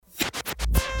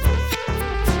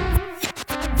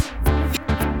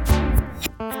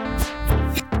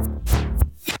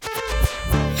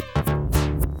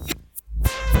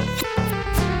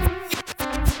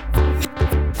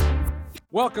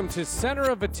Welcome to Center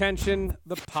of Attention,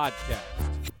 the podcast.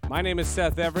 My name is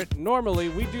Seth Everett. Normally,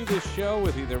 we do this show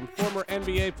with either former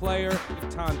NBA player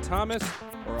Etan Thomas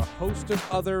or a host of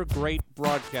other great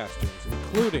broadcasters,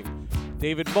 including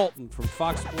David Moulton from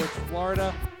Fox Sports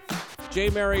Florida,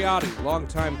 Jay Mariotti,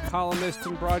 longtime columnist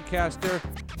and broadcaster,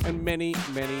 and many,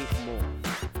 many more.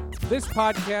 This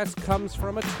podcast comes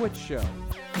from a Twitch show.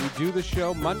 We do the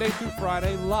show Monday through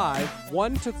Friday live,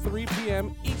 1 to 3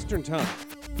 p.m. Eastern Time.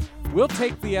 We'll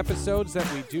take the episodes that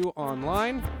we do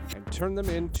online and turn them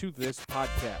into this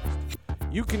podcast.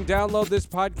 You can download this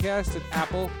podcast at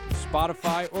Apple,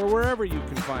 Spotify, or wherever you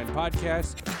can find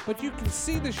podcasts, but you can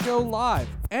see the show live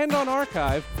and on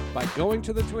archive by going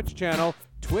to the Twitch channel,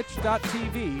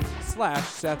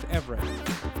 twitch.tv/Seth Everett.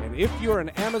 And if you're an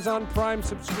Amazon Prime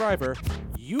subscriber,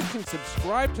 you can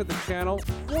subscribe to the channel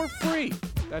for free.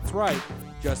 That's right.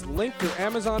 Just link your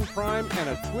Amazon Prime and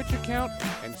a Twitch account,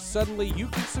 and suddenly you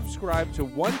can subscribe to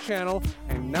one channel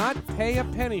and not pay a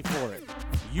penny for it.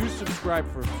 You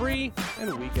subscribe for free,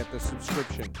 and we get the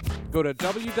subscription. Go to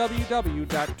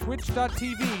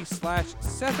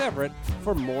www.twitch.tv/Seth Everett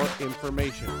for more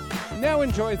information. Now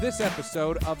enjoy this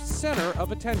episode of Center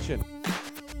of Attention.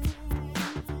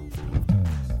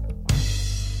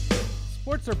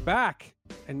 Sports are back,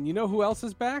 and you know who else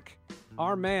is back?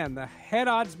 Our man, the head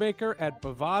odds maker at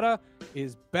Bovada,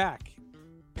 is back.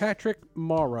 Patrick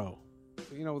Morrow.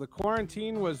 You know, the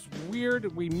quarantine was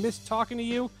weird. We missed talking to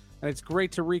you, and it's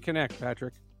great to reconnect,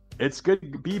 Patrick. It's good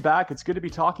to be back. It's good to be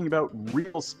talking about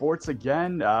real sports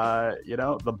again.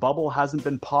 The bubble hasn't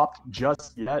been popped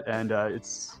just yet, and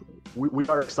we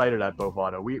are excited at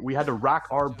Bovada. We had to rack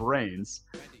our brains.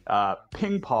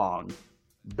 Ping pong,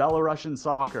 Belarusian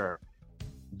soccer,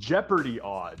 Jeopardy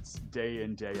odds day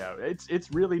in, day out.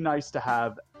 It's really nice to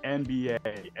have NBA,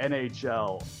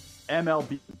 NHL,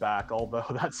 MLB back, although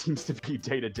that seems to be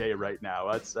day to day right now.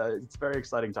 It's very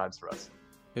exciting times for us.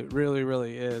 It really,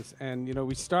 really is. And, you know,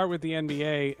 we start with the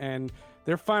NBA, and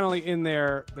they're finally in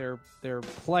their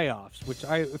playoffs, which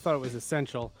I thought it was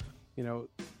essential. You know,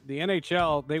 the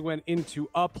NHL, they went into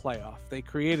a playoff. They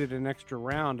created an extra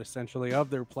round, essentially, of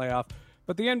their playoff.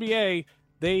 But the NBA,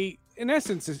 they, in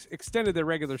essence, extended their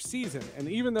regular season. And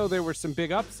even though there were some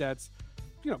big upsets,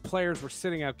 you know, players were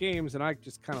sitting out games, and I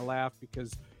just kind of laughed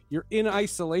because you're in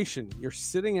isolation. You're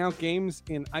sitting out games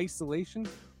in isolation.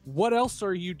 What else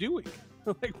are you doing?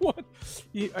 Like, what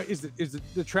is it?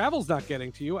 The travel's not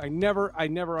getting to you? I never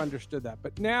understood that.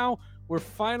 But now we're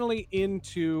finally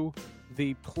into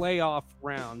the playoff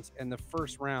rounds and the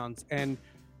first rounds, and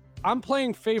I'm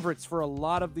playing favorites for a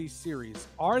lot of these series.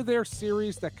 Are there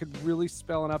series that could really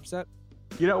spell an upset?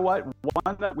 You know what?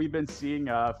 One that we've been seeing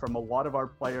from a lot of our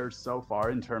players so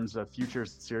far in terms of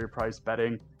futures series price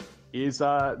betting is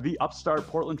the upstart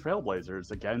Portland Trailblazers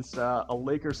against a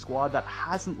Lakers squad that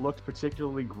hasn't looked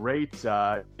particularly great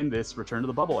in this return to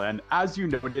the bubble. And as you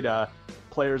noted,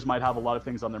 players might have a lot of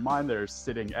things on their mind. They're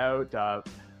sitting out.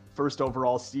 First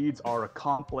overall seeds are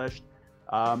accomplished.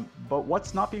 But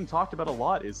what's not being talked about a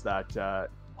lot is that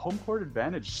home court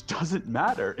advantage doesn't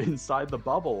matter inside the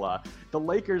bubble. The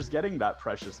Lakers getting that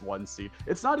precious 1 seed.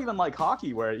 It's not even like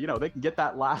hockey where, you know, they can get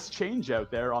that last change out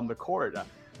there on the court.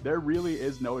 There really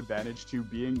is no advantage to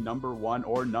being number 1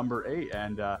 or number 8.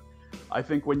 And I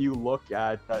think when you look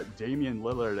at Damian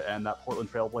Lillard and that Portland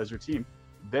Trailblazer team,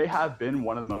 they have been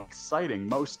one of the most exciting,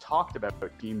 most talked about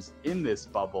teams in this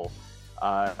bubble.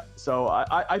 So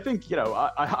I think, you know,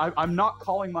 I'm not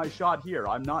calling my shot here.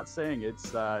 I'm not saying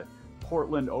it's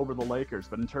Portland over the Lakers,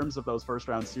 but in terms of those first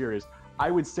round series,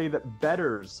 I would say that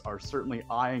bettors are certainly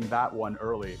eyeing that one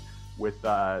early with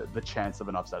the chance of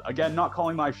an upset. Again, not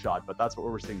calling my shot, but that's what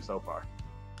we're seeing so far.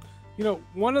 You know,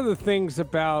 one of the things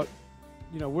about,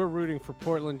 you know, we're rooting for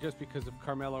Portland just because of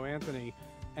Carmelo Anthony,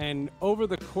 and over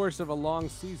the course of a long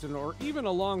season or even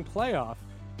a long playoff,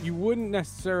 you wouldn't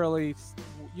necessarily,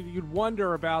 you'd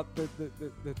wonder about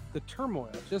the turmoil,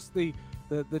 just the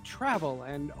travel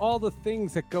and all the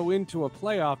things that go into a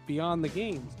playoff beyond the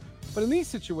games. But in these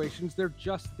situations, they're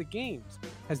just the games.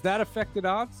 Has that affected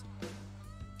odds?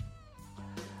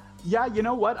 Yeah, you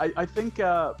know what? I think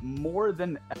more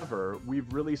than ever,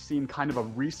 we've really seen kind of a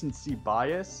recency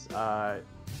bias.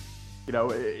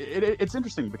 It's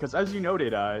interesting because, as you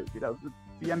noted,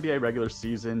 the NBA regular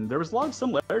season, there was a lot of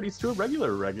similarities to a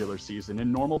regular season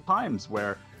in normal times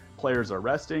where players are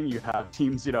resting. You have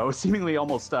teams, you know, seemingly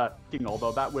almost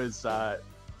although that was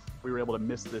we were able to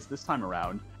miss this time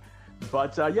around.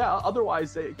 But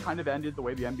otherwise it kind of ended the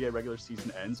way the NBA regular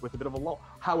season ends, with a bit of a lull.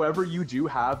 However, you do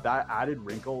have that added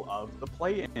wrinkle of the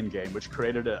play-in game, which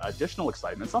created additional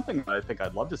excitement, something that I think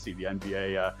I'd love to see the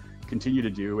NBA continue to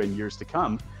do in years to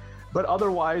come. But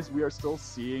otherwise, we are still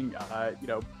seeing,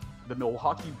 the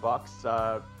Milwaukee Bucks,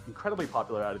 incredibly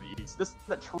popular out of the East. This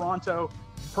that Toronto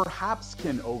perhaps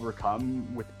can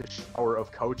overcome with the shower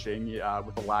of coaching,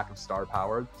 with the lack of star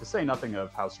power, to say nothing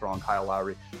of how strong Kyle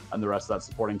Lowry and the rest of that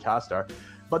supporting cast are.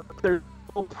 But there's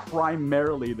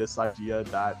primarily this idea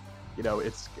that,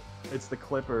 it's the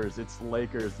Clippers, it's the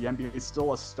Lakers. The NBA is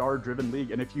still a star-driven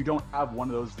league, and if you don't have one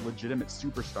of those legitimate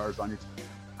superstars on your team,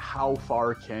 how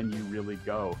far can you really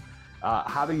go?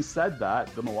 Having said that,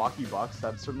 the Milwaukee Bucks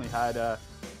have certainly had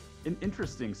an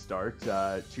interesting start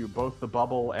to both the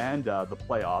bubble and the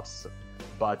playoffs.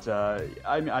 But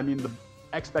I mean, the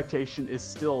expectation is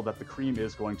still that the cream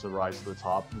is going to rise to the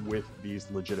top with these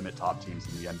legitimate top teams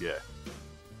in the NBA.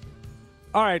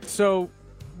 All right, so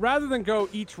rather than go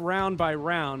each round by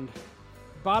round,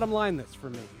 bottom line this for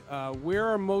me. Where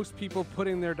are most people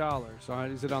putting their dollars?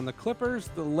 Is it on the Clippers,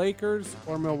 the Lakers,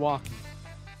 or Milwaukee?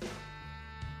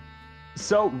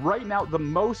 So right now, the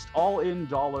most all-in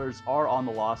dollars are on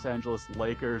the Los Angeles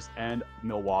Lakers and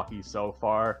Milwaukee so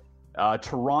far.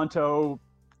 Toronto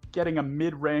getting a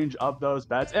mid-range of those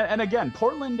bets, and again,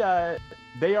 Portland.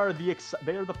 They are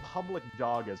the public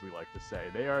dog, as we like to say.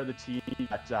 They are the team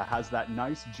that has that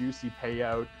nice, juicy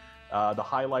payout, the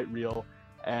highlight reel,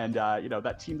 and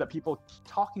that team that people keep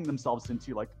talking themselves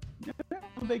into, like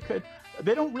they could.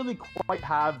 They don't really quite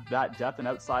have that depth, and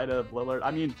outside of Lillard,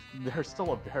 I mean, they're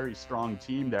still a very strong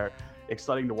team. They're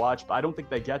exciting to watch, but I don't think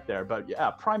they get there. But yeah,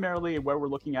 primarily where we're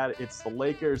looking at it, it's the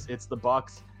Lakers, it's the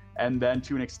Bucks, and then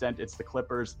to an extent, it's the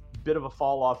Clippers. Bit of a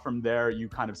fall off from there. You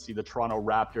kind of see the Toronto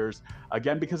Raptors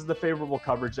again because of the favorable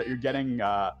coverage that you're getting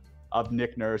of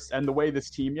Nick Nurse and the way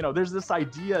this team. There's this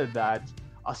idea that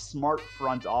a smart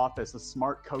front office, a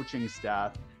smart coaching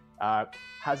staff,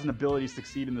 has an ability to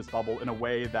succeed in this bubble in a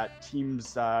way that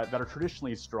teams that are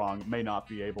traditionally strong may not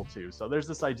be able to. So there's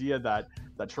this idea that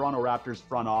the Toronto Raptors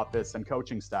front office and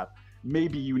coaching staff may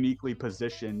be uniquely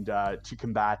positioned to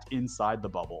combat inside the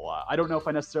bubble. I don't know if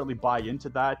I necessarily buy into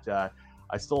that.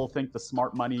 I still think the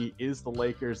smart money is the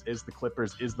Lakers, is the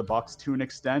Clippers, is the Bucks to an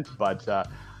extent, but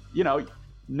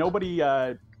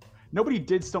nobody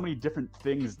did so many different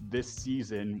things this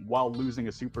season while losing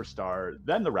a superstar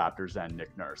than the Raptors and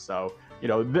Nick Nurse. So,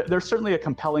 there's certainly a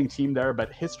compelling team there,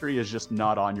 but history is just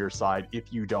not on your side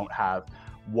if you don't have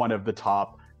one of the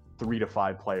top 3 to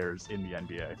 5 players in the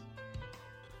NBA.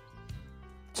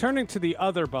 Turning to the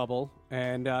other bubble,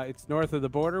 and it's north of the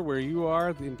border where you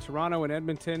are in Toronto and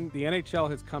Edmonton, the NHL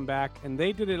has come back, and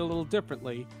they did it a little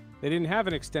differently. They didn't have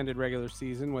an extended regular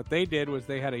season. What they did was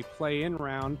they had a play-in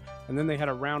round, and then they had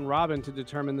a round robin to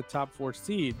determine the top 4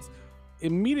 seeds.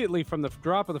 Immediately from the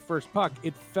drop of the first puck,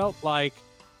 it felt like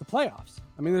the playoffs.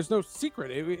 I mean, there's no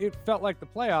secret. It felt like the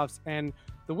playoffs, and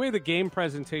the way the game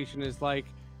presentation is like,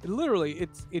 literally,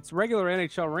 it's regular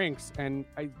NHL rinks, and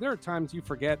there are times you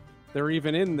forget they're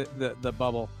even in the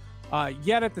bubble.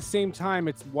 Yet at the same time,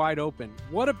 it's wide open.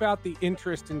 What about the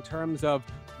interest in terms of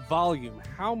volume?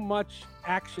 How much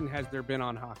action has there been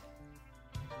on hockey?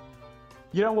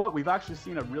 You know what? We've actually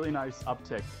seen a really nice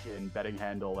uptick in betting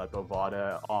handle at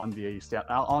Bovada on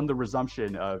the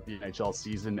resumption of the NHL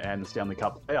season and the Stanley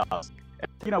Cup playoffs.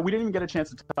 And, we didn't even get a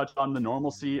chance to touch on the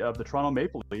normalcy of the Toronto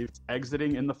Maple Leafs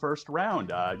exiting in the first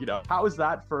round. How is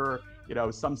that for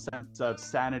some sense of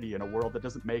sanity in a world that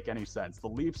doesn't make any sense? The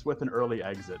Leafs with an early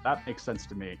exit, that makes sense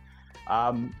to me.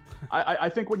 I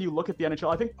think when you look at the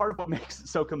NHL, I think part of what makes it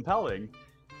so compelling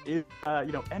is,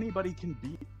 anybody can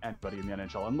beat anybody in the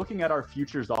NHL. I'm looking at our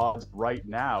futures odds right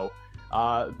now.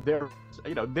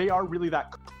 They are really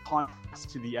that contrast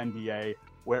to the NBA,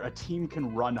 where a team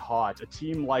can run hot. A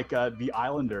team like the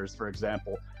Islanders, for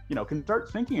example, can start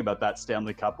thinking about that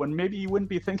Stanley Cup when maybe you wouldn't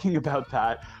be thinking about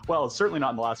that. Well, certainly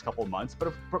not in the last couple of months,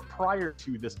 but prior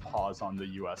to this pause on the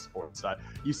U.S. sports.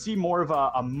 You see more of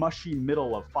a mushy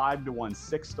middle of 5-1,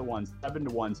 6-1,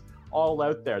 7-1s all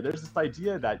out there. There's this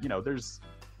idea that, there's,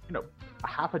 a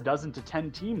half a dozen to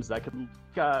 10 teams that can,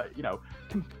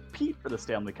 compete for the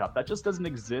Stanley Cup. That just doesn't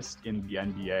exist in the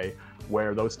NBA,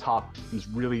 where those top teams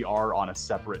really are on a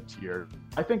separate tier.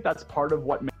 I think that's part of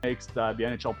what makes the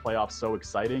NHL playoffs so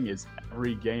exciting. Is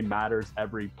every game matters,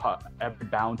 every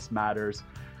bounce matters.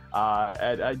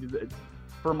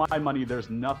 For my money, there's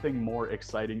nothing more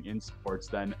exciting in sports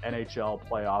than NHL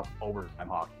playoff overtime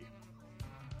hockey.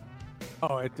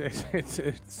 Oh, it's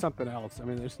something else. I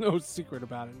mean, there's no secret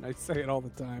about it, and I say it all the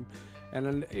time. And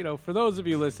then, for those of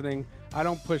you listening, I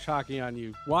don't push hockey on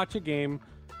you. Watch a game,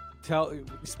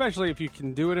 especially if you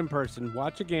can do it in person.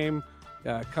 Watch a game,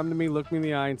 come to me, look me in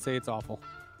the eye, and say it's awful.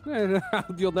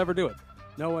 You'll never do it.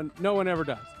 No one ever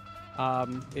does.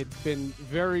 It's been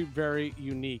very, very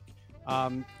unique.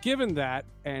 Given that,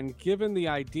 and given the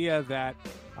idea that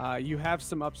you have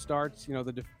some upstarts,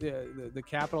 the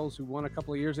Capitals who won a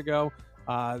couple of years ago,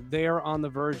 they're on the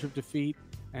verge of defeat.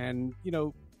 And,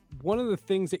 one of the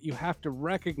things that you have to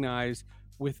recognize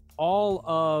with all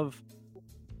of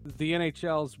the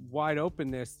NHL's wide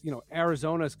openness,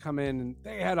 Arizona's come in and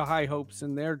they had high hopes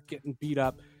and they're getting beat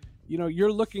up.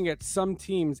 You're looking at some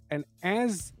teams, and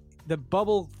as the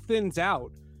bubble thins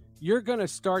out, you're going to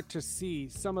start to see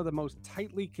some of the most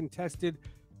tightly contested.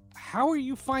 How are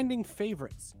you finding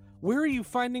favorites? Where are you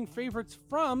finding favorites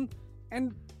from?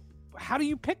 And how do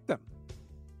you pick them?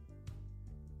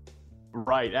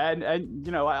 Right. And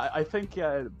I think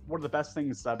one of the best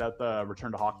things about the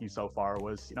return to hockey so far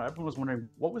was, everyone was wondering,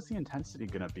 what was the intensity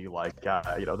going to be like?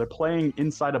 They're playing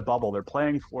inside a bubble. They're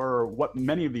playing for what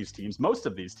most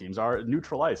of these teams are,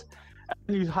 neutral ice.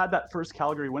 And you had that first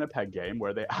Calgary-Winnipeg game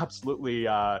where they absolutely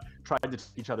tried to take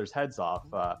each other's heads off.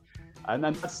 And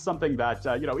then that's something that,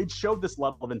 it showed this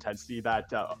level of intensity that,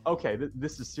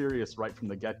 this is serious right from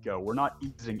the get-go. We're not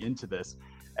easing into this.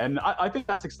 And I think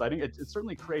that's exciting. It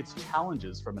certainly creates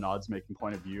challenges from an odds-making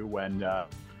point of view when,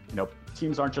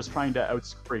 teams aren't just trying to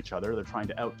outscore each other. They're trying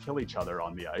to outkill each other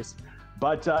on the ice.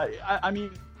 But,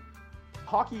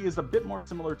 hockey is a bit more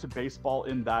similar to baseball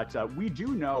in that we do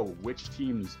know which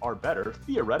teams are better,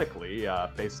 theoretically,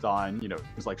 based on,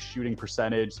 things like shooting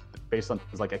percentage, based on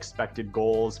things like expected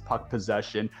goals, puck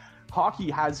possession. Hockey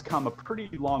has come a pretty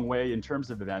long way in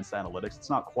terms of advanced analytics. It's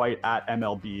not quite at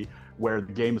MLB where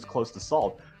the game is close to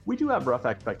solved. We do have rough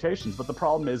expectations, but the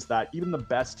problem is that even the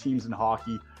best teams in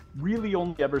hockey really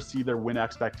only ever see their win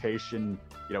expectation,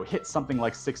 hit something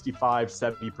like 65,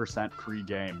 70%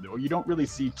 pre-game. You don't really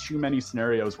see too many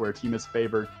scenarios where a team is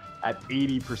favored at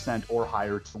 80% or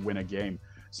higher to win a game.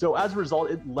 So as a result,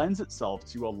 it lends itself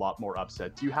to a lot more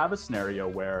upset. Do you have a scenario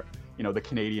where, the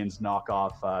Canadians knock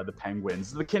off the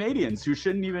Penguins? The Canadians, who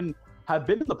shouldn't even have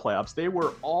been in the playoffs, they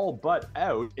were all but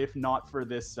out if not for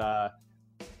this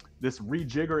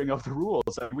rejiggering of the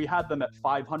rules. We had them at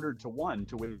 500-1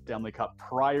 to win the Stanley Cup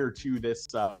prior to this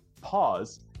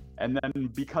pause. And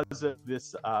then because of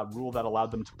this rule that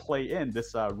allowed them to play in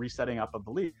this resetting up of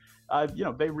the league,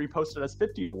 they reposted as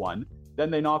 50-1. Then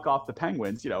they knock off the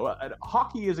Penguins.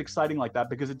 Hockey is exciting like that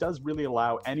because it does really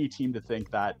allow any team to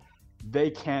think that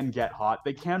they can get hot,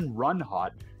 they can run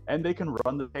hot, and they can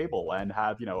run the table and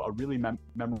have, a really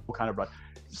memorable kind of run.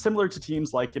 Similar to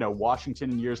teams like,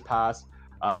 Washington in years past.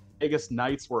 Vegas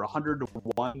Knights were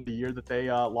 100-1 the year that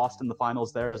they lost in the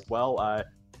finals there as well.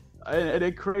 And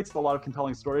it creates a lot of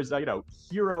compelling stories.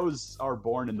 Heroes are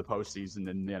born in the postseason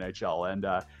in the NHL, and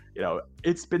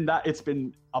it's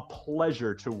been a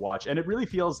pleasure to watch. And it really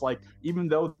feels like, even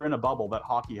though they're in a bubble, that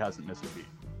hockey hasn't missed a beat.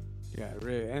 Yeah,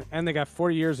 really. And they got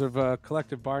 4 years of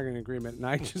collective bargaining agreement, and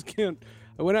I just can't.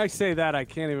 When I say that, I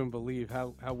can't even believe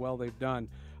how well they've done.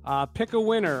 Pick a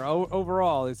winner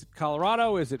overall. Is it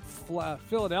Colorado? Is it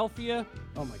Philadelphia?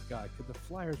 Oh my God, could the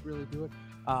Flyers really do it?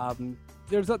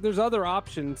 There's other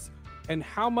options. And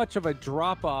how much of a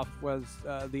drop off was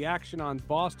the action on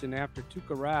Boston after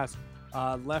Tuukka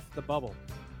Rask left the bubble?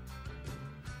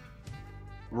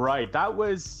 Right, that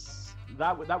was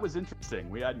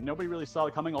interesting. Nobody really saw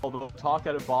it coming. Although talk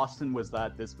out of Boston was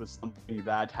that this was something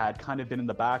that had kind of been in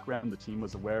the background. The team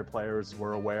was aware, players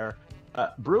were aware.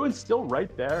 Bruins still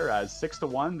right there as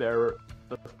 6-1. They're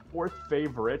the fourth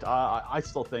favorite. I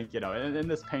still think, and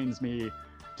this pains me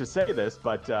to say this,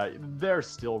 but they're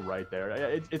still right there.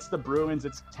 It's the Bruins,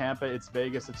 it's Tampa, it's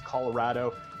Vegas, it's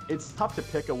Colorado. It's tough to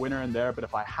pick a winner in there, but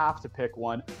if I have to pick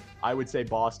one, I would say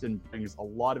Boston brings a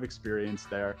lot of experience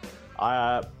there.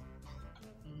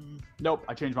 Nope,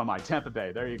 I changed my mind. Tampa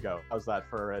Bay, there you go. How's that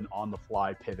for an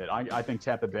on-the-fly pivot? I think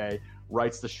Tampa Bay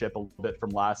rights the ship a little bit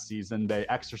from last season. They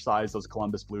exercise those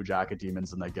Columbus Blue Jacket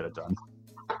demons and they get it done.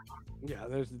 Yeah,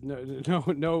 there's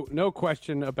no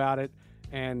question about it.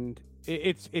 And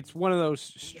it's one of those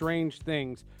strange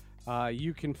things.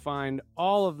 You can find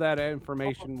all of that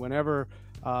information whenever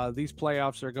these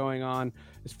playoffs are going on.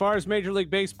 As far as Major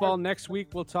League Baseball, next week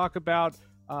we'll talk about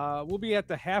we'll be at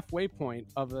the halfway point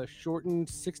of a shortened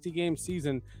 60-game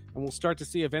season, and we'll start to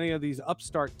see if any of these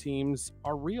upstart teams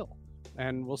are real.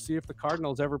 And we'll see if the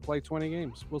Cardinals ever play 20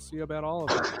 games. We'll see about all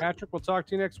of it. Patrick, we'll talk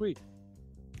to you next week.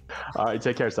 All right,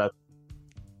 take care, Seth.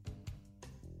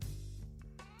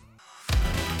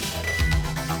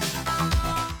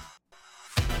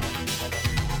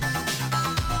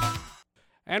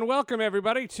 And welcome,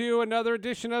 everybody, to another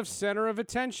edition of Center of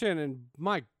Attention. And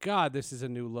my God, this is a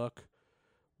new look.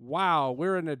 Wow,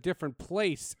 we're in a different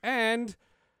place. And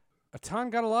Atan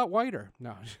got a lot whiter.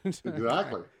 No.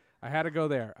 Exactly. I had to go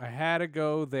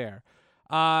there.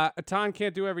 Atan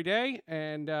can't do every day,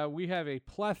 and we have a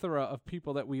plethora of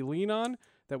people that we lean on,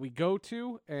 that we go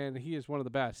to, and he is one of the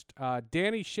best.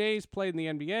 Danny Shays played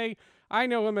in the NBA. I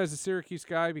know him as a Syracuse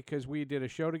guy because we did a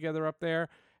show together up there,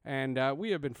 and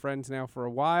we have been friends now for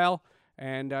a while.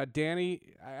 And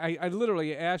Danny, I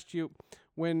literally asked you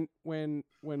when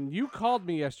you called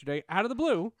me yesterday out of the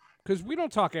blue, because we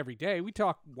don't talk every day. We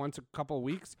talk once a couple of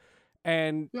weeks.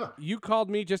 And you called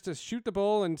me just to shoot the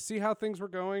bull and see how things were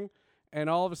going. And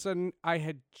all of a sudden, I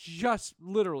had just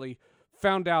literally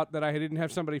found out that I didn't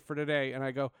have somebody for today. And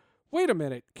I go, wait a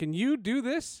minute, can you do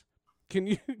this? Can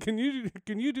you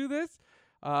do this?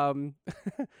 And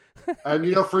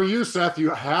for you, Seth, you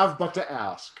have but to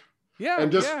ask. Yeah,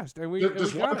 and just, asked, and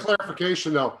just one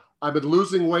clarification though. I've been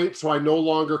losing weight, so I no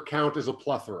longer count as a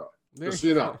plethora. Just so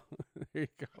you know. There you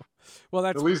go. Well,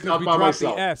 that's at least because not we by dropped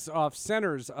myself. the S off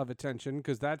centers of attention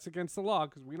because that's against the law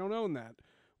because we don't own that.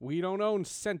 We don't own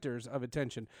centers of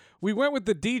attention. We went with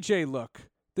the DJ look.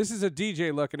 This is a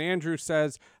DJ look, and Andrew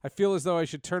says, I feel as though I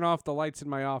should turn off the lights in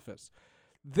my office.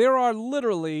 There are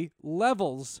literally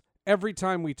levels every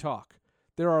time we talk.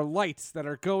 There are lights that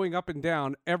are going up and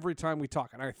down every time we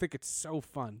talk, and I think it's so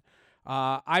fun.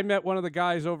 I met one of the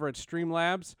guys over at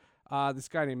Streamlabs, this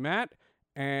guy named Matt,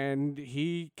 and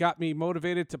he got me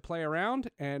motivated to play around,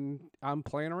 and I'm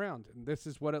playing around, and this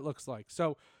is what it looks like.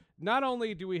 So not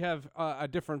only do we have a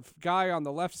different guy on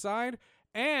the left side,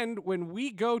 and when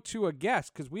we go to a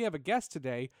guest, because we have a guest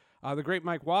today, the great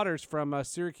Mike Waters from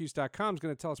Syracuse.com is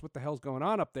going to tell us what the hell's going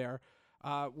on up there.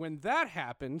 When that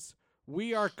happens,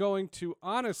 we are going to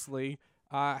honestly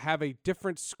have a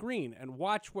different screen and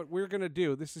watch what we're going to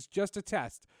do. This is just a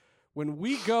test. When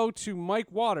we go to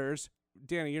Mike Waters,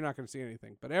 Danny, you're not going to see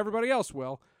anything, but everybody else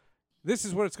will. This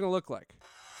is what it's going to look like.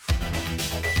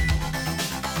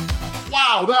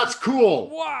 Wow, that's cool.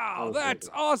 Wow, that's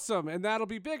awesome. And that'll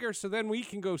be bigger, so then we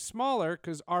can go smaller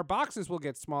because our boxes will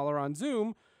get smaller on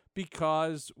Zoom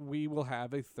because we will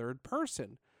have a third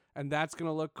person. And that's going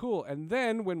to look cool. And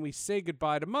then when we say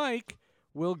goodbye to Mike,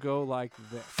 we'll go like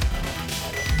this.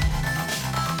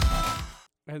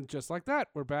 And just like that,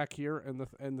 we're back here in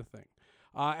the thing.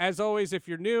 As always, if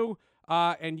you're new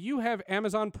and you have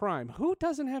Amazon Prime, who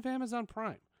doesn't have Amazon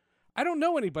Prime? I don't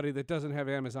know anybody that doesn't have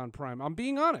Amazon Prime. I'm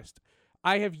being honest.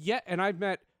 I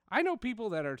know people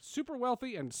that are super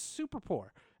wealthy and super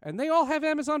poor, and they all have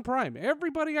Amazon Prime.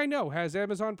 Everybody I know has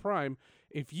Amazon Prime.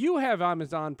 If you have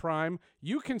Amazon Prime,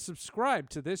 you can subscribe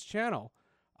to this channel,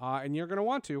 and you're going to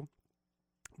want to,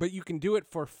 but you can do it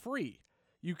for free.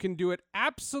 You can do it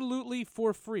absolutely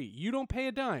for free. You don't pay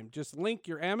a dime. Just link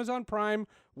your Amazon Prime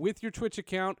with your Twitch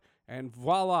account, and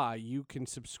voila, you can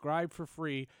subscribe for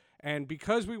free. And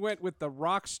because we went with the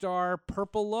Rockstar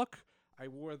purple look, I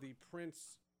wore the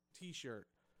Prince t-shirt.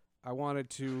 I wanted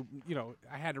to,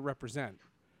 I had to represent.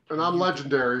 And I'm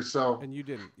legendary, so. And you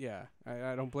didn't, yeah.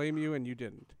 I don't blame you, and you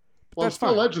didn't. But well, that's it's still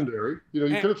fine. legendary. You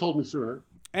could have told me sooner.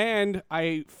 And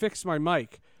I fixed my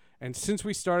mic. And since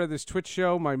we started this Twitch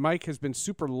show, my mic has been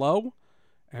super low.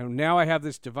 And now I have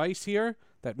this device here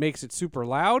that makes it super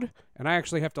loud. And I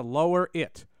actually have to lower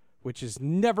it, which has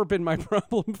never been my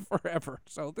problem forever.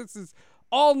 So this is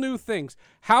all new things.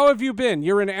 How have you been?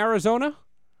 You're in Arizona?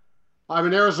 I'm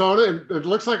in Arizona, and it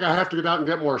looks like I have to get out and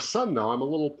get more sun now. I'm a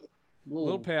little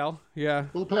pale, yeah.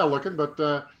 A little pale looking, but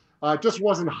it just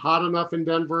wasn't hot enough in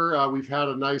Denver. We've had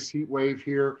a nice heat wave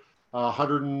here,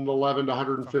 111 to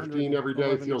 115 every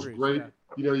day. It feels great.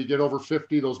 Yeah. You get over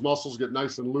 50, those muscles get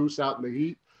nice and loose out in the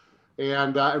heat.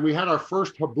 And we had our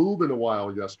first haboob in a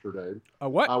while yesterday. A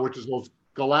what? Which is those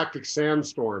galactic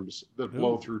sandstorms that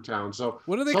blow through town. So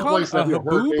what are they some called? places have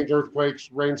hurricanes, earthquakes,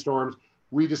 rainstorms.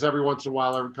 We just every once in a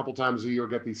while, every couple times a year,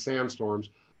 get these sandstorms.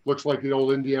 Looks like the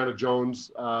old Indiana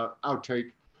Jones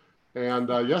outtake. And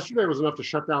yesterday was enough to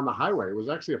shut down the highway. It was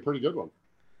actually a pretty good one.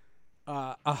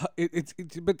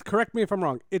 But correct me if I'm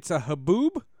wrong. It's a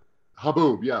haboob?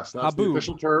 Haboob, yes. That's the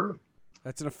official term.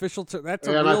 That's an official term. That's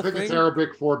a real thing? And I think it's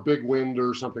Arabic for big wind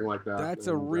or something like that. That's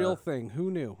a real thing.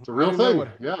 Who knew? It's a real thing,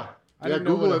 yeah. Yeah,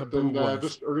 Google it and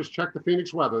just check the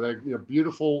Phoenix weather. They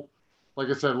beautiful, like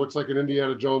I said, it looks like an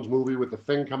Indiana Jones movie with the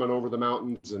thing coming over the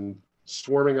mountains and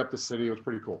swarming up the city. It was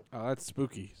pretty cool. Oh, that's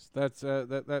spooky. That's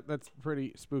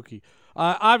pretty spooky.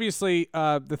 Obviously,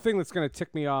 the thing that's going to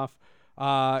tick me off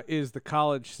is the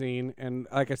college scene, and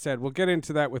like I said, we'll get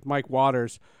into that with Mike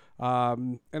Waters.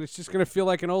 And it's just going to feel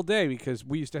like an old day because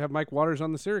we used to have Mike Waters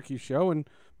on the Syracuse show, and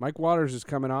Mike Waters is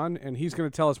coming on, and he's going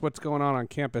to tell us what's going on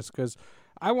campus because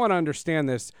I want to understand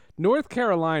this. North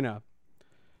Carolina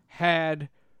had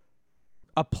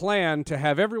a plan to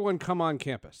have everyone come on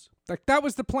campus. Like, that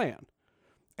was the plan.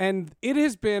 And it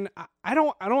has been, I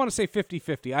don't want to say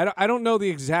 50-50. I don't know the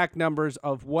exact numbers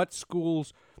of what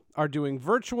schools are doing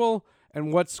virtual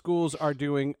and what schools are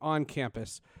doing on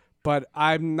campus. But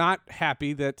I'm not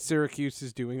happy that Syracuse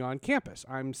is doing on campus.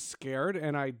 I'm scared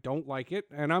and I don't like it.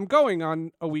 And I'm going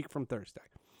on a week from Thursday.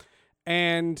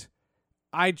 And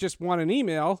I just want an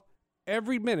email.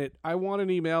 Every minute, I want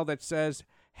an email that says,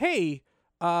 hey,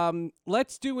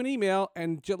 let's do an email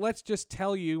and let's just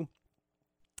tell you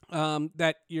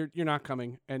that you're not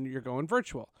coming and you're going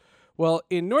virtual. Well,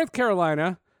 in North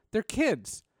Carolina, they're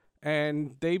kids.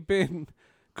 And they've been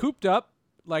cooped up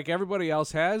like everybody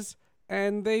else has.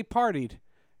 And they partied,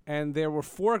 and there were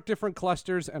 4 different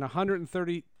clusters, and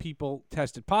 130 people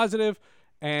tested positive.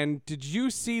 And did you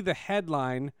see the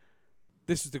headline?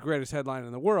 This is the greatest headline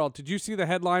in the world. Did you see the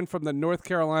headline from the North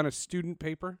Carolina student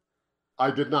paper?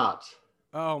 I did not.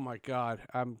 Oh my God!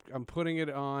 I'm putting it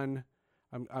on.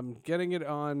 I'm getting it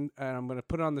on, and I'm going to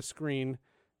put it on the screen.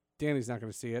 Danny's not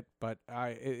going to see it, but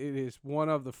it is one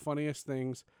of the funniest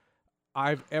things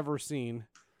I've ever seen,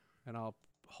 and I'll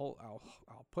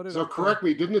put it. So correct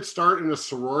me. Didn't it start in a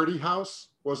sorority house?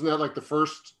 Wasn't that like the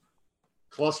first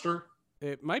cluster?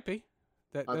 It might be.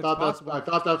 I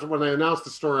thought that's when they announced the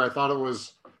story. I thought it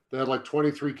was they had like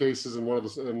 23 cases in one of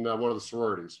the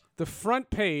sororities. The front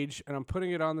page, and I'm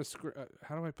putting it on the screen.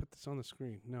 How do I put this on the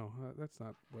screen? No, that's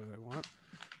not what I want.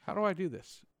 How do I do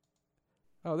this?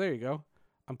 Oh, there you go.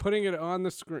 I'm putting it on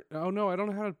the screen. Oh no, I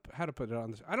don't know how to put it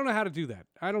on this. I don't know how to do that.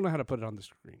 I don't know how to put it on the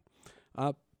screen.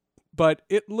 But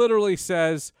it literally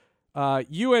says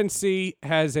UNC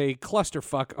has a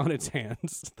clusterfuck on its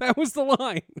hands. That was the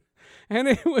line. And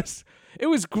it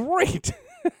was great.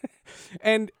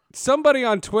 And somebody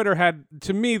on Twitter had,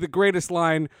 to me, the greatest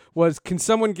line was, can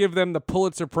someone give them the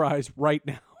Pulitzer Prize right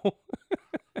now?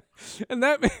 And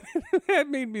that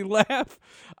made me laugh.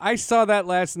 I saw that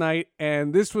last night,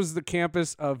 and this was the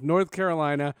campus of North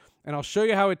Carolina, and I'll show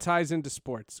you how it ties into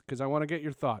sports because I want to get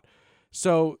your thought.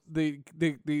 So they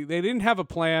didn't have a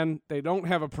plan. They don't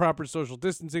have a proper social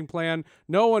distancing plan.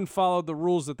 No one followed the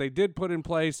rules that they did put in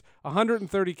place.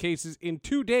 130 cases in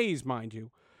 2 days, mind you.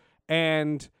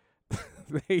 And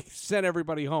they sent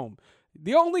everybody home.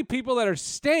 The only people that are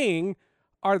staying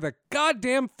are the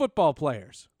goddamn football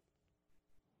players.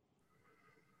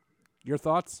 Your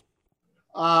thoughts?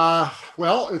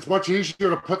 Well, it's much easier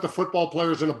to put the football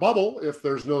players in a bubble if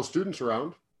there's no students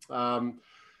around.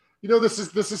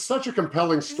 This is such a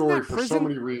compelling story for so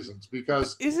many reasons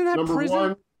because isn't that number prison?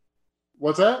 One,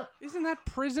 what's that? Isn't that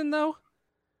prison though?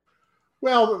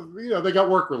 Well, they got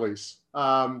work release.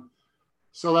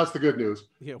 So that's the good news.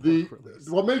 Yeah,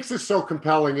 what makes this so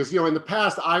compelling is, in the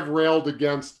past I've railed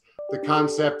against the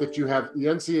concept that you have the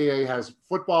NCAA has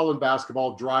football and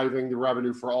basketball driving the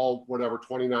revenue for all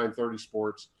 29, 30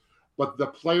 sports, but the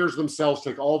players themselves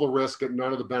take all the risk and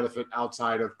none of the benefit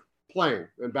outside of playing.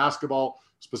 And basketball,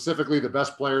 specifically, the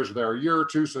best players are there a year or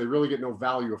two, so they really get no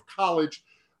value of college.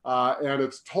 And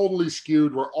it's totally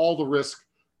skewed where all the risk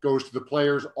goes to the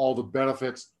players, all the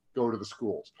benefits go to the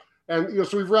schools. And,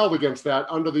 so we've railed against that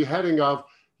under the heading of,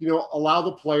 allow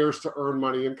the players to earn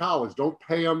money in college. Don't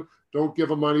pay them, don't give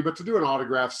them money, but to do an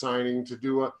autograph signing, to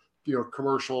do a,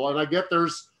 commercial. And I get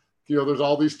there's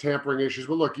all these tampering issues,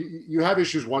 but look, you have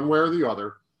issues one way or the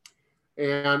other.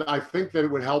 And I think that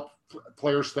it would help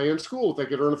players stay in school if they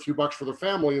could earn a few bucks for their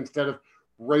family instead of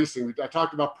racing. I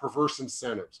talked about perverse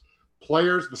incentives.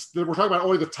 Players, we're talking about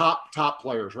only the top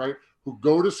players, right, who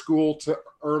go to school to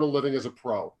earn a living as a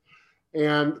pro.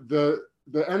 And the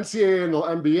NCAA and the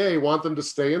NBA want them to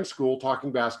stay in school, talking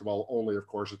basketball only, of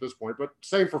course, at this point, but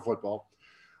same for football.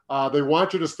 They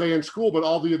want you to stay in school, but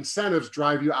all the incentives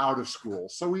drive you out of school.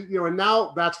 So and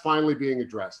now that's finally being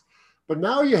addressed. But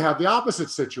now you have the opposite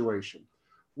situation,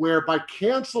 where by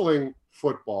canceling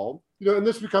football, and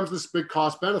this becomes this big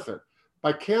cost benefit.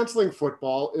 By canceling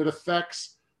football, it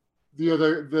affects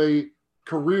the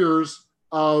careers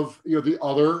of the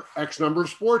other X number of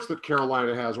sports that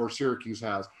Carolina has or Syracuse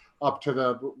has, up to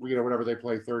the whatever they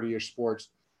play, 30-ish sports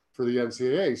for the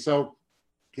NCAA. So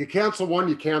you cancel one,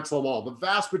 you cancel them all. The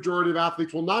vast majority of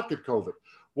athletes will not get COVID,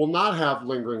 will not have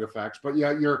lingering effects, but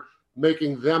yet you're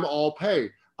making them all pay.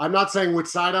 I'm not saying which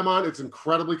side I'm on. It's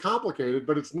incredibly complicated,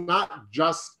 but it's not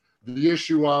just the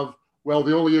issue of, well,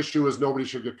 the only issue is nobody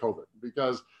should get COVID,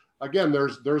 because again,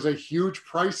 there's a huge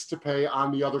price to pay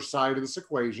on the other side of this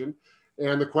equation.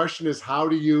 And the question is, how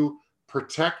do you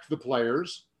protect the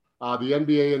players? The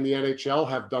NBA and the NHL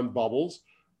have done bubbles.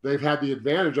 They've had the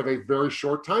advantage of a very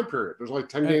short time period. There's only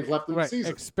 10 games left in the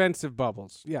season. Expensive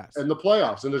bubbles, yes. And the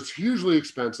playoffs. And it's hugely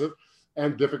expensive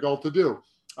and difficult to do.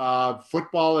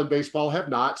 Football and baseball have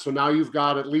not. So now you've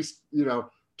got at least, 2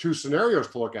 two scenarios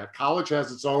to look at. College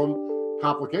has its own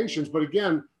complications, but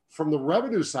again, from the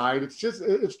revenue side, it's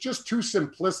just too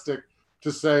simplistic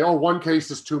to say, oh, one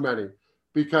case is too many,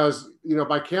 because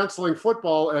by canceling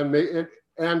football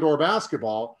and or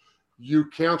basketball, you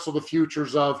cancel the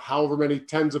futures of however many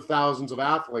tens of thousands of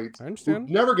athletes who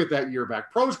never get that year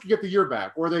back. Pros can get the year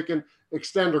back, or they can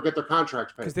extend or get their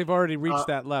contracts paid because they've already reached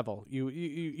that level.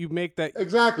 You make that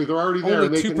exactly. They're already there.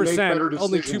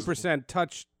 Only 2%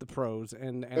 touch the pros,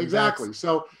 and exactly.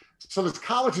 So this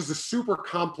college is a super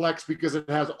complex because it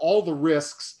has all the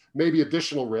risks, maybe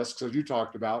additional risks, as you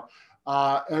talked about,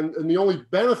 and the only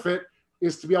benefit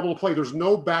is to be able to play. There's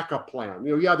no backup plan.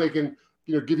 They can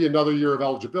give you another year of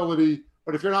eligibility,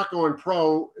 but if you're not going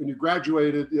pro and you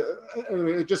graduated,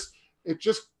 it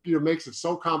just makes it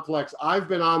so complex. I've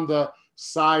been on the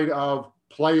side of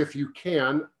play if you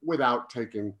can without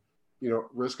taking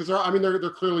risk, because there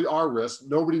clearly are risks.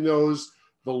 Nobody knows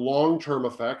the long-term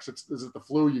effects. Is it the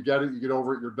flu? You get it, you get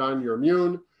over it, you're done, you're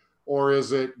immune, or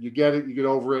is it you get it, you get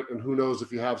over it, and who knows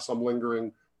if you have some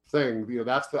lingering thing?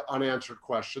 That's the unanswered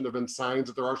question. There've been signs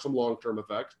that there are some long-term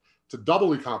effects. To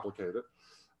doubly complicate it.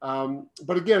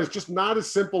 But again, it's just not as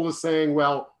simple as saying,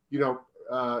 well,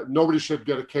 nobody should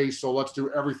get a case, so let's do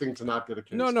everything to not get a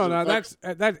case. No.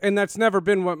 That's never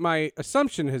been what my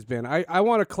assumption has been. I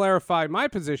want to clarify my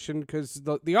position, because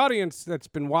the audience that's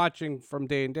been watching from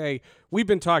day and day, we've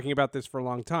been talking about this for a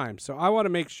long time. So I want to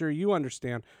make sure you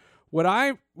understand what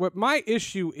my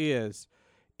issue is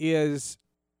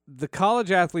the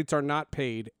college athletes are not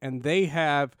paid, and they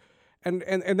have,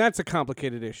 and that's a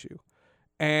complicated issue.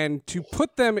 And to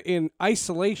put them in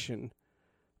isolation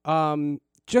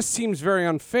just seems very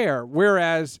unfair.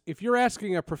 Whereas if you're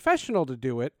asking a professional to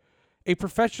do it, a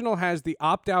professional has the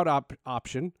opt-out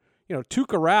option.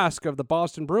 Tuukka Rask of the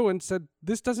Boston Bruins said,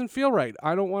 this doesn't feel right.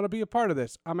 I don't want to be a part of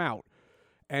this. I'm out.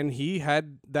 And he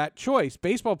had that choice.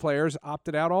 Baseball players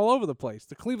opted out all over the place.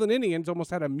 The Cleveland Indians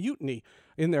almost had a mutiny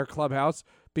in their clubhouse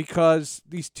because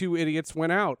these two idiots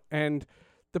went out. And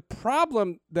the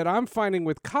problem that I'm finding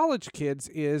with college kids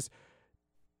is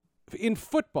in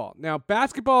football. Now,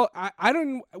 basketball,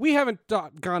 we haven't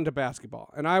gone to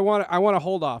basketball, and I want to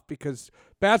hold off because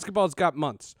basketball's got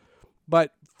months.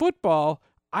 But football,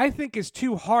 I think, is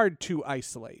too hard to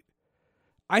isolate.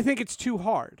 I think it's too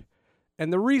hard.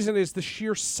 And the reason is the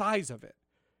sheer size of it.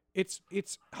 It's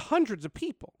hundreds of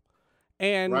people.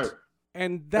 And right.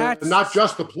 And that's and not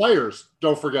just the players.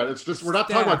 Don't forget, it's just we're not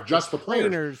talking about just the players.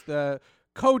 Trainers, the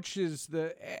coaches,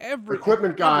 the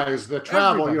equipment guys, the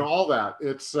travel, everybody. All that.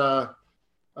 It's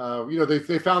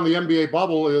they found the NBA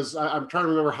bubble is I'm trying to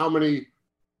remember how many.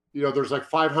 There's like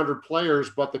 500 players,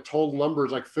 but the total number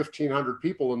is like 1,500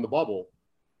 people in the bubble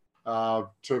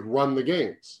to run the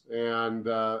games. And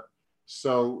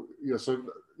so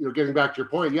getting back to your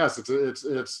point, yes,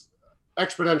 it's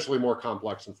exponentially more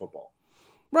complex in football.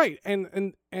 Right,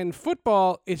 and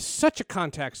football is such a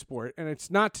contact sport, and it's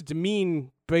not to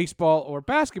demean baseball or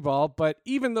basketball, but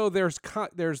even though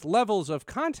there's levels of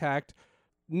contact,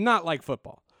 not like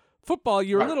football. Football,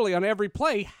 you're literally on every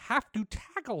play have to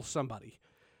tackle somebody.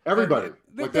 Everybody,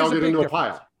 like they all get into a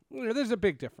pile. There's a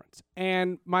big difference,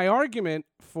 and my argument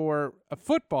for a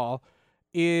football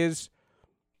is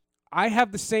I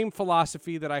have the same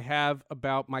philosophy that I have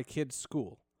about my kid's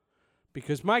school.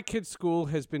 Because my kid's school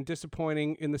has been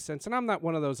disappointing in the sense, and I'm not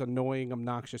one of those annoying,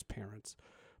 obnoxious parents,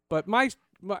 but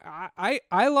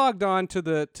I logged on to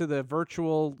the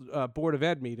virtual Board of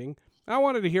Ed meeting. I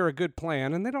wanted to hear a good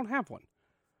plan, and they don't have one.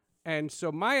 And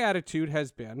so my attitude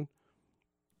has been,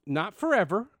 not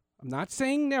forever, I'm not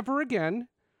saying never again,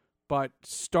 but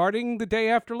starting the day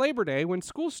after Labor Day when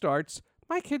school starts,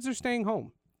 my kids are staying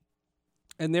home,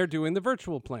 and they're doing the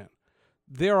virtual plan.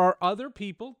 There are other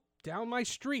people down my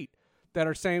street that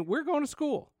are saying, we're going to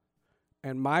school.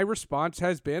 And my response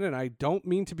has been, and I don't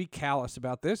mean to be callous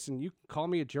about this, and you can call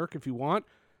me a jerk if you want,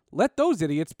 let those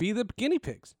idiots be the guinea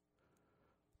pigs.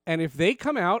 And if they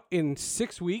come out in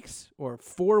 6 weeks or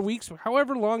 4 weeks,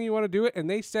 however long you want to do it, and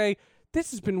they say,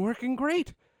 this has been working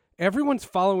great. Everyone's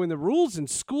following the rules, and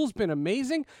school's been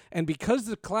amazing, and because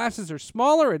the classes are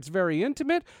smaller, it's very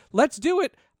intimate, let's do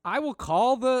it. I will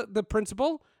call the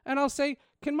principal, and I'll say,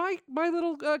 can my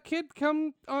little kid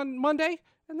come on Monday?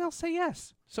 And they'll say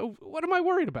yes. So what am I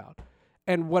worried about?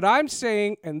 And what I'm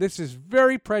saying, and this is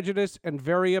very prejudiced and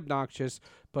very obnoxious,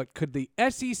 but could the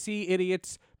SEC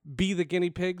idiots be the guinea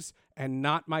pigs and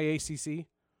not my ACC?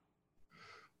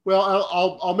 Well,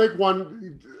 I'll make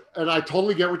one, and I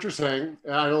totally get what you're saying.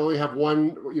 And I only have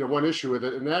one issue with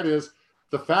it, and that is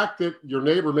the fact that your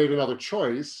neighbor made another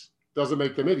choice doesn't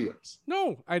make them idiots.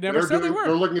 No, I never said they were.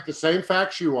 They're looking at the same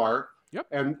facts you are. Yep.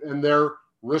 And their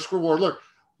risk reward. Look,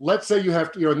 let's say you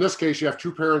have, in this case, you have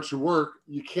two parents who work,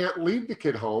 you can't leave the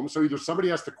kid home. So either somebody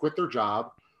has to quit their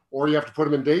job or you have to put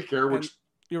them in daycare, which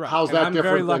you're right. How's and that I'm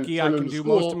different very lucky than I sending can to do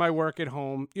school? most of my work at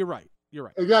home. You're right.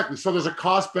 Exactly. So there's a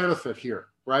cost benefit here,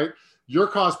 right? Your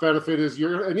cost benefit is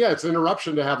it's an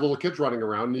interruption to have little kids running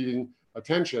around needing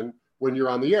attention when you're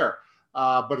on the air.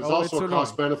 But it's also a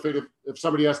cost benefit if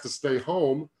somebody has to stay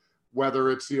home,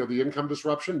 whether it's, the income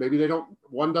disruption, maybe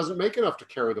one doesn't make enough to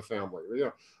carry the family.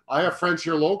 I have friends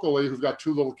here locally who've got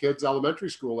two little kids, elementary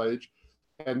school age,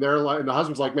 and they're like, and the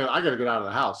husband's like, man, I got to get out of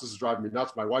the house. This is driving me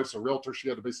nuts. My wife's a realtor. She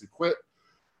had to basically quit.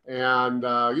 And,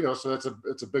 so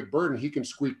it's a big burden. He can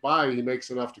squeak by. He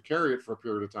makes enough to carry it for a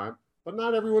period of time, but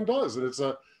not everyone does. And it's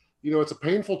a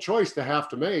painful choice to have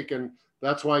to make. And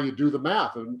that's why you do the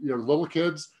math. And, little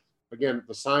kids, again,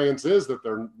 the science is that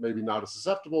they're maybe not as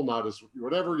susceptible, not as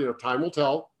whatever, time will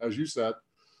tell, as you said.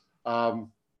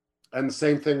 And the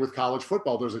same thing with college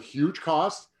football. There's a huge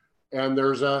cost and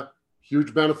there's a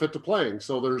huge benefit to playing.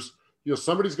 So there's,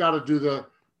 somebody's got to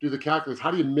do the calculus.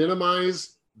 How do you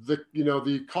minimize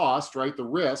the cost, right? The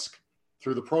risk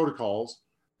through the protocols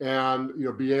and,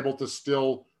 be able to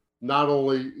still not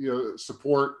only,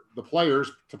 support the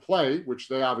players to play, which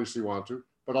they obviously want to,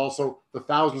 but also the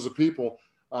thousands of people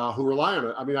who rely on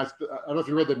it. I mean, I don't know if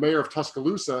you read the mayor of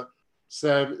Tuscaloosa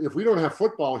said, if we don't have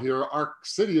football here, our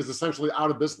city is essentially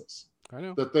out of business. I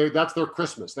know. That's their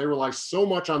Christmas. They rely so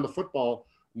much on the football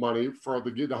money for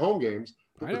the home games,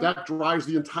 but that drives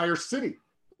the entire city.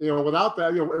 Without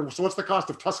that, so what's the cost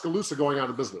of Tuscaloosa going out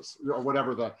of business or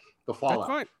whatever the fallout?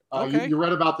 That's fine. Okay. You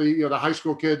read about the high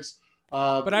school kids.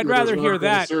 But I'd rather hear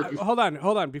that. Hold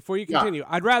on. Before you continue,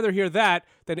 I'd rather hear that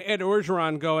than Ed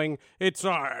Orgeron going, "It's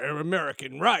our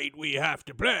American right. We have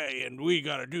to play, and we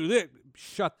got to do this."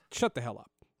 Shut the hell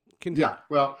up. Continue. Yeah.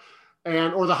 Well,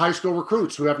 or the high school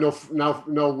recruits who have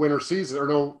no winter season or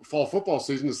no fall football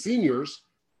season. The seniors.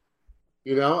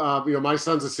 My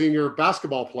son's a senior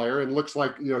basketball player, and looks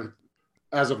like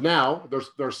as of now,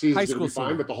 their season's going to be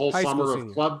fine. But the whole summer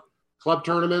of club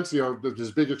tournaments,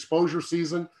 this big exposure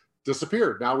season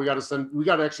disappeared. Now we got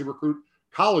to actually recruit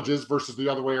colleges versus the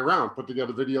other way around. Put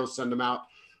together videos, send them out.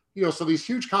 So these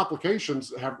huge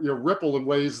complications have ripple in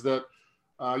ways that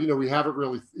we haven't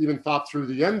really even thought through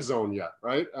the end zone yet,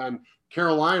 right? And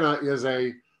Carolina is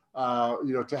to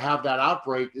have that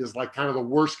outbreak is like kind of the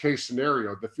worst case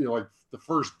scenario. Like the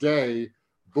first day,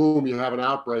 boom, you have an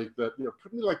outbreak that,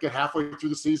 couldn't we get halfway through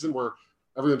the season where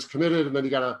everyone's committed and then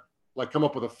you got to come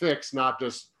up with a fix, not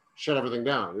just shut everything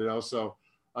down, So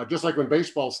just like when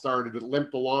baseball started, it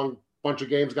limped along, bunch of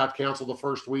games got canceled the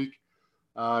first week.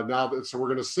 So we're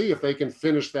going to see if they can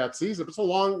finish that season. It's a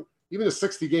long, even a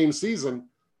 60-game season,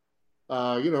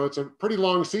 it's a pretty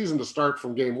long season to start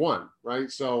from game one, right?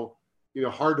 So,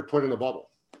 hard to put in a bubble.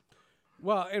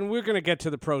 Well, and we're going to get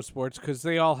to the pro sports because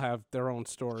they all have their own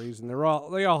stories and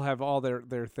they all have all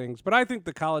their things. But I think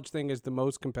the college thing is the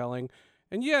most compelling.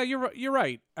 And yeah, you're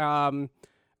right. I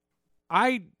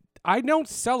don't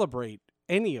celebrate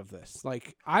any of this.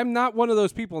 Like, I'm not one of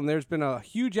those people, and there's been a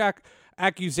huge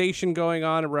accusation going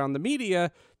on around the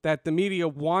media that the media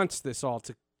wants this all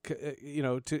to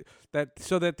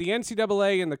so that the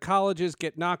NCAA and the colleges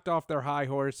get knocked off their high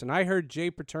horse. And I heard Jay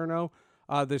Paterno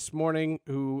this morning,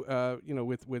 who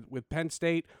with Penn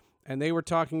State, and they were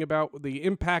talking about the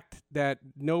impact that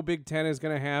no Big Ten is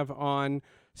going to have on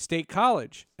State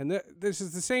College, and this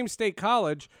is the same State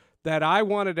College that I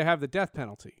wanted to have the death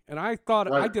penalty. And I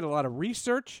thought I did a lot of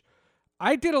research.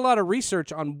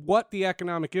 On what the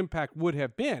economic impact would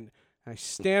have been. I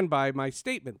stand by my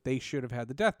statement. They should have had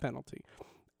the death penalty.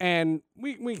 And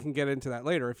we can get into that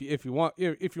later if you want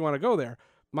to go there.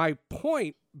 My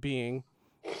point being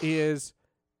is,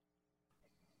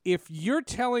 if you're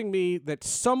telling me that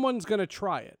someone's going to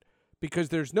try it because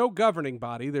there's no governing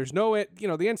body, there's no, the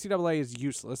NCAA is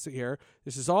useless here.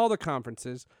 This is all the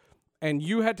conferences. And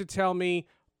you had to tell me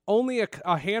only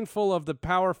a handful of the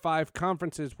Power 5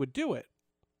 conferences would do it,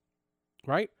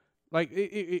 right? Like,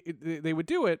 they would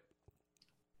do it.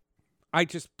 I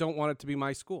just don't want it to be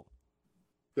my school.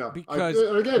 Yeah, because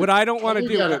what I don't want to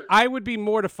do, I would be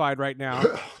mortified right now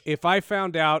if I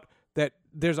found out that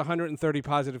there's 130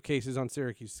 positive cases on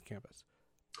Syracuse's campus.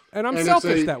 And I'm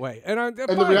selfish that way. And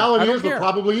the reality is there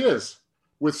probably is.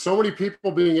 With so many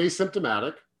people being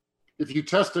asymptomatic, if you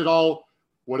tested all,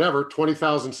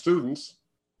 20,000 students,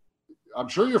 I'm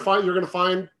sure you're going to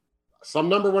find some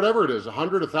number, whatever it is,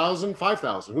 100, 1,000,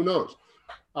 5,000, who knows?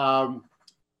 I'm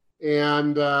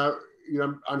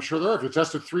sure there are. If you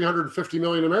tested 350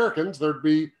 million Americans, there'd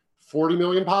be 40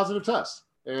 million positive tests.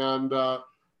 And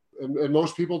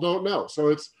most people don't know.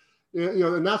 So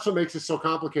and that's what makes it so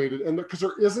complicated. And because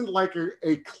there isn't like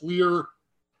a clear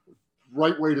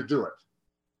right way to do it,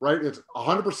 right? It's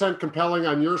 100% compelling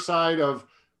on your side of,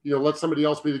 let somebody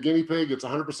else be the guinea pig. It's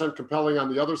 100% compelling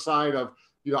on the other side of,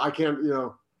 I can't,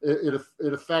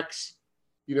 it affects,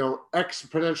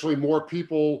 exponentially more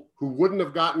people who wouldn't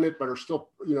have gotten it, but are still,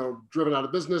 driven out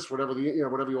of business, whatever you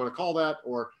want to call that,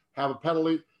 or have a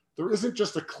penalty. There isn't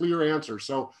just a clear answer.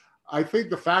 So I think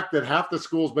the fact that half the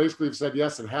schools basically have said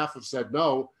yes and half have said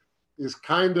no is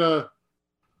kind of,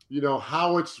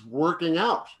 how it's working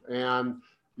out. And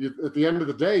at the end of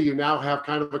the day, you now have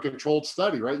kind of a controlled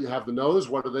study, right? You have the no's,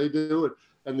 what do they do?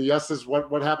 And the yeses,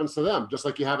 what happens to them? Just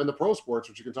like you have in the pro sports,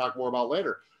 which you can talk more about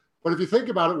later. But if you think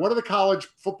about it, what do the college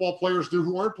football players do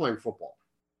who aren't playing football?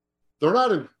 They're not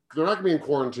going to be in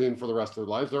quarantine for the rest of their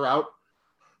lives. They're out.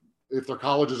 If their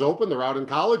college is open, they're out in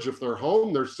college. If they're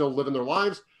home, they're still living their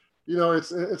lives. There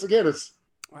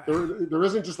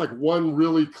isn't just like one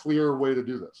really clear way to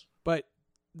do this. But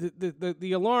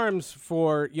the alarms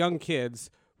for young kids,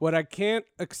 what I can't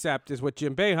accept is what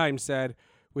Jim Boeheim said,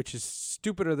 which is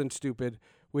stupider than stupid,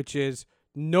 which is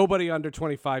nobody under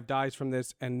 25 dies from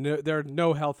this, and there are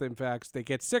no health impacts. They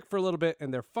get sick for a little bit,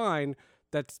 and they're fine.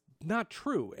 That's not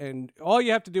true. And all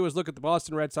you have to do is look at the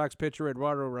Boston Red Sox pitcher,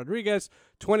 Eduardo Rodriguez,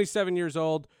 27 years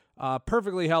old,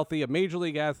 perfectly healthy, a major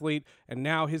league athlete, and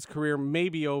now his career may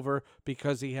be over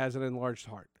because he has an enlarged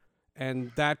heart.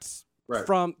 And that's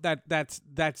right. That's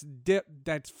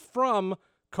from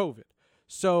COVID.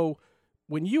 So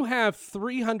when you have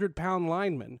 300-pound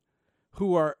linemen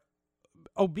who are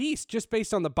obese just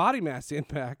based on the body mass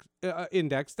index,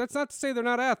 that's not to say they're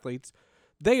not athletes.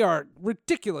 They are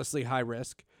ridiculously high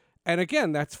risk. And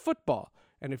again, that's football.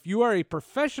 And if you are a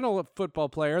professional football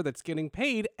player that's getting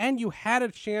paid and you had a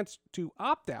chance to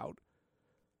opt out,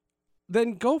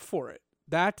 then go for it.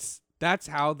 That's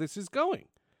how this is going.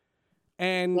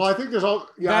 And I think there's also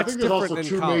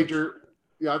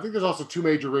two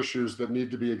major issues that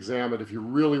need to be examined if you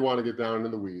really want to get down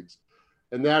in the weeds.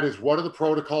 And that is, what are the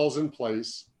protocols in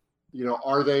place?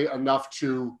 Are they enough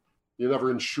to, you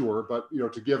never ensure, but,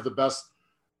 to give the best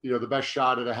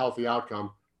shot at a healthy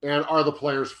outcome? And are the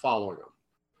players following them?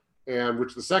 And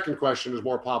which the second question is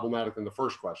more problematic than the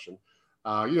first question.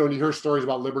 When you hear stories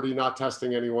about Liberty not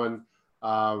testing anyone,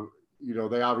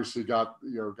 they obviously got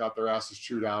their asses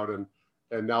chewed out, and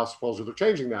now supposedly they're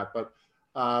changing that. But,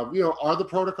 are the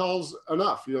protocols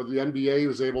enough? The NBA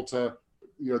was able to,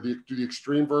 do the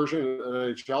extreme version, and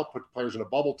NHL put players in a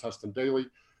bubble, test them daily,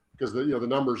 because the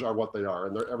numbers are what they are,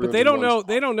 and but they don't know.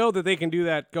 They don't know that they can do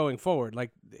that going forward. Like,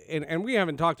 and we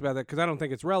haven't talked about that because I don't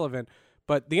think it's relevant.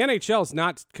 But the NHL is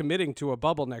not committing to a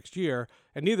bubble next year,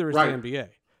 and neither is the NBA.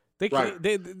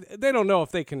 They don't know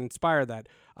if they can inspire that.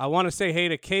 I want to say hey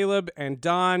to Caleb and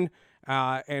Don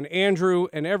and Andrew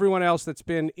and everyone else that's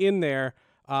been in there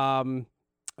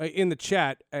in the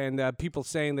chat, and people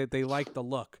saying that they like the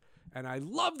look. And I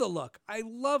love the look.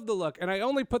 And I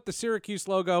only put the Syracuse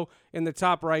logo in the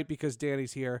top right because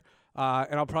Danny's here.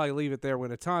 And I'll probably leave it there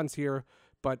when Atan's here.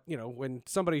 But, when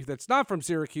somebody that's not from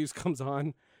Syracuse comes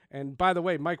on, and by the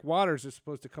way, Mike Waters is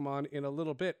supposed to come on in a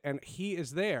little bit, and he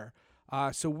is there.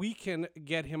 So we can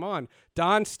get him on.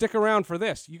 Don, stick around for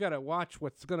this. You got to watch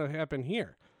what's going to happen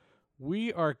here.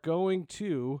 We are going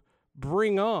to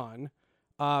bring on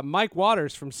Mike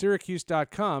Waters from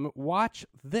Syracuse.com. Watch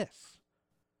this.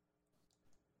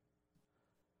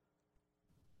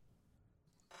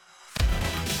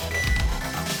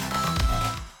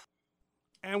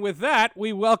 And with that,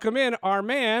 we welcome in our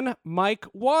man, Mike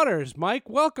Waters. Mike,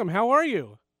 welcome. How are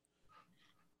you?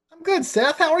 I'm good,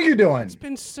 Seth. How are you doing? It's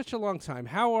been such a long time.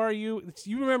 How are you?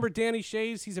 You remember Danny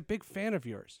Shays? He's a big fan of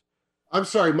yours. I'm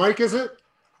sorry, Mike, is it?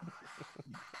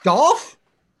 Dolph?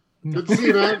 Good to see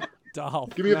you, man.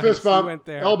 Dolph. Give me a fist bump.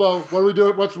 Elbow. What are we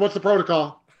doing? What's the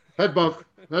protocol? Head bump.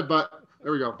 Headbutt.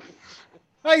 There we go.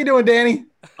 How you doing, Danny?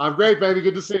 I'm great, baby.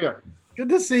 Good to see you. Good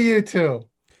to see you, too.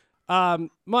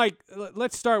 Mike,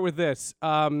 let's start with this.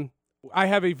 I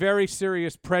have a very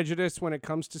serious prejudice when it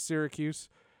comes to Syracuse,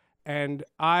 and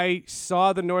I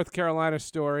saw the North Carolina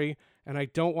story, and I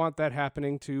don't want that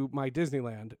happening to my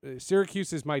Disneyland.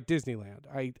 Syracuse is my Disneyland.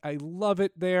 I love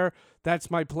it there.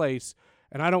 That's my place,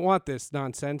 and I don't want this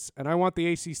nonsense, and I want the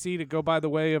ACC to go by the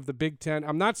way of the Big Ten.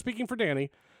 I'm not speaking for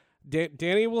Danny.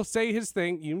 Danny will say his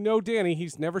thing. You know Danny.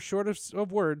 He's never short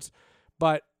of words,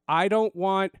 but I don't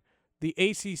want the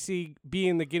ACC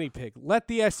being the guinea pig. Let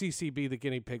the SEC be the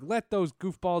guinea pig. Let those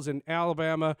goofballs in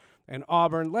Alabama and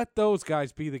Auburn, let those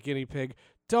guys be the guinea pig.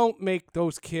 Don't make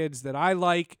those kids that I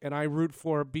like and I root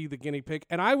for be the guinea pig.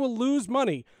 And I will lose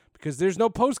money because there's no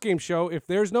post-game show if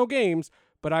there's no games,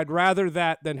 but I'd rather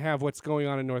that than have what's going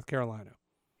on in North Carolina.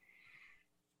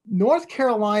 North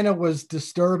Carolina was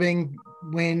disturbing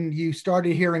when you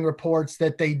started hearing reports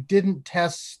that they didn't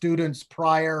test students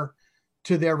prior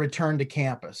to their return to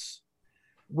campus,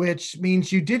 which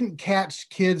means you didn't catch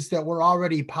kids that were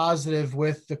already positive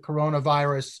with the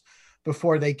coronavirus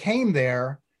before they came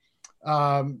there.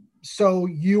 So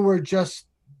you were just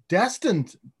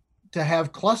destined to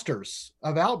have clusters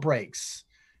of outbreaks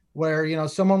where, you know,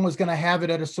 someone was going to have it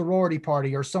at a sorority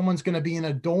party or someone's going to be in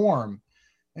a dorm.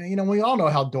 And, you know, we all know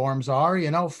how dorms are, you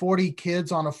know, 40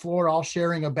 kids on a floor, all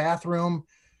sharing a bathroom.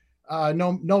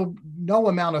 No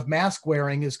amount of mask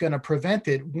wearing is going to prevent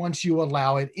it once you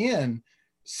allow it in.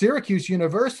 Syracuse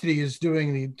University is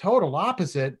doing the total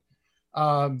opposite,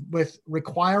 with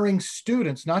requiring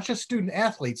students, not just student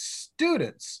athletes,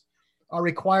 students are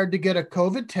required to get a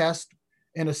COVID test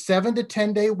in a 7 to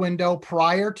 10 day window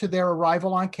prior to their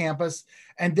arrival on campus.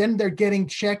 And then they're getting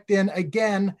checked in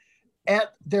again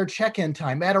at their check-in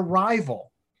time, at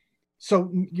arrival.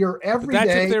 So you're every That's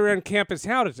day. if they're in campus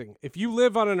housing. If you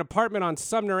live on an apartment on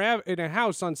in a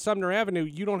house on Sumner Avenue,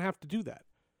 you don't have to do that.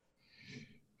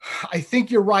 I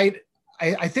think you're right.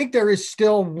 I think there is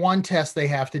still one test they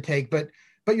have to take, but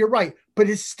you're right. But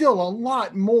it's still a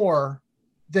lot more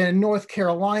than North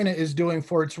Carolina is doing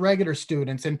for its regular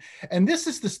students. And this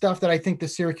is the stuff that I think the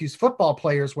Syracuse football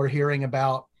players were hearing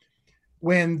about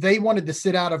when they wanted to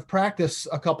sit out of practice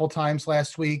a couple times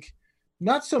last week,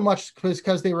 not so much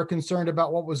because they were concerned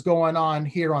about what was going on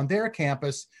here on their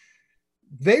campus.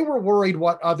 They were worried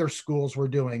what other schools were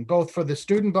doing, both for the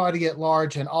student body at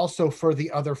large and also for the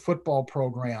other football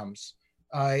programs.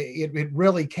 It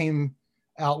really came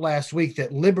out last week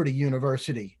that Liberty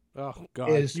University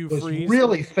was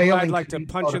really failing. I'd like to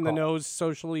punch in the nose,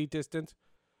 socially distant.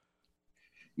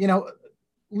 You know,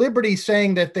 Liberty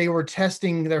saying that they were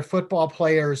testing their football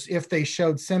players if they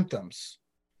showed symptoms.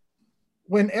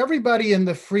 When everybody in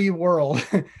the free world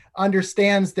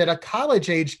understands that a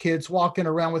college-age kid's walking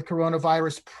around with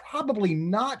coronavirus, probably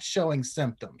not showing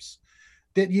symptoms,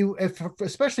 that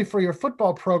especially for your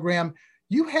football program,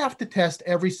 you have to test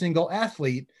every single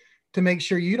athlete to make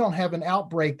sure you don't have an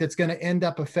outbreak that's going to end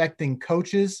up affecting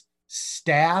coaches,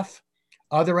 staff,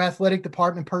 other athletic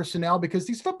department personnel, because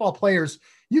these football players,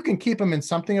 you can keep them in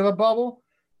something of a bubble,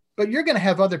 but you're going to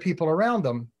have other people around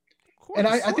them. And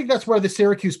I think that's where the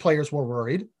Syracuse players were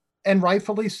worried, and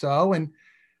rightfully so. And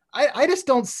I just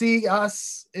don't see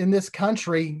us in this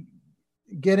country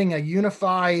getting a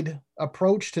unified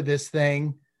approach to this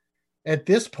thing at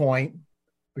this point,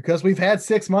 because we've had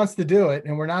 6 months to do it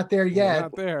and we're not there yet. We're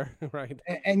not there, right.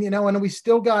 And, you know, and we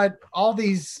still got all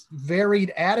these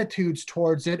varied attitudes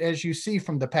towards it, as you see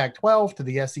from the Pac-12 to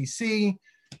the SEC,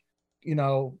 you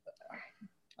know.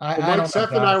 Mike,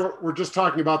 Seth and I were just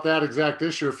talking about that exact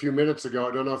issue a few minutes ago.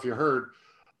 I don't know if you heard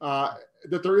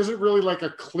that there isn't really like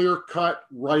a clear-cut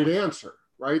right answer,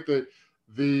 right?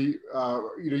 You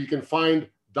know, you can find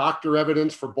doctor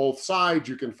evidence for both sides.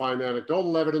 You can find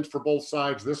anecdotal evidence for both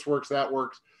sides. This works, that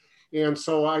works. And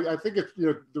so I think it's, you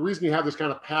know, the reason you have this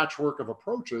kind of patchwork of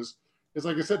approaches is,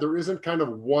 like I said, there isn't kind of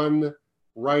one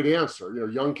right answer. You know,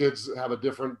 young kids have a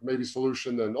different maybe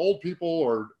solution than old people,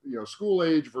 or, you know, school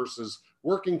age versus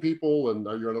working people, and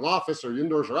are you in an office, or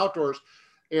indoors or outdoors?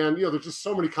 And, you know, there's just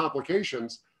so many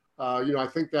complications. You know, I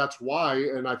think that's why,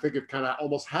 and I think it kind of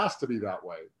almost has to be that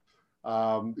way.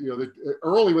 You know,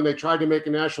 early when they tried to make a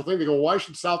national thing, they go, why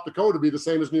should South Dakota be the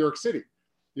same as New York City?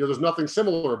 You know, there's nothing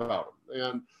similar about them.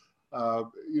 And,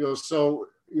 you know, so,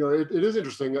 you know, it is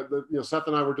interesting that, you know, Seth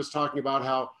and I were just talking about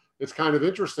how it's kind of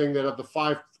interesting that of the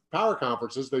 5 power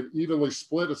conferences, they've evenly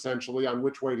split essentially on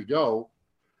which way to go.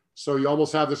 So you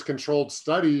almost have this controlled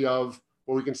study of,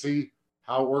 well, we can see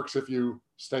how it works if you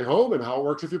stay home and how it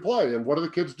works if you play. And what do the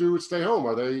kids do at stay home?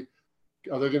 Are they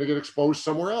going to get exposed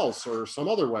somewhere else or some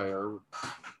other way? Or,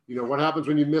 you know, what happens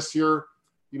when you miss your,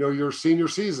 you know, your senior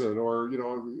season, or, you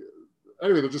know,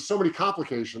 anyway, there's just so many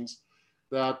complications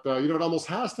that, you know, it almost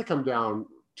has to come down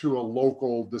to a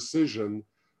local decision,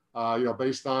 you know,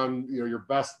 based on, you know, your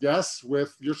best guess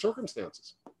with your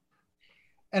circumstances.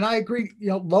 And I agree, you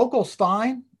know, local's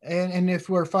fine. And if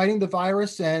we're fighting the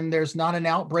virus and there's not an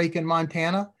outbreak in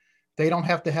Montana, they don't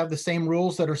have to have the same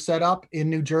rules that are set up in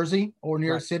New Jersey or New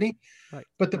York City. Right.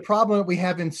 But the problem that we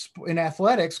have in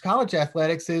athletics, college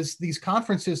athletics, is these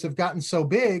conferences have gotten so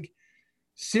big.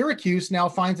 Syracuse now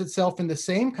finds itself in the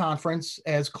same conference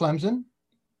as Clemson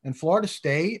and Florida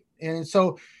State. And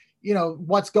so, you know,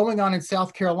 what's going on in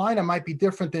South Carolina might be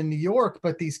different than New York,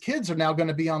 but these kids are now going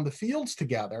to be on the fields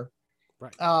together.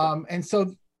 Right. And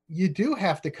so you do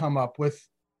have to come up with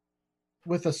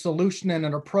with a solution and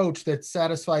an approach that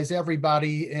satisfies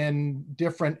everybody in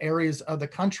different areas of the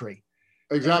country.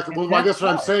 Exactly. Well, I guess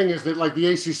what I'm saying is that like the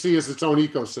ACC is its own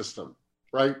ecosystem,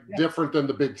 right? Yeah. Different than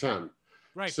the Big Ten.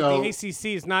 Right. So but the ACC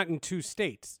is not in 2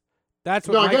 states. That's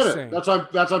what I get it. saying. That's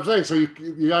what I'm saying. So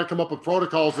you got to come up with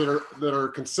protocols that are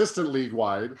consistent league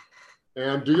wide,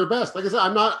 and do your best. Like I said,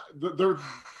 I'm not there.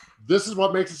 This is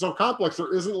what makes it so complex.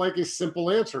 There isn't like a simple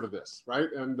answer to this, right?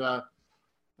 And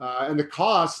the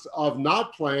cost of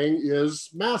not playing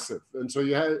is massive. And so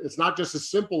it's not just as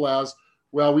simple as,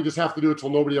 well, we just have to do it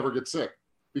till nobody ever gets sick,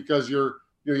 because you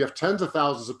have tens of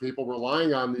thousands of people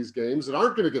relying on these games that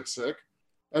aren't going to get sick,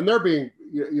 and they're being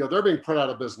put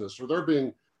out of business, or they're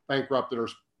being bankrupted or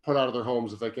put out of their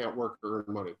homes if they can't work or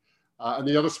earn money. And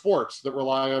the other sports that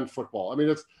rely on football. I mean,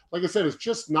 it's like I said, it's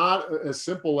just not as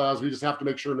simple as we just have to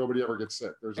make sure nobody ever gets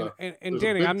sick. There's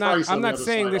Danny, I'm not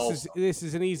saying this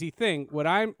is an easy thing. What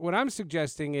I'm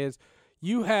suggesting is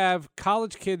you have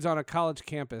college kids on a college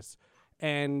campus,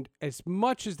 and as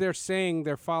much as they're saying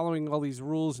they're following all these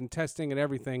rules and testing and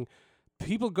everything,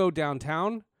 people go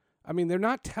downtown. I mean, they're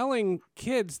not telling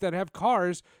kids that have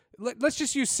cars. Let's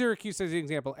just use Syracuse as an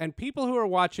example. And people who are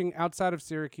watching outside of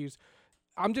Syracuse,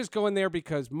 I'm just going there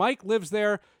because Mike lives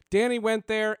there, Danny went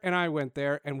there, and I went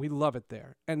there, and we love it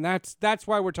there. And that's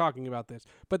why we're talking about this.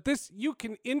 But this, you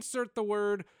can insert the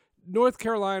word North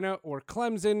Carolina or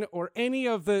Clemson or any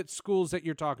of the schools that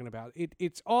you're talking about.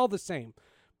 It's all the same.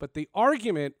 But the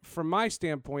argument from my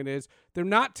standpoint is they're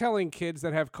not telling kids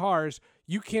that have cars,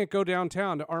 you can't go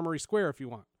downtown to Armory Square if you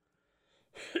want.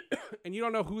 And you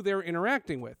don't know who they're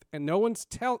interacting with. And no one's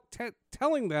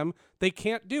telling them they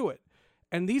can't do it.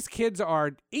 And these kids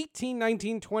are 18,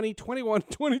 19, 20, 21,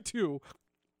 22,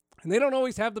 and they don't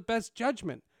always have the best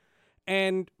judgment.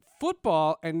 And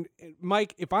football, and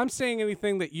Mike, if I'm saying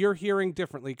anything that you're hearing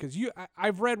differently, because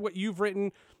I've read what you've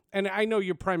written, and I know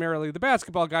you're primarily the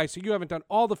basketball guy, so you haven't done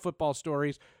all the football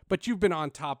stories, but you've been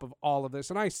on top of all of this,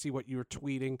 and I see what you're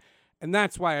tweeting, and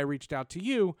that's why I reached out to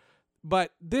you.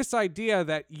 But this idea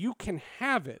that you can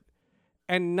have it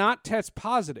and not test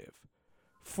positive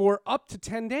for up to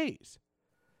 10 days,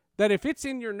 that if it's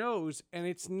in your nose and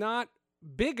it's not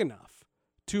big enough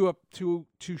to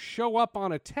show up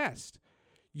on a test,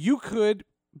 you could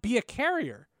be a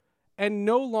carrier and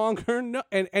no longer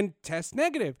and test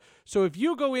negative. So if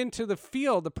you go into the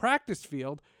field, the practice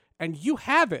field, and you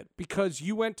have it because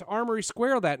you went to Armory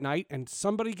Square that night and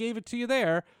somebody gave it to you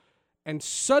there, and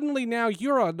suddenly now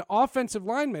you're an offensive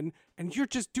lineman and you're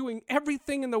just doing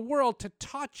everything in the world to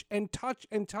touch and touch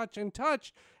and touch and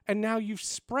touch, and now you've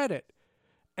spread it.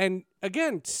 And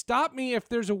again, stop me if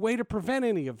there's a way to prevent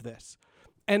any of this.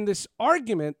 And this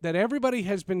argument that everybody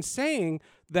has been saying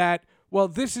that, well,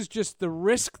 this is just the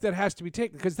risk that has to be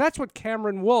taken, because that's what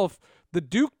Cameron Wolfe, the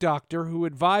Duke doctor who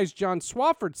advised John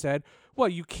Swofford, said. Well,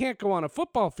 you can't go on a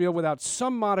football field without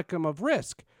some modicum of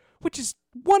risk, which is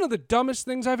one of the dumbest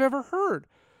things I've ever heard.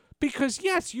 Because,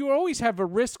 yes, you always have a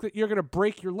risk that you're going to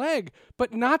break your leg,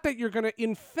 but not that you're going to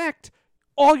infect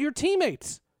all your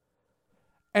teammates.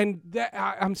 And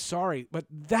I'm sorry, but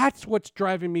that's what's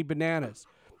driving me bananas.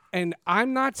 And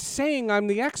I'm not saying I'm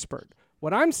the expert.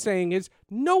 What I'm saying is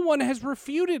no one has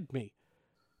refuted me.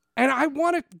 And I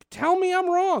want to tell me I'm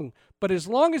wrong. But as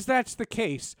long as that's the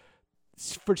case,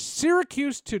 for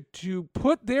Syracuse to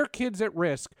put their kids at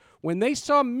risk when they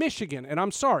saw Michigan, and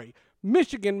I'm sorry,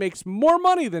 Michigan makes more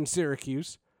money than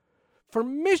Syracuse, for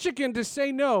Michigan to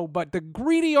say no, but the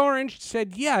greedy orange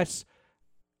said yes,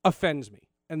 offends me.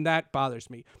 And that bothers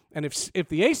me. And if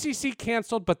the ACC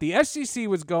canceled, but the SEC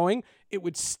was going, it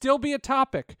would still be a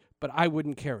topic, but I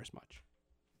wouldn't care as much.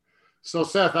 So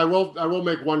Seth, I will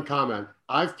make one comment.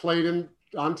 I've played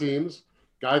on teams.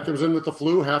 Guy comes in with the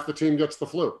flu, half the team gets the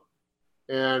flu.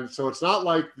 And so it's not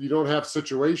like you don't have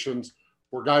situations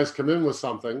where guys come in with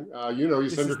something. You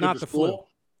send your kid to school.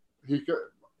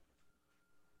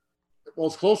 Well,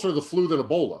 it's closer to the flu than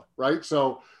Ebola, right?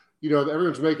 So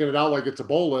everyone's making it out like it's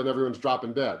Ebola and everyone's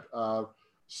dropping dead. And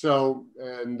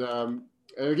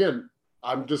again,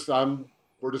 we're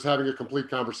just having a complete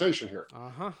conversation here.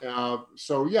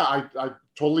 So yeah, I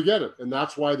totally get it. And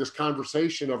that's why this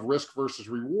conversation of risk versus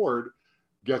reward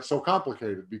gets so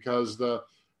complicated, because the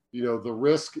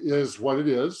risk is what it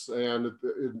is. And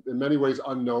in many ways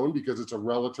unknown because it's a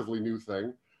relatively new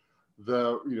thing.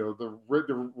 The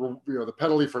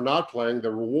penalty for not playing,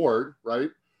 the reward, right?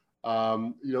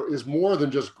 Is more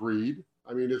than just greed.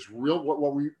 I mean, it's real.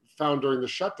 What we found during the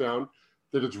shutdown,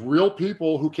 that it's real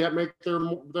people who can't make their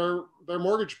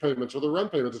mortgage payments or their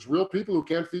rent payments. It's real people who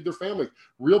can't feed their families.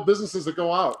 Real businesses that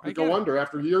go under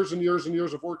after years and years and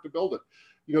years of work to build it.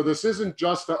 This isn't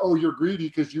just you're greedy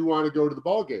because you want to go to the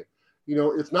ball game.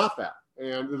 it's not that.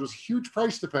 And it was a huge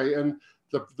price to pay. And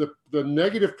the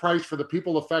negative price for the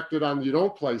people affected on the you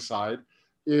don't play side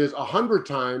is 100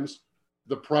 times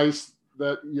the price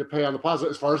that you pay on the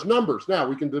positive as far as numbers. Now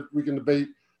we can debate,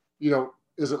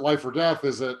 is it life or death?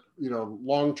 Is it,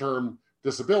 long-term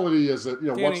disability? Is it,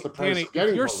 Danny, what's the price Danny, of getting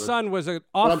if your COVID? son was an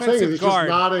What I'm saying is offensive it's just guard,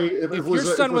 not if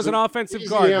your son was an offensive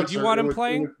guard, would you want him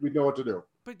playing? We'd know what to do.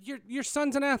 But your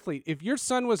son's an athlete. If your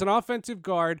son was an offensive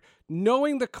guard,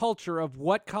 knowing the culture of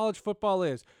what college football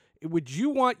is, would you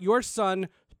want your son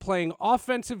playing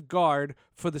offensive guard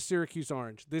for the Syracuse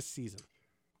Orange this season?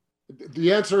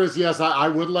 The answer is yes. I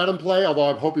would let him play, although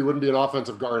I hope he wouldn't be an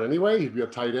offensive guard anyway. He'd be a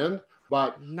tight end.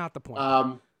 But not the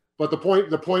point. But the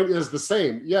point is the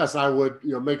same. Yes, I would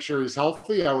make sure he's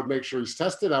healthy. I would make sure he's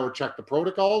tested. I would check the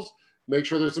protocols, make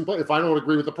sure there's some play. If I don't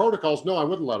agree with the protocols, no, I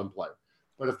wouldn't let him play.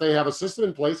 But if they have a system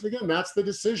in place, and again, that's the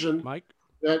decision, Mike,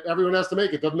 that everyone has to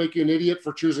make. It doesn't make you an idiot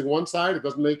for choosing one side. It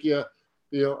doesn't make you a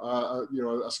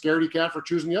scaredy cat for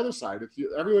choosing the other side.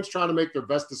 Everyone's trying to make their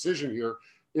best decision here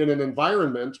in an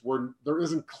environment where there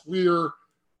isn't clear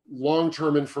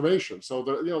long-term information. So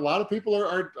a lot of people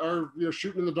are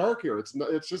shooting in the dark here.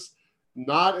 It's just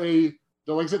not like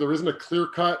I said, there isn't a clear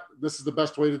cut. This is the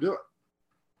best way to do it.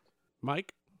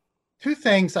 Mike. Two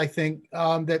things I think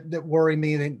that worry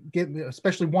me,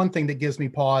 especially one thing that gives me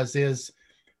pause is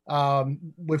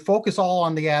we focus all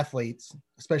on the athletes,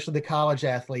 especially the college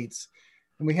athletes.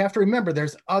 And we have to remember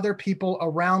there's other people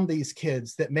around these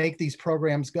kids that make these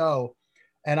programs go.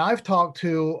 And I've talked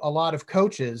to a lot of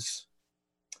coaches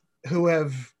who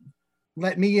have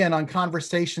let me in on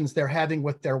conversations they're having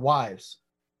with their wives.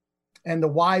 And the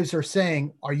wives are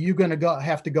saying, are you going to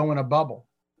have to go in a bubble?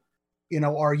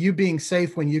 Are you being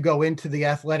safe when you go into the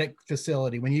athletic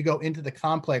facility, when you go into the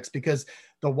complex? Because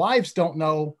the wives don't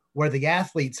know where the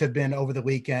athletes have been over the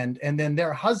weekend. And then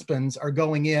their husbands are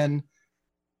going in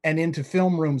and into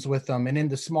film rooms with them and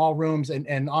into small rooms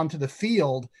and onto the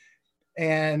field.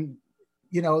 And,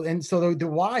 and so the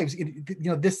wives,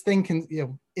 this thing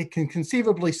can, it can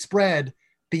conceivably spread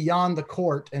beyond the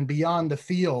court and beyond the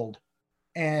field.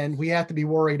 And we have to be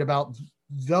worried about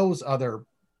those other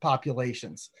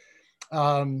populations.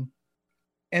 And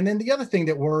then the other thing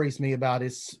that worries me about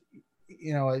is,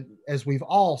 as we've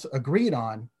all agreed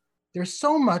on, there's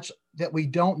so much that we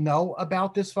don't know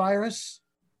about this virus.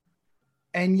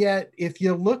 And yet, if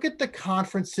you look at the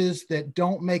conferences that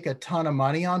don't make a ton of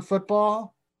money on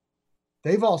football,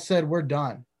 they've all said, we're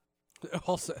done.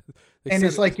 And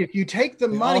it's like, if you take the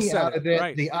money out of it,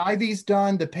 right. The Ivy's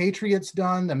done, the Patriots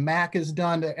done, the MAC is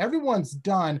done, everyone's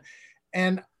done.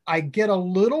 And I get a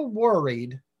little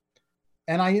worried.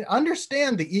 And I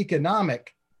understand the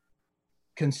economic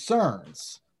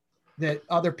concerns that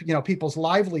other, people's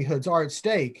livelihoods are at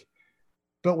stake.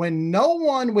 But when no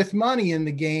one with money in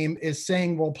the game is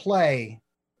saying we'll play,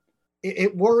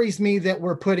 it worries me that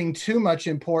we're putting too much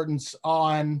importance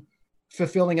on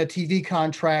fulfilling a TV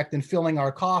contract and filling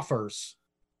our coffers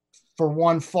for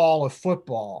one fall of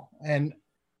football. And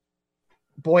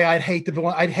boy, I'd hate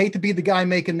to be the guy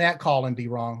making that call and be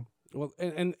wrong. Well,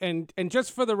 and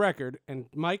just for the record, and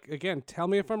Mike, again, tell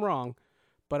me if I'm wrong,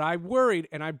 but I worried,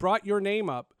 and I brought your name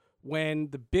up when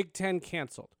the Big Ten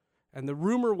canceled. And the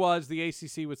rumor was the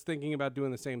ACC was thinking about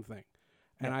doing the same thing.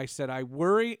 And I said, I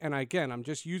worry, and again, I'm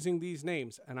just using these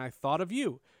names, and I thought of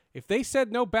you. If they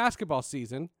said no basketball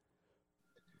season,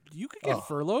 you could get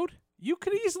furloughed. You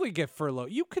could easily get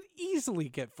furloughed.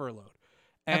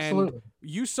 And absolutely.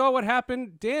 You saw what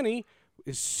happened, Danny.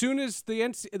 As soon as the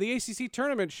ACC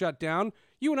tournament shut down,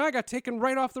 you and I got taken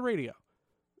right off the radio.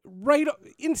 Right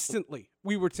instantly.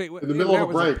 We were taken in the middle of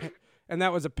a break. And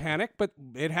that was a panic, but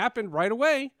it happened right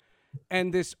away.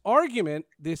 And this argument,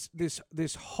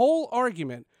 this whole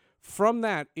argument from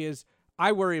that is,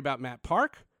 I worry about Matt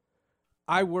Park.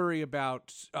 I worry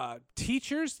about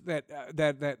teachers that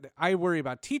I worry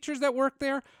about teachers that work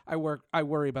there. I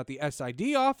worry about the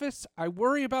SID office. I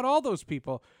worry about all those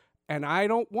people. And I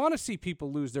don't want to see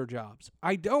people lose their jobs.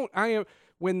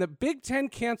 When the Big Ten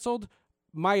canceled,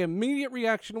 my immediate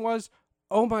reaction was,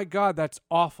 oh my God, that's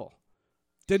awful.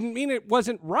 Didn't mean it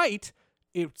wasn't right.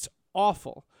 It's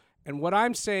awful. And what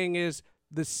I'm saying is,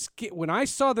 when I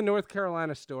saw the North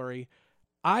Carolina story,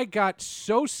 I got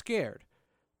so scared.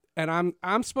 And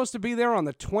I'm supposed to be there on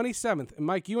the 27th. And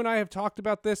Mike, you and I have talked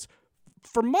about this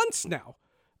for months now.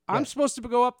 Yeah. I'm supposed to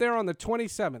go up there on the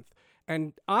 27th.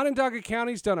 And Onondaga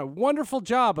County's done a wonderful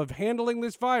job of handling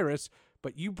this virus,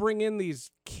 but you bring in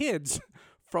these kids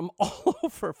from all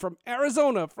over, from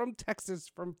Arizona, from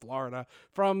Texas, from Florida,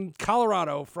 from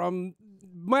Colorado, from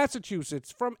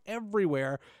Massachusetts, from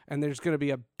everywhere, and there's going to be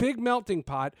a big melting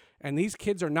pot, and these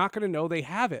kids are not going to know they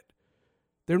have it.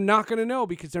 They're not going to know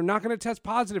because they're not going to test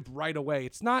positive right away.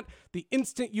 It's not the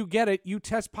instant you get it, you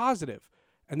test positive.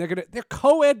 And they're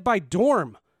co-ed by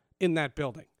dorm in that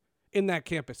building, in that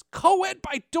campus. Co-ed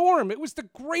by dorm. It was the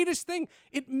greatest thing.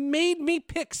 It made me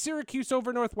pick Syracuse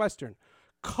over Northwestern.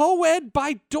 Co-ed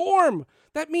by dorm.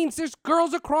 That means there's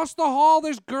girls across the hall.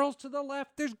 There's girls to the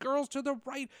left. There's girls to the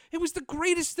right. It was the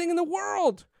greatest thing in the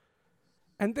world.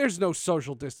 And there's no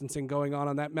social distancing going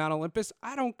on that Mount Olympus.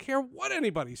 I don't care what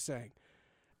anybody's saying.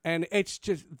 And it's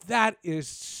just, that is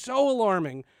so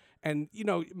alarming. And, you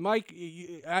know, Mike,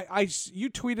 you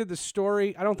tweeted the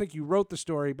story. I don't think you wrote the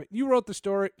story, but you wrote the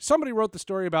story. Somebody wrote the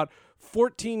story about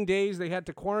 14 days they had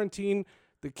to quarantine.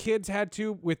 The kids had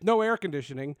to with no air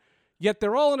conditioning, yet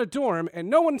they're all in a dorm. And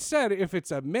no one said if it's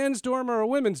a men's dorm or a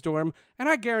women's dorm. And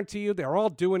I guarantee you they're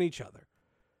all doing each other.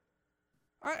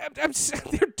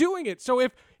 They're doing it. So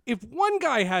if one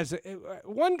guy has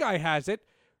it,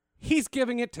 he's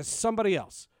giving it to somebody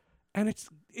else. And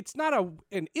it's not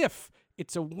an if,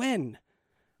 it's a when.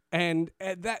 And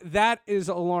that is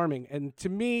alarming. And to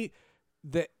me,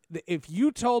 if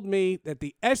you told me that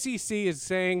the SEC is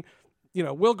saying, you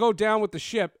know, we'll go down with the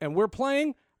ship and we're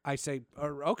playing, I say,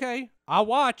 okay, I'll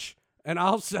watch and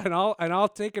I'll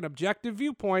take an objective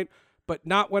viewpoint, but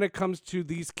not when it comes to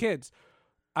these kids.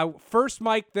 First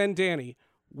Mike, then Danny.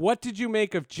 What did you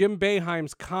make of Jim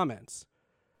Boeheim's comments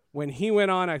when he went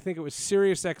on? I think it was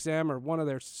Sirius XM or one of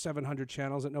their 700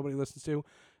 channels that nobody listens to.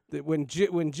 That when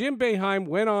Jim Boeheim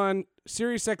went on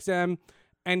Sirius XM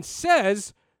and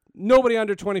says nobody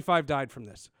under 25 died from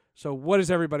this. So what is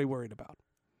everybody worried about?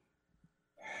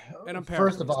 And I'm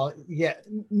First of all, yeah,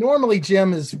 normally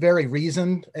Jim is very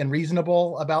reasoned and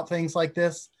reasonable about things like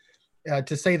this.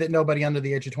 To say that nobody under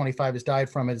the age of 25 has died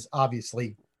from it is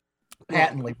obviously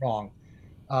patently wrong.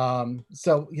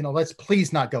 So, you know, let's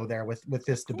please not go there with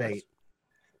this debate.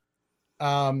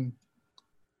 I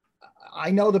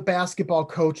know the basketball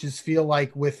coaches feel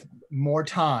like with more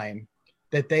time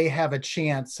that they have a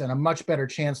chance and a much better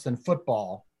chance than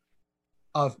football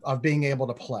of being able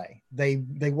to play. They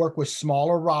work with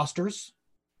smaller rosters.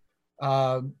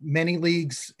 Many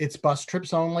leagues, it's bus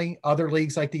trips only. Other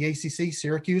leagues like the ACC,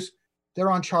 Syracuse, they're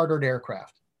on chartered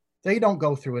aircraft. They don't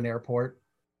go through an airport.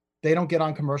 They don't get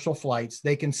on commercial flights.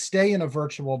 They can stay in a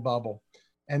virtual bubble.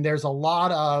 And there's a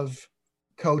lot of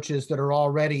coaches that are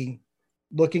already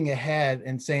looking ahead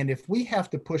and saying, if we have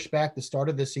to push back the start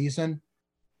of the season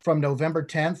from November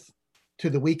 10th to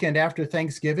the weekend after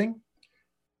Thanksgiving,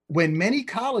 when many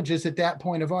colleges at that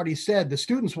point have already said the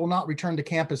students will not return to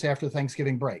campus after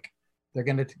Thanksgiving break. They're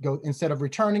going to go, instead of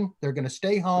returning, they're going to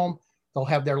stay home. They'll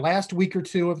have their last week or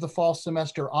two of the fall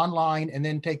semester online and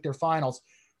then take their finals.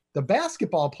 The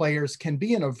basketball players can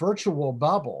be in a virtual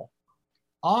bubble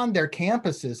on their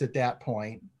campuses at that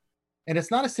point. And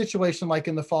it's not a situation like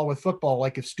in the fall with football,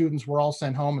 like if students were all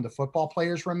sent home and the football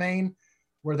players remain,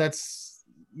 where that's,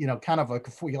 you know, kind of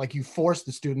like you force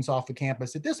the students off the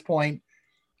campus. At this point,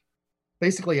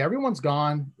 basically everyone's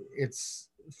gone. It's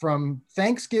from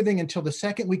Thanksgiving until the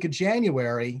second week of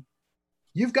January.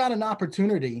 You've got an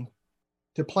opportunity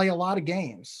to play a lot of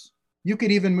games. You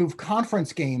could even move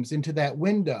conference games into that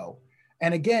window.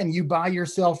 And again, you buy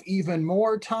yourself even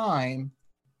more time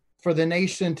for the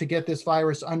nation to get this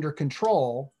virus under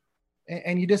control.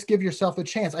 And you just give yourself a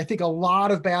chance. I think a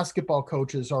lot of basketball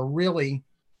coaches are really,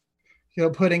 you know,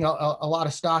 putting a lot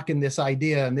of stock in this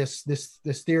idea and this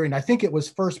theory. And I think it was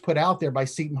first put out there by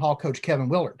Seton Hall coach Kevin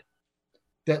Willard,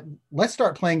 that let's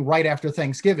start playing right after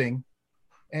Thanksgiving.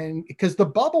 And because the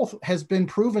bubble has been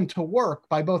proven to work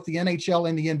by both the NHL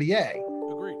and the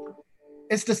NBA. Agreed.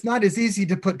 It's just not as easy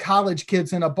to put college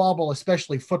kids in a bubble,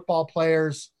 especially football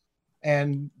players.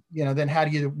 And, you know, then how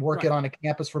do you work it on a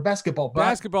campus for basketball?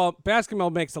 But basketball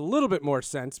makes a little bit more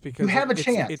sense because you have a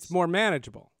chance. It's more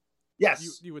manageable.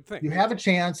 Yes. You would think. You have a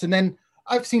chance. And then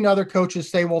I've seen other coaches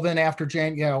say, well, then after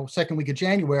second week of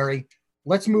January,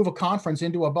 let's move a conference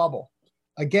into a bubble.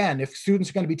 Again, if students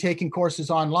are going to be taking courses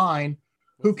online,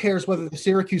 who cares whether the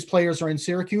Syracuse players are in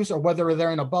Syracuse or whether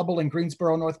they're in a bubble in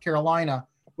Greensboro, North Carolina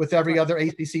with every other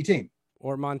ACC team?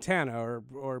 Or Montana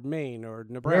or Maine or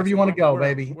Nebraska. Wherever you want to go,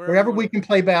 baby. Wherever we can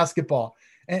play basketball.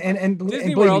 And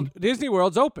Disney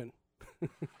World's open.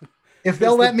 If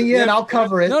they'll let me in, I'll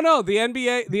cover it. No, the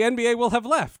NBA will have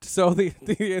left. So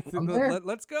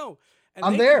let's go. And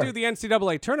I'm they there. can do the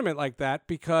NCAA tournament like that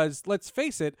because let's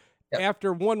face it,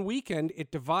 after one weekend,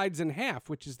 it divides in half,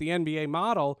 which is the NBA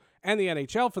model and the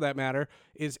NHL for that matter,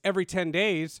 is every 10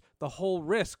 days, the whole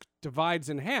risk divides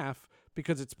in half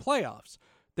because it's playoffs.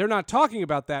 They're not talking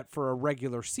about that for a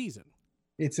regular season.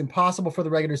 It's impossible for the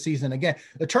regular season. Again,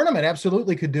 the tournament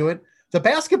absolutely could do it, The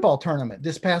basketball tournament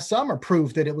this past summer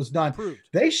proved that it was done. Proved.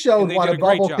 They showed they what did a a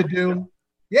great bubble job. could do.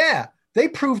 Yeah, they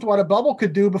proved what a bubble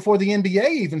could do before the NBA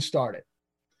even started.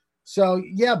 So,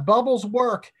 yeah, bubbles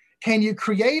work. Can you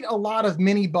create a lot of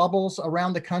mini bubbles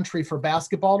around the country for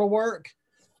basketball to work?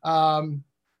 You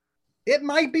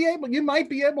might be able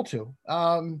to.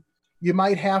 You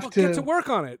might have to get to work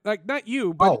on it. Like, not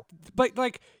you, but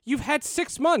like, you've had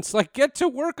 6 months. Like, get to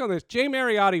work on this. Jay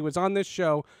Mariotti was on this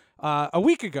show a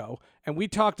week ago, and we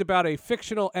talked about a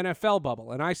fictional NFL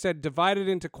bubble. And I said divide it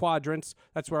into quadrants.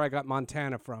 That's where I got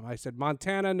Montana from. I said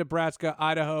Montana, Nebraska,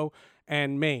 Idaho,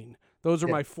 and Maine. Those are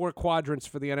my 4 quadrants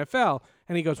for the NFL.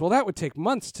 And he goes, well, that would take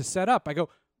months to set up. I go,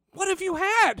 what have you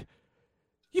had?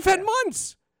 You've had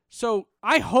months. So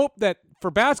I hope that for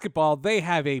basketball, they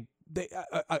have a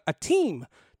team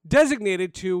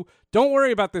designated to, don't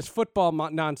worry about this football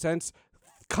nonsense.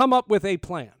 Come up with a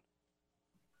plan.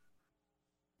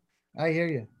 I hear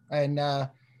you. And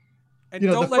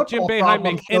don't let Jim Boeheim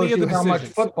make any of the decisions. How much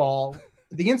football,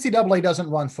 the NCAA doesn't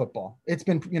run football. It's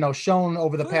been, shown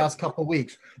over the past couple of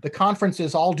weeks. The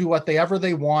conferences all do whatever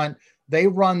they want. They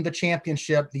run the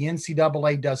championship. The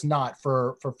NCAA does not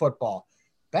for football.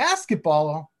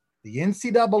 Basketball, the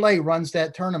NCAA runs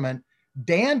that tournament.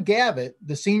 Dan Gavitt,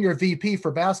 the senior VP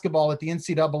for basketball at the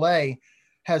NCAA,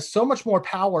 has so much more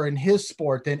power in his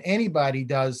sport than anybody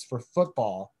does for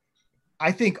football.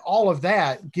 I think all of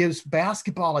that gives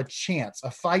basketball a chance,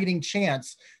 a fighting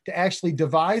chance to actually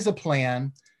devise a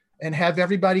plan and have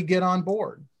everybody get on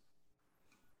board.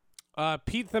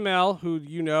 Pete Thamel,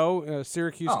 who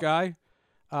Syracuse guy.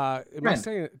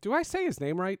 Do I say his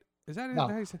name right? Is that no.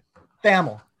 how you say?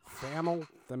 Thamel,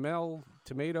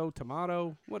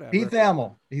 tomato, whatever. Pete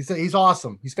Thamel. He's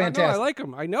awesome. He's fantastic. I like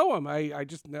him. I know him. I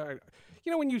just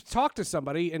when you talk to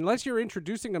somebody, unless you're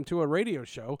introducing them to a radio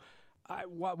show,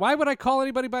 why would I call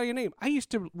anybody by your name? I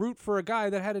used to root for a guy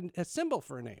that had a symbol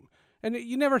for a name. And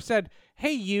you never said,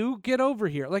 hey, you, get over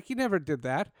here. Like, you never did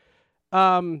that.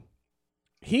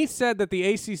 He said that the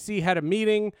ACC had a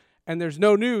meeting and there's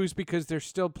no news because they're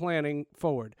still planning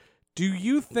forward. Do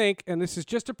you think, and this is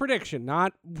just a prediction,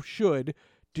 not should,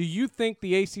 do you think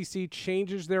the ACC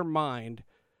changes their mind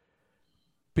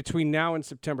between now and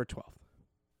September 12th?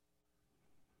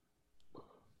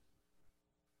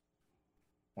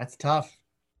 That's tough.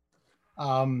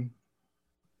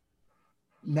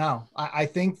 No, I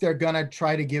think they're going to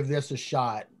try to give this a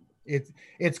shot.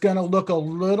 It's going to look a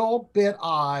little bit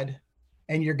odd,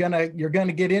 and you're going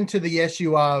to get into the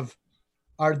issue of,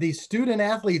 are these student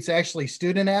athletes actually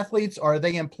student athletes, or are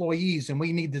they employees? And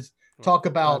we need to talk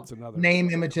about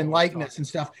name, image, and likeness and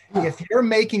stuff. If you're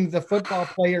making the football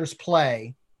players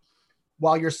play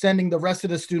while you're sending the rest of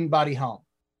the student body home,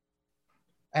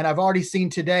 and I've already seen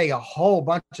today a whole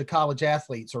bunch of college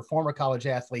athletes or former college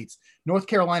athletes, North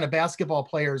Carolina basketball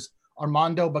players,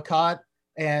 Armando Bacot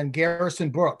and Garrison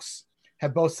Brooks,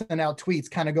 have both sent out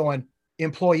tweets kind of going,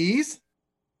 employees?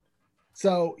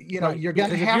 So, you're going to have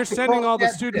to. If you're sending all the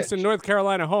students in North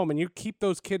Carolina home and you keep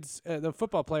those kids, the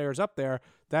football players up there,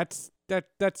 that's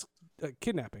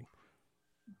kidnapping.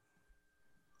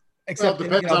 Except, it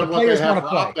depends on what they have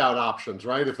for opt-out options,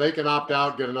 right? If they can opt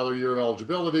out, get another year of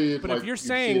eligibility. But if you're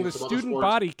saying the student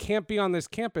body can't be on this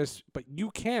campus, but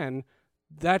you can,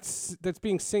 that's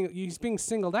being he's being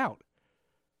singled out.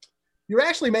 You're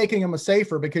actually making them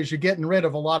safer because you're getting rid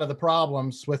of a lot of the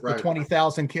problems with the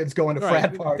 20,000 kids going to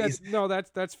frat parties.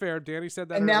 That's fair. Danny said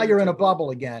that. And now you're in a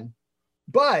bubble again.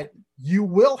 But you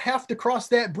will have to cross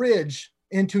that bridge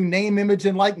into name, image,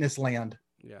 and likeness land.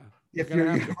 Yeah. If you're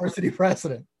a university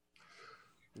president.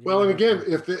 Well, and again,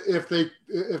 if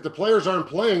the players aren't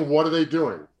playing, what are they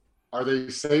doing? Are they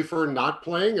safer not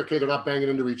playing? Okay, they're not banging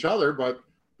into each other, but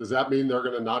does that mean they're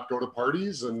going to not go to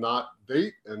parties and not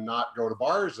date and not go to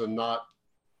bars and not,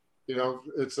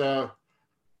 it's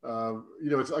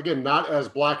it's again not as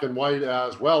black and white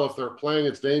as, well, if they're playing,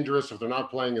 it's dangerous. If they're not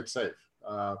playing, it's safe.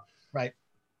 Right.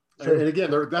 And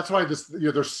again, that's why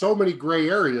there's so many gray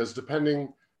areas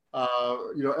depending,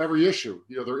 every issue.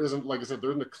 There isn't, like I said,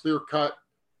 there isn't a clear cut.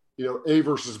 A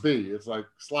versus B. It's like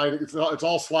sliding. It's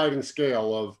all sliding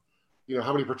scale of,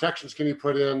 how many protections can you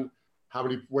put in? How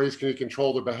many ways can you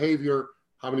control their behavior?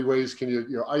 How many ways can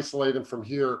you isolate them from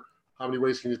here? How many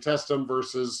ways can you test them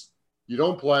versus you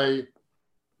don't play?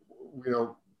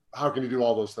 How can you do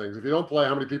all those things? If you don't play,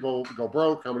 how many people go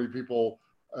broke? How many people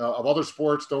of other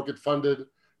sports don't get funded?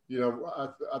 I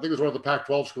think it was one of the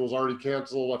Pac-12 schools already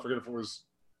canceled. I forget if it was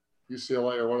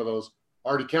UCLA or one of those,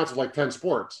 already canceled like 10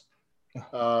 sports.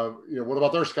 What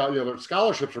about their their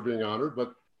scholarships are being honored,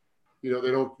 but they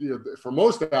don't, for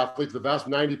most athletes, the vast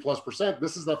 90+%,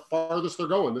 this is the farthest they're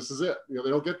going. This is it. They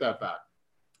don't get that back.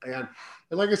 And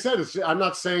like I said, I'm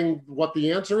not saying what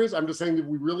the answer is. I'm just saying that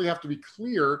we really have to be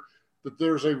clear that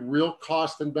there's a real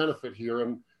cost and benefit here,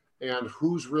 and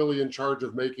who's really in charge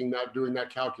of doing that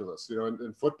calculus.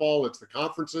 In football, it's the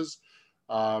conferences.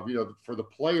 For the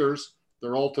players,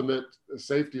 their ultimate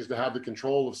safety is to have the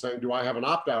control of saying, do I have an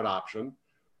opt-out option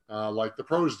like the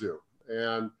pros do?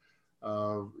 And,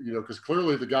 because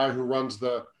clearly the guy who runs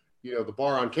the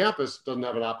bar on campus doesn't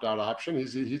have an opt-out option.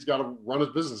 He's got to run his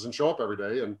business and show up every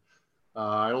day. And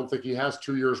I don't think he has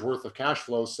 2 years worth of cash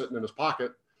flow sitting in his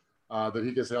pocket that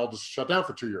he can say, I'll just shut down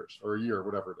for 2 years or a year,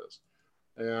 whatever it is.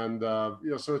 And,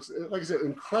 so it's, like I said,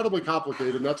 incredibly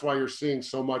complicated. And that's why you're seeing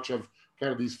so much of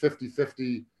kind of these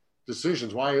 50-50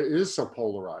 decisions, why it is so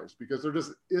polarized, because there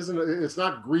just isn't, it's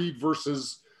not greed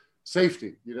versus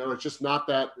safety. It's just not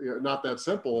that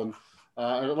simple. And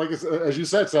like as you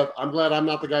said, Seth, I'm glad I'm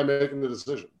not the guy making the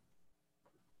decision.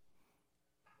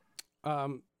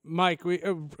 Mike,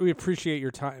 we appreciate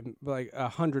your time like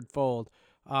 100-fold.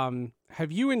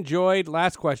 Have you enjoyed?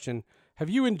 Last question. Have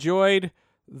you enjoyed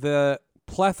the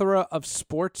plethora of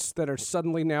sports that are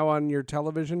suddenly now on your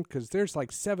television? Because there's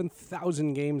like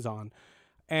 7,000 games on,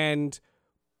 and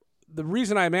the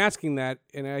reason I'm asking that,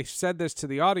 and I said this to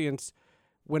the audience,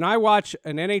 when I watch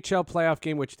an NHL playoff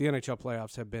game, which the NHL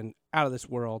playoffs have been out of this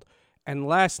world, and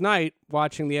last night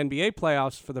watching the NBA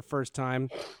playoffs for the first time,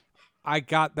 I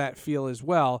got that feel as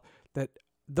well, that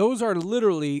those are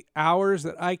literally hours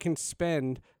that I can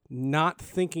spend not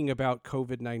thinking about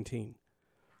COVID-19.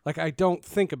 Like, I don't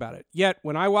think about it. Yet,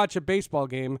 when I watch a baseball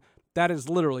game, that is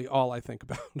literally all I think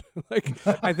about. Like,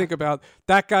 I think about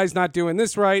that guy's not doing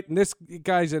this right, and this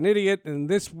guy's an idiot,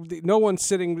 and no one's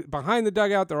sitting behind the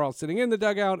dugout. They're all sitting in the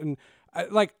dugout. And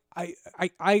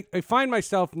I find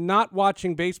myself not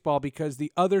watching baseball because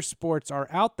the other sports are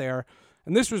out there.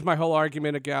 And this was my whole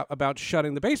argument about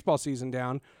shutting the baseball season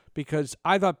down, because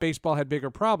I thought baseball had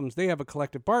bigger problems. They have a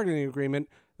collective bargaining agreement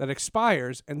that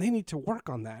expires, and they need to work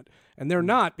on that. And they're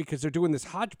not, because they're doing this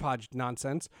hodgepodge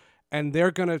nonsense, and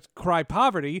they're going to cry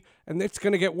poverty, and it's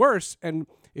going to get worse. And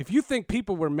if you think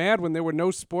people were mad when there were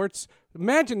no sports,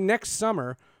 imagine next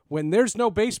summer when there's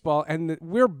no baseball and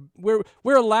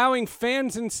we're allowing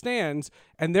fans in stands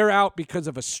and they're out because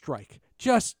of a strike.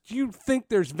 Just, you think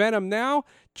there's venom now?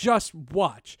 Just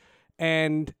watch.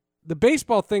 And the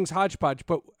baseball thing's hodgepodge,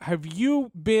 but have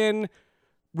you been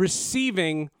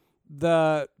receiving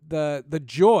the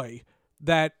joy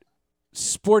that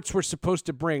sports were supposed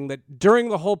to bring, that during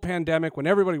the whole pandemic when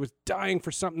everybody was dying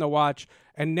for something to watch,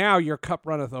 and now your cup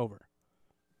runneth over?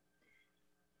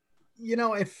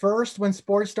 At first when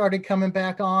sports started coming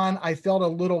back on, I felt a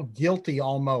little guilty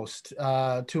almost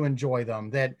to enjoy them,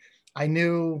 that I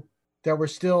knew there were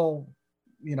still,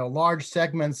 large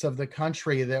segments of the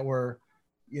country that were,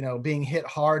 being hit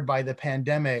hard by the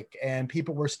pandemic, and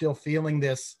people were still feeling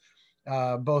this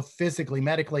both physically,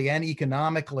 medically, and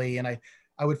economically. And I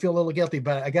would feel a little guilty,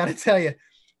 but I got to tell you,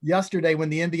 yesterday when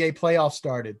the NBA playoffs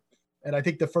started, and I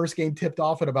think the first game tipped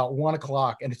off at about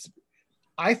 1:00, and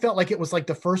I felt like it was like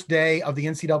the first day of the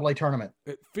NCAA tournament.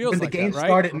 It feels when like the game that, right?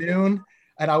 started at noon,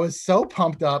 and I was so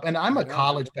pumped up. And I'm a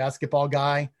college basketball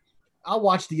guy. I'll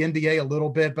watch the NBA a little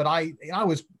bit, but I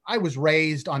was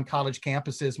raised on college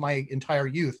campuses my entire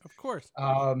youth. Of course.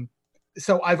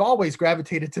 So I've always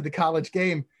gravitated to the college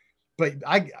game. But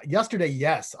yesterday,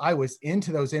 yes, I was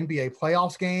into those NBA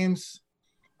playoffs games.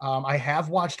 I have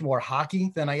watched more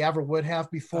hockey than I ever would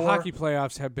have before. The hockey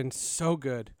playoffs have been so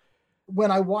good. When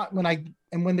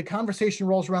the conversation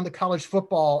rolls around the college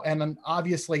football, and then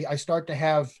obviously I start to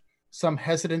have some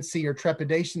hesitancy or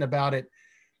trepidation about it,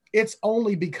 it's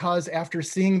only because after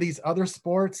seeing these other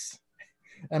sports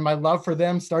and my love for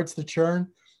them starts to churn,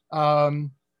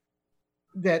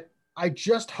 that I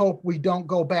just hope we don't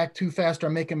go back too fast or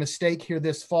make a mistake here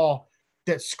this fall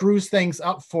that screws things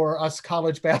up for us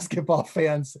college basketball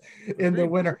fans in the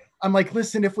winter. I'm like,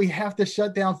 listen, if we have to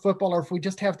shut down football, or if we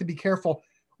just have to be careful,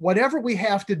 whatever we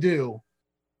have to do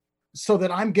so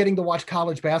that I'm getting to watch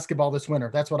college basketball this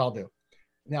winter, that's what I'll do.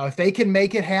 Now, if they can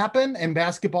make it happen and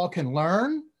basketball can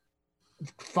learn,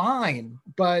 fine.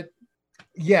 But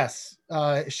yes,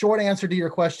 short answer to your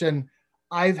question,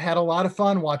 I've had a lot of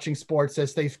fun watching sports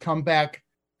as they've come back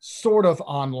sort of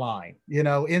online,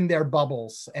 in their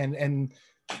bubbles. And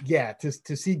yeah,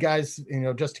 to see guys,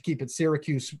 just to keep it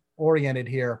Syracuse oriented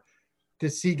here, to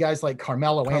see guys like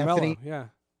Carmelo Anthony,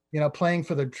 playing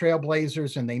for the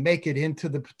Trailblazers, and they make it into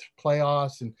the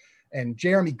playoffs, and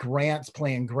Jeremy Grant's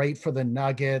playing great for the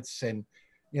Nuggets, and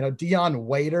Dion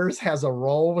Waiters has a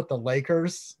role with the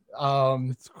Lakers.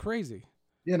 It's crazy.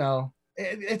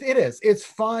 It is. It's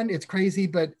fun. It's crazy.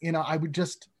 But, I would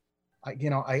just,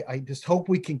 I just hope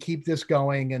we can keep this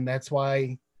going. And that's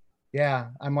why,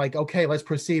 I'm like, okay, let's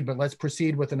proceed, but let's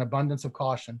proceed with an abundance of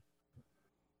caution.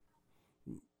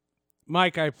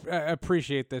 Mike, I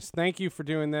appreciate this. Thank you for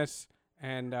doing this,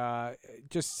 and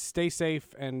just stay safe.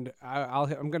 And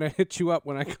I'm going to hit you up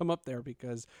when I come up there,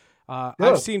 because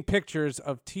I've seen pictures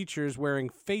of teachers wearing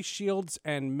face shields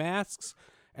and masks.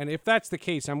 And if that's the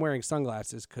case, I'm wearing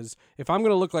sunglasses, because if I'm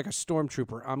going to look like a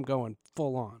stormtrooper, I'm going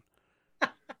full on.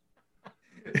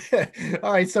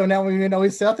 All right, so now we know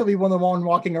Seth will be one of the one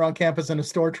walking around campus in a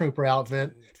stormtrooper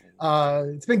outfit.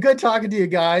 It's been good talking to you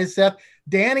guys. Seth,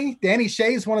 Danny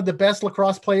Shea is one of the best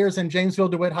lacrosse players in Jamesville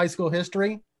DeWitt High School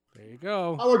history. There you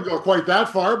go. I wouldn't go quite that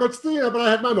far, but still, but I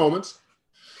had my moments.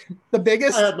 The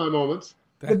biggest. I had my moments.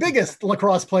 The biggest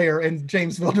lacrosse player in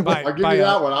Jamesville DeWitt. I'll give you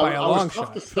that one. I was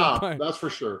tough to stop. That's for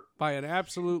sure. By an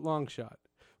absolute long shot.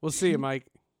 We'll see you, Mike.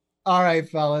 All right,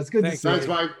 fellas. Good to see you. Thanks,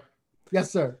 Mike. Yes,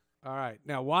 sir. All right.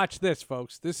 Now watch this,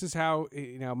 folks. This is how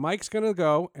Mike's going to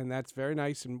go, and that's very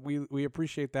nice, and we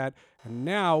appreciate that. And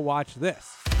now watch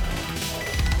this.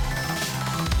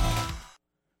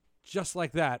 Just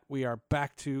like that, we are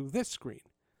back to this screen.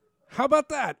 How about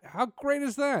that? How great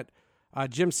is that?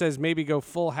 Jim says maybe go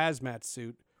full hazmat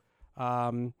suit.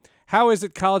 How is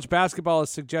it college basketball is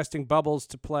suggesting bubbles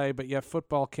to play, but yet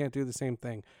football can't do the same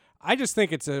thing? I just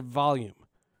think it's a volume.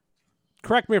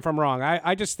 Correct me if I'm wrong.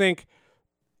 I just think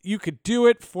you could do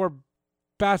it for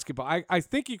basketball. I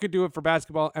think you could do it for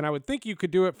basketball, and I would think you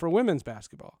could do it for women's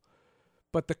basketball.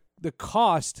 But the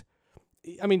cost,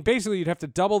 I mean, basically you'd have to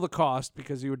double the cost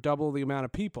because you would double the amount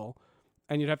of people,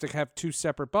 and you'd have to have two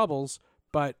separate bubbles.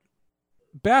 But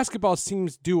basketball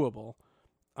seems doable.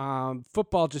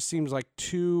 Football just seems like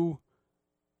too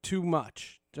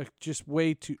much, just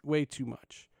way too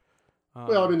much.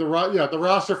 Well, I mean, the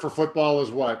roster for football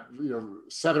is what,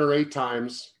 7 or 8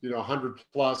 times, 100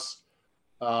 plus,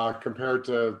 compared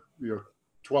to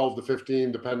 12 to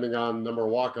 15, depending on number of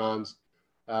walk-ons.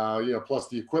 Plus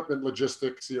the equipment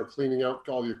logistics, cleaning out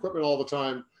all the equipment all the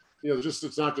time.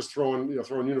 It's not just throwing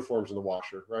uniforms in the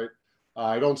washer, right?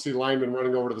 I don't see linemen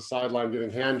running over to the sideline getting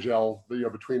hand gel,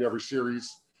 between every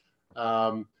series.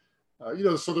 So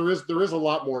there is a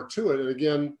lot more to it. And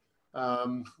again,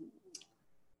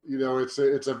 it's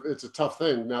a tough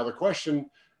thing. Now the question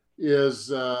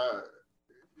is, as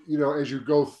you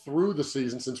go through the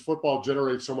season, since football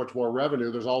generates so much more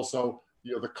revenue, there's also,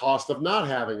 the cost of not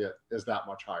having it is that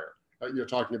much higher. You're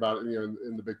talking about it,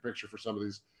 in the big picture for some of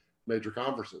these major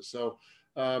conferences. So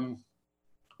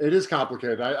it is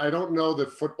complicated. I don't know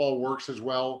that football works as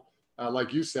well,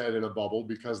 like you said, in a bubble,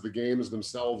 because the games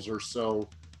themselves are so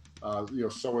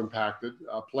impacted.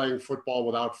 Playing football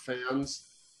without fans,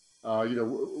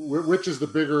 which is the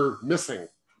bigger missing?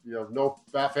 No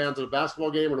fans at a basketball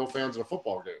game or no fans at a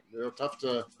football game. Tough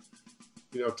to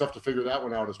figure that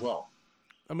one out as well.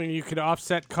 I mean, you could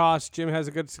offset costs. Jim has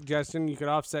a good suggestion. You could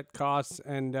offset costs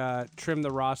and trim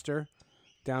the roster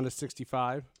down to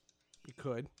 65. You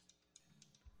could.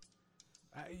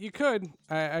 You could.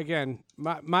 Again,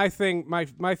 my thing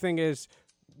is,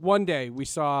 one day we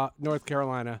saw North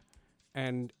Carolina,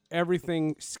 and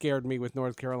everything scared me with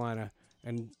North Carolina,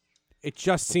 and it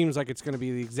just seems like it's going to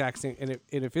be the exact same. And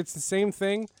if it's the same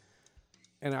thing,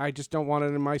 and I just don't want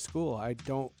it in my school, I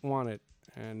don't want it.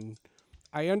 And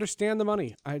I understand the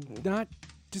money. I'm not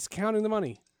discounting the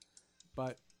money,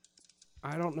 but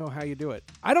I don't know how you do it.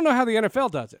 I don't know how the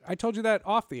NFL does it. I told you that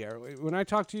off the air when I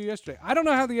talked to you yesterday. I don't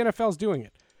know how the NFL is doing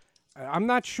it. I'm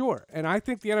not sure. And I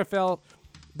think the NFL,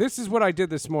 this is what I did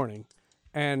this morning,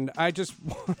 and I just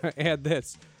want to add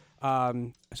this.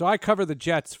 So I cover the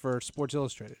Jets for Sports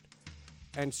Illustrated.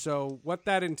 And so what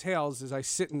that entails is I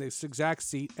sit in this exact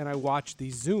seat and I watch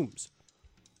these Zooms.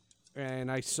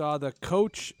 And I saw the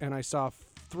coach, and I saw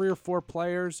 3 or 4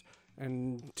 players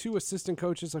and 2 assistant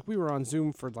coaches. Like, we were on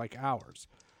Zoom for like hours.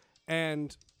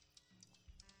 And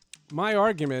my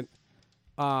argument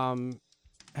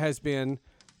has been,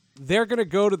 they're going to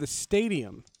go to the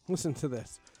stadium. Listen to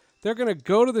this. They're going to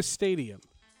go to the stadium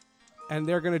and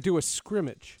they're going to do a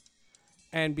scrimmage.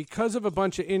 And because of a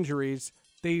bunch of injuries,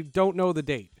 they don't know the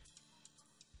date.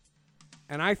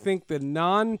 And I think the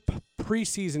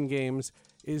non-preseason games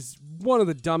is one of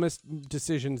the dumbest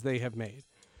decisions they have made,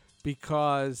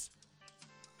 because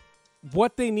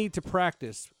what they need to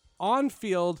practice on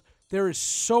field, there is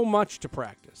so much to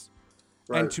practice.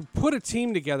 Right. And to put a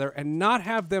team together and not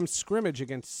have them scrimmage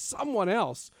against someone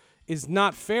else is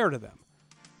not fair to them.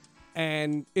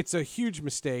 And it's a huge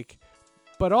mistake.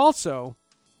 But also,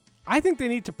 I think they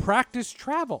need to practice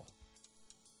travel.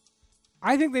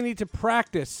 I think they need to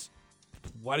practice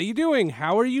what are you doing?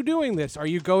 How are you doing this? Are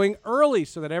you going early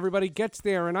so that everybody gets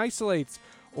there and isolates?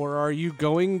 Or are you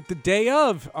going the day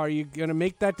of? Are you going to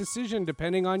make that decision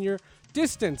depending on your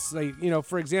distance? Like,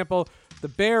 for example, the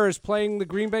Bears playing the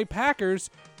Green Bay Packers,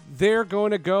 they're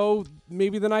going to go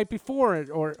maybe the night before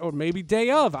or maybe day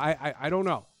of. I don't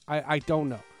know. I don't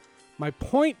know. My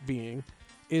point being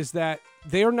is that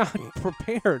they're not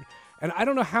prepared, and I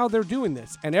don't know how they're doing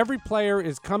this. And every player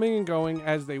is coming and going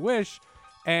as they wish,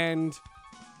 and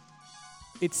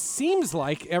it seems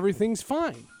like everything's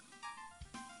fine.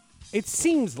 It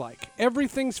seems like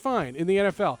everything's fine in the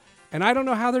NFL. And I don't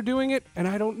know how they're doing it, and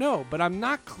I don't know. But I'm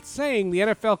not saying the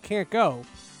NFL can't go,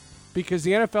 because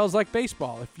the NFL is like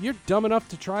baseball. If you're dumb enough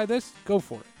to try this, go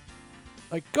for it.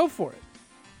 Like, go for it.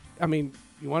 I mean,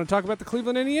 you want to talk about the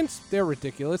Cleveland Indians? They're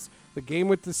ridiculous. The game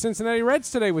with the Cincinnati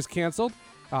Reds today was canceled.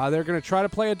 They're going to try to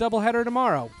play a doubleheader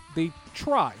tomorrow. They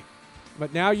try.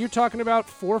 But now you're talking about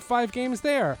 4 or 5 games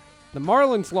there. The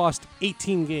Marlins lost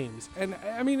 18 games. And,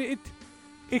 I mean,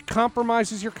 it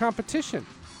compromises your competition.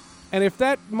 And if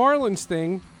that Marlins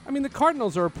thing, I mean, the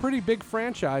Cardinals are a pretty big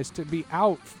franchise to be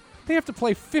out. They have to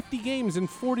play 50 games in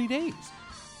 40 days.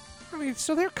 I mean,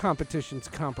 so their competition's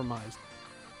compromised.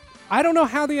 I don't know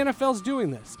how the NFL's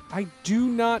doing this. I do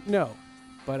not know.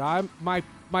 But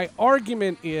my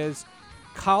argument is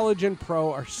college and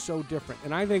pro are so different.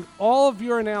 And I think all of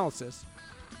your analysis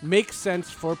makes sense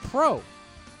for pro.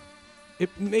 It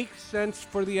makes sense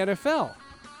for the NFL.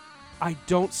 I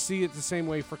don't see it the same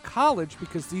way for college,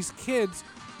 because these kids,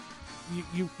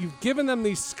 you've given them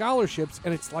these scholarships,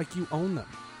 and it's like you own them.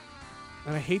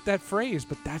 And I hate that phrase,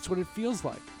 but that's what it feels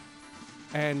like.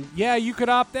 And yeah, you could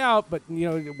opt out, but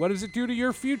what does it do to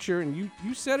your future? And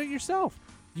you said it yourself.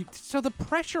 So the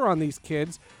pressure on these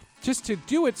kids just to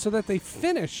do it so that they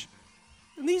finish.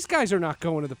 And these guys are not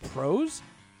going to the pros.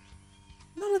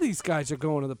 None of these guys are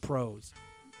going to the pros.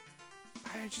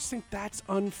 I just think that's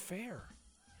unfair.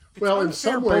 Well, in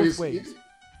some ways,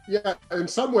 yeah, in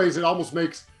some ways it almost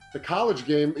makes the college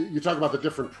game, you talk about the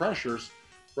different pressures,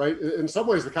 right? In some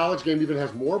ways, the college game even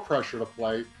has more pressure to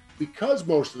play because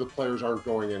most of the players aren't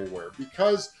going anywhere,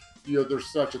 because,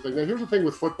 there's such a thing. Now, here's the thing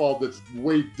with football that's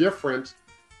way different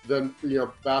than,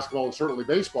 basketball and certainly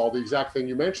baseball, the exact thing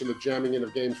you mentioned, the jamming in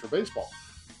of games for baseball.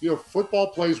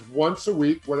 Football plays once a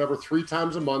week, whatever, 3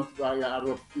 times a month. I don't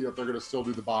know if they're going to still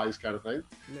do the buys kind of thing.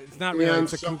 It's not really.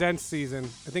 It's a condensed season.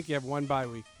 I think you have 1 bye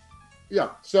week. Yeah.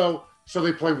 So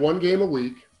they play 1 game a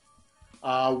week,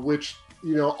 which,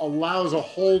 allows a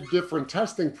whole different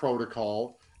testing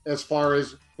protocol as far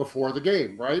as before the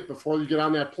game, right? Before you get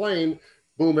on that plane,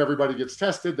 boom, everybody gets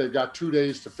tested. They've got 2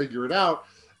 days to figure it out.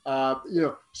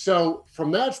 So from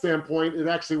that standpoint, it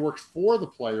actually works for the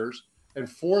players. And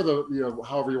for the,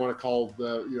 however you want to call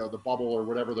the, the bubble or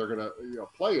whatever they're going to,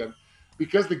 play in,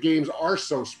 because the games are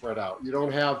so spread out. You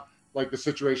don't have like the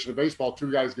situation of baseball,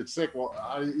 2 guys get sick,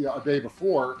 a day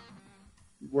before,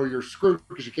 where you're screwed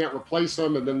because you can't replace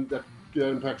them, and then that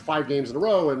impacts 5 games in a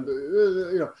row.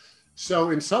 And,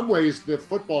 so in some ways, the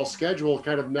football schedule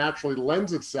kind of naturally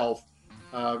lends itself,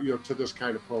 to this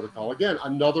kind of protocol. Again,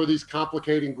 another of these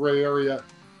complicating gray area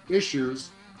issues,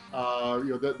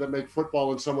 that make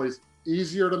football in some ways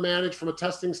easier to manage from a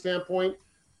testing standpoint.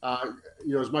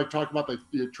 As Mike talked about,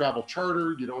 they travel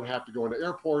charter. You don't have to go into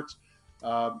airports.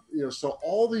 So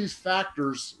all these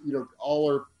factors, all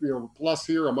are, plus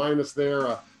here, a minus there,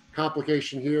 a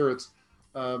complication here. It's,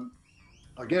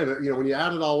 again, when you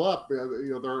add it all up,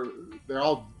 they're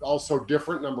all so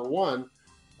different, number one,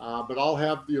 but all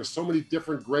have, so many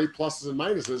different gray pluses and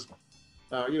minuses,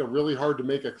 really hard to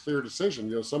make a clear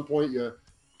decision. At some point you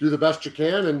do the best you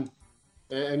can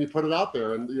and you put it out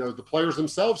there, and the players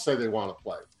themselves say they want to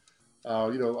play.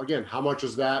 Again, how much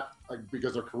is that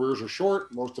because their careers are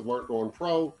short? Most of them aren't going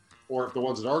pro, or if the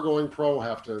ones that are going pro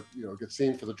have to, get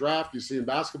seen for the draft. You see in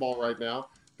basketball right now,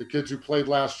 the kids who played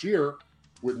last year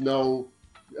with no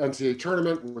NCAA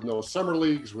tournament, with no summer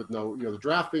leagues, with no, the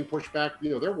draft being pushed back,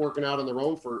 they're working out on their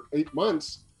own for 8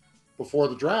 months before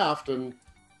the draft, and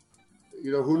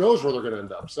who knows where they're going to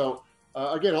end up. So.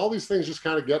 Again, all these things just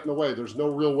kind of get in the way. There's no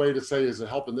real way to say, is it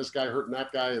helping this guy, hurting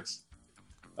that guy? It's,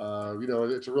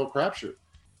 it's a real crapshoot.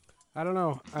 I don't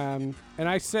know. And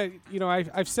I said,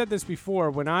 I've said this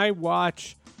before. When I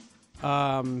watch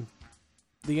the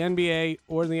NBA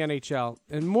or the NHL,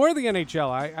 and more the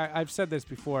NHL, I've said this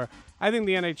before, I think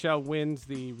the NHL wins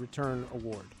the return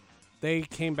award. They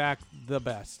came back the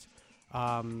best.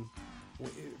 From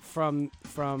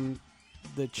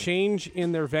the change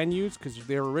in their venues, because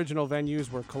their original venues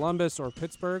were Columbus or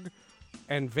Pittsburgh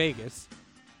and Vegas,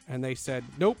 and they said,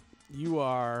 nope,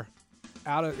 you're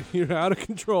out of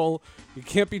control, you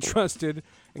can't be trusted,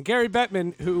 And Gary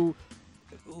Bettman, who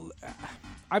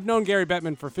I've known Gary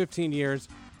Bettman for 15 years,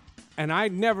 and I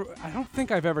don't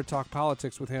think I've ever talked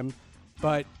politics with him,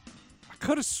 but I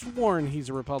could have sworn he's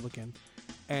a Republican.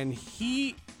 And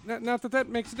he, not that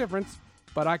makes a difference,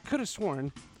 but I could have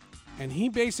sworn, and he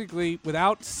basically,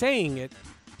 without saying it,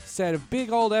 said a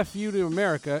big old F you to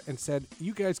America and said,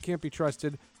 you guys can't be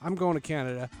trusted. I'm going to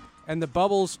Canada. And the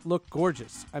bubbles look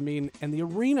gorgeous. I mean, and the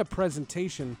arena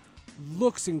presentation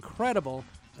looks incredible.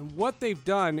 And what they've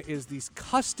done is these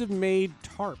custom-made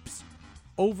tarps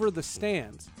over the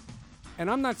stands. And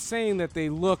I'm not saying that they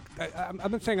look, I'm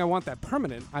not saying I want that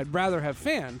permanent. I'd rather have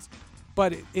fans.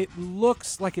 But it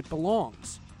looks like it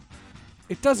belongs.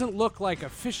 It doesn't look like a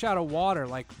fish out of water,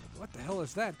 like, what the hell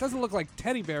is that? It doesn't look like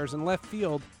teddy bears in left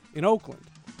field in Oakland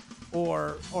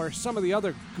or some of the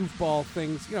other goofball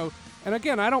things, you know. And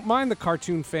again, I don't mind the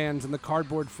cartoon fans and the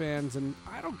cardboard fans, and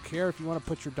I don't care if you want to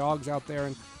put your dogs out there,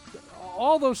 and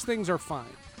all those things are fine.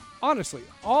 Honestly,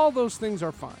 all those things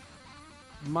are fine.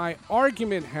 My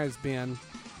argument has been,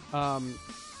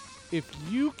 if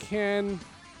you can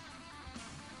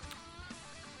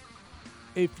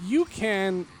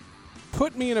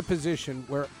put me in a position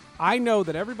where I know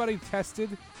that everybody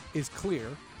tested is clear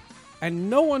and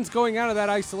no one's going out of that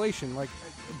isolation. Like,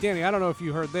 Danny, I don't know if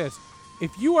you heard this.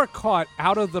 If you are caught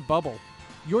out of the bubble,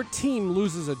 your team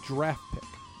loses a draft pick.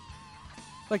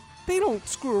 Like, they don't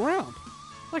screw around.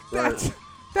 Like,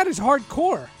 that is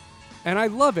hardcore. And I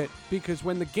love it because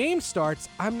when the game starts,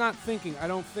 I don't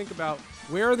think about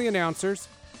where are the announcers.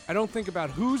 I don't think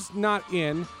about who's not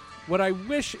in. What I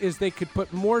wish is they could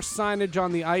put more signage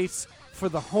on the ice for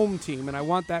the home team, and I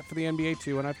want that for the NBA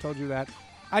too, and I've told you that.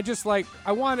 I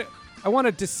want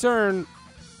to discern,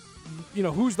 you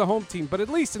know, who's the home team. But at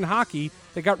least in hockey,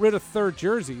 they got rid of third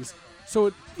jerseys.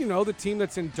 So, the team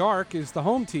that's in dark is the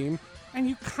home team, and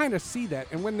you kind of see that.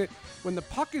 And when the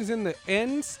puck is in the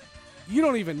ends, you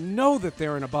don't even know that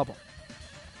they're in a bubble.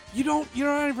 You're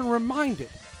not even reminded.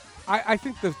 I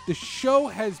think the show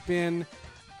has been,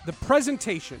 the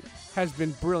presentation has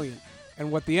been brilliant.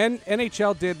 And what the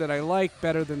NHL did that I like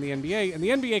better than the NBA, and the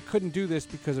NBA couldn't do this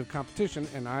because of competition,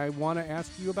 and I want to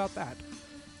ask you about that,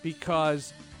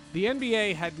 because the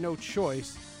NBA had no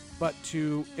choice but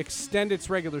to extend its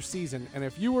regular season, and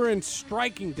if you were in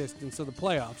striking distance of the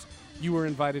playoffs, you were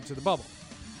invited to the bubble.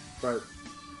 Right.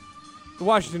 The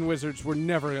Washington Wizards were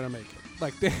never going to make it.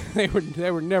 Like, they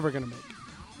were never going to make it.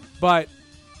 But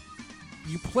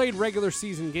you played regular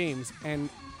season games, and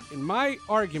in my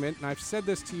argument, and I've said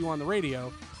this to you on the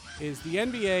radio, is the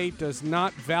NBA does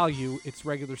not value its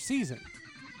regular season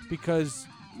because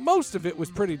most of it was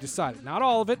pretty decided. Not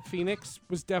all of it. Phoenix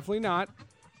was definitely not.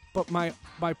 But my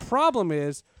problem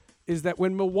is that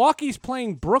when Milwaukee's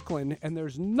playing Brooklyn and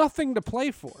there's nothing to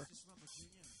play for,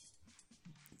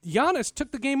 Giannis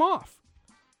took the game off.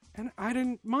 And I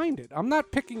didn't mind it. I'm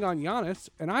not picking on Giannis,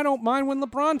 and I don't mind when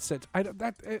LeBron sits.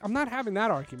 I'm not having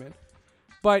that argument.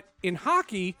 But in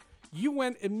hockey, you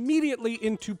went immediately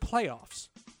into playoffs.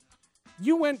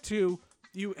 You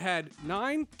had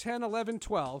 9, 10, 11,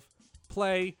 12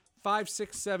 play 5,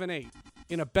 6, 7, 8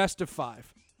 in a best of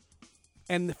 5.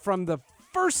 And from the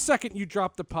first second you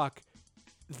dropped the puck,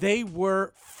 they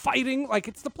were fighting like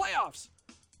it's the playoffs.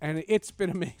 And it's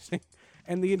been amazing.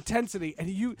 And the intensity, and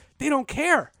they don't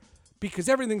care because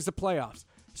everything's the playoffs.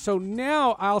 So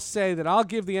now I'll say that I'll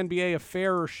give the NBA a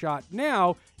fairer shot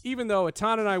now, even though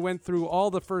Atan and I went through all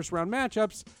the first round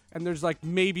matchups, and there's like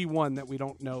maybe one that we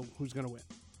don't know who's going to win.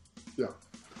 Yeah.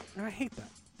 And I hate that.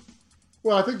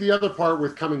 Well, I think the other part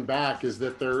with coming back is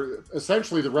that they're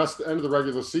essentially the end of the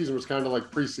regular season was kind of like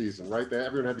preseason, right?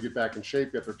 Everyone had to get back in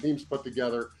shape, get their teams put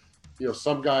together.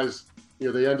 Some guys,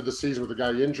 they ended the season with a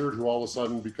guy injured who all of a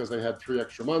sudden, because they had 3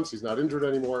 extra months, he's not injured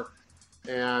anymore.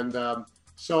 And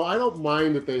so I don't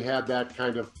mind that they had that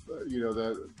kind of,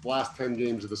 the last 10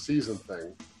 games of the season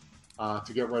thing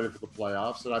to get ready for the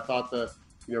playoffs. And I thought that,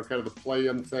 kind of the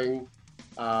play-in thing,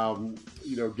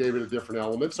 gave it a different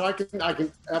element. So I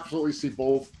can absolutely see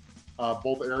both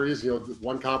areas.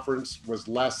 One conference was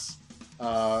less,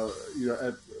 up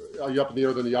in the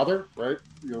air than the other, right?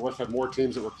 West had more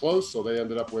teams that were close, so they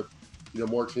ended up with,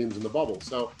 more teams in the bubble.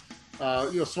 So,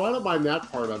 so I don't mind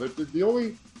that part of it.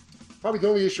 Probably the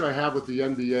only issue I have with the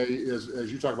NBA is,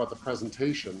 as you talk about the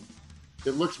presentation,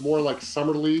 it looks more like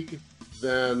Summer League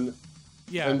than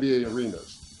NBA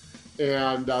arenas.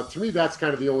 And to me, that's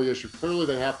kind of the only issue. Clearly,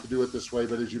 they have to do it this way.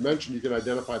 But as you mentioned, you can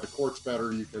identify the courts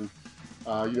better. You can,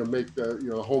 make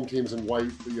the home teams in white.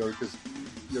 Because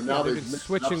now they've been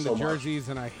switching the jerseys,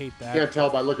 and I hate that. You can't tell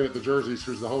by looking at the jerseys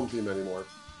who's the home team anymore.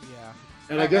 Yeah.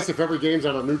 And I guess if every game's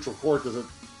on a neutral court, the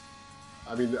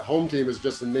home team is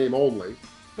just a name only.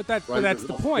 But that's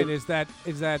the point. Is that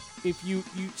if you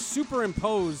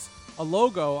superimpose a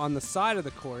logo on the side of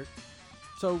the court,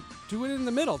 so do it in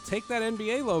the middle. Take that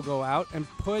NBA logo out and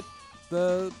put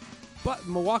the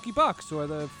Milwaukee Bucks or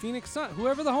the Phoenix Suns,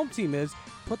 whoever the home team is,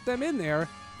 put them in there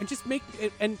and just make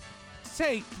it and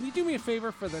say, can you do me a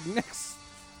favor for the next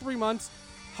 3 months?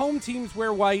 Home teams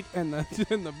wear white and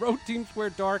the road teams wear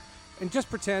dark, and just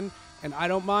pretend. And I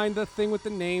don't mind the thing with the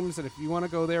names, and if you want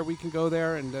to go there, we can go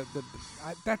there, and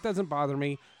that doesn't bother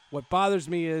me. What bothers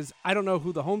me is I don't know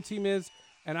who the home team is,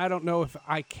 and I don't know if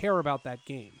I care about that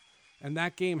game. And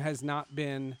that game has not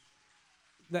been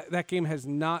that game has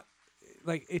not,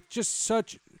 like, it's just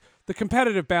such, the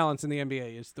competitive balance in the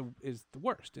NBA is the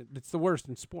worst. It's the worst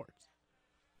in sports.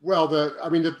 Well,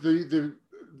 the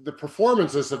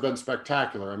performances have been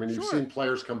spectacular. I mean, you've seen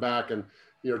players come back and,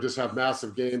 just have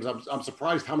massive games. I'm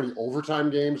surprised how many overtime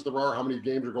games there are, how many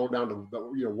games are going down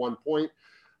to, 1 point.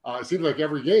 It seems like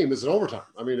every game is an overtime.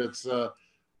 I mean, it's,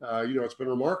 it's been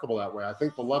remarkable that way. I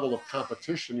think the level of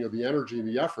competition, the energy and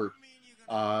the effort,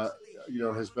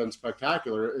 has been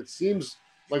spectacular. It seems,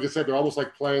 like I said, they're almost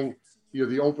like playing,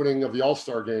 the opening of the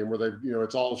All-Star game where they,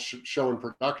 it's all show and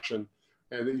production,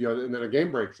 and and then a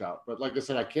game breaks out. But like I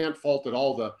said, I can't fault at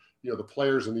all the the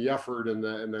players and the effort and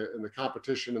the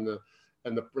competition and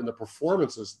the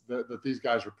performances that these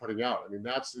guys are putting out. I mean,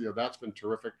 that's been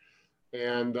terrific.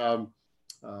 And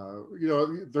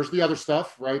there's the other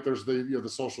stuff, right? There's the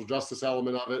social justice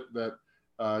element of it that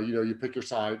you pick your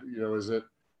side. Is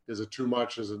it too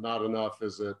much? Is it not enough?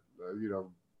 Is it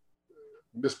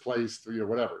misplaced?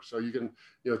 Whatever. So you can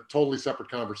totally separate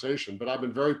conversation. But I've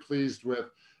been very pleased with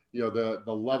the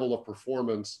level of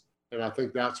performance, and I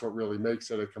think that's what really makes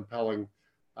it a compelling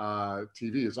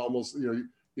TV. It's almost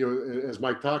as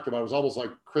Mike talked about, it was almost like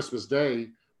Christmas Day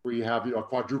where you have a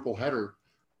quadruple header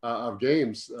of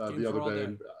games the other day.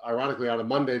 And ironically, on a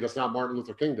Monday, that's not Martin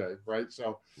Luther King Day, right?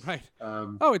 So right.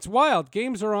 It's wild.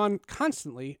 Games are on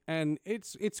constantly, and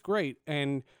it's great,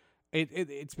 and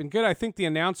it's been good. I think the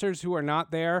announcers who are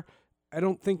not there, I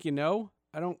don't think I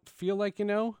don't feel like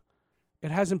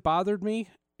It hasn't bothered me.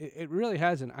 It really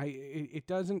hasn't. It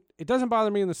doesn't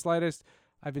bother me in the slightest.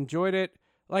 I've enjoyed it.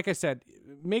 Like I said,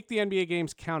 make the NBA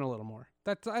games count a little more.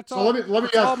 That's so all. Let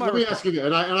me ask you,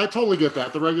 and I totally get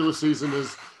that. The regular season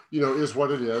is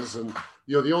what it is, and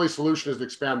the only solution is to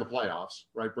expand the playoffs,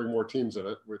 right? Bring more teams in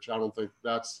it, which I don't think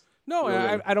that's. No,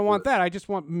 I don't want that. I just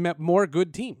want more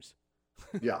good teams.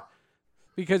 Yeah.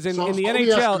 Because in the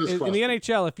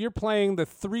NHL, if you're playing the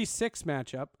 3-6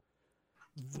 matchup,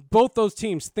 both those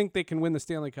teams think they can win the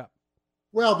Stanley Cup.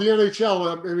 Well, the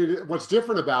NHL, I mean, what's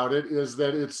different about it is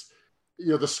that it's,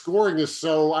 the scoring is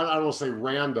so, I don't want to say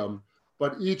random,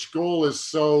 but each goal is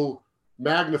so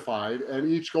magnified,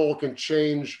 and each goal can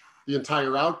change the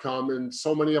entire outcome. And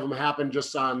so many of them happen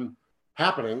just on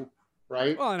happening,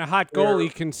 right? Well, and a hot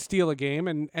goalie can steal a game,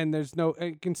 and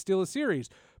it can steal a series.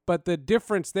 But the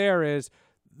difference there is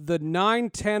the 9,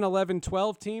 10, 11,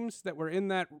 12 teams that were in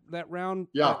that round,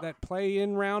 that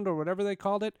play-in round or whatever they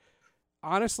called it,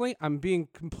 honestly, I'm being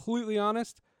completely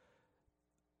honest,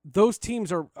 those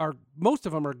teams are most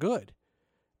of them are good.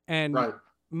 And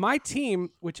my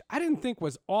team, which I didn't think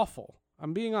was awful,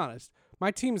 I'm being honest, my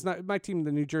team,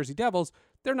 the New Jersey Devils,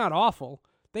 they're not awful.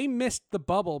 They missed the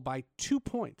bubble by 2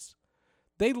 points.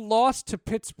 They lost to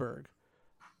Pittsburgh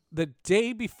the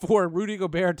day before Rudy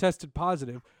Gobert tested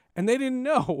positive, and they didn't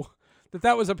know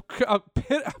that was a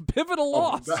pivotal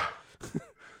loss.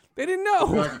 They didn't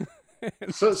know.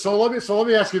 So let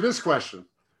me ask you this question,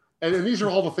 and these are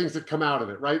all the things that come out of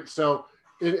it, right? So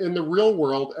in the real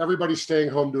world, everybody's staying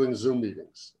home doing Zoom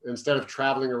meetings instead of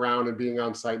traveling around and being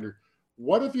on site.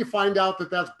 What if you find out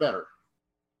that that's better?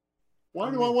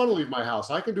 Why do I want to leave my house?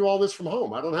 I can do all this from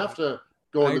home. I don't have to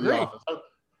go into the office.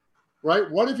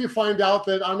 Right? What if you find out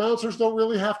that announcers don't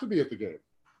really have to be at the game?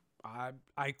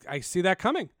 I see that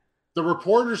coming. The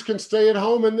reporters can stay at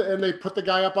home and they put the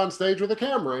guy up on stage with a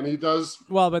camera and he does.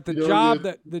 Well, but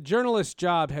the journalist's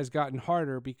job has gotten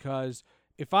harder, because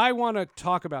if I want to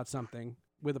talk about something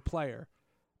with a player,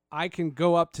 I can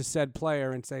go up to said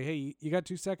player and say, hey, you got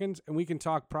 2 seconds, and we can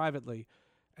talk privately.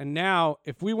 And now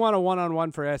if we want a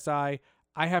one-on-one for SI,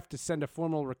 I have to send a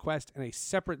formal request, and a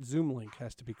separate Zoom link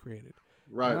has to be created.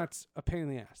 Right. And that's a pain in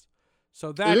the ass.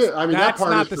 So that's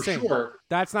not the same. Sure.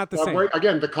 That's not the same. Right,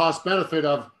 again, the cost benefit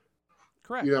of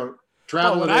correct.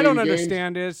 Traveling. What I don't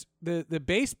understand is the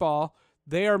baseball.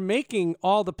 They are making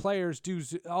all the players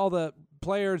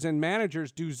and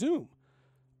managers do Zoom.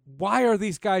 Why are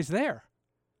these guys there?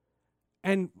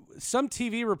 And some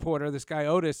TV reporter, this guy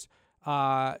Otis,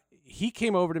 he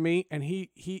came over to me and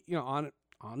he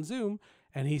on Zoom,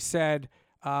 and he said,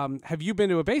 have you been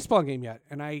to a baseball game yet?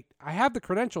 And I have the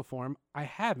credential for him. I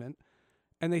haven't.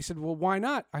 And they said, well, why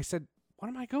not? I said, what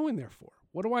am I going there for?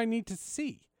 What do I need to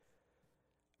see?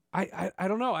 I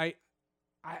don't know. I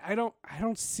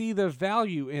don't see the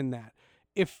value in that.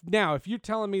 If you're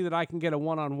telling me that I can get a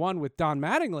one-on-one with Don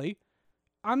Mattingly,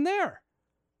 I'm there,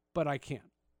 but I can't.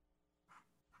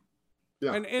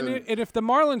 Yeah, and if the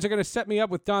Marlins are going to set me up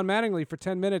with Don Mattingly for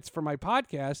 10 minutes for my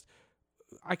podcast,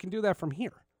 I can do that from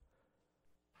here.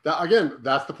 Again,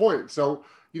 that's the point. So,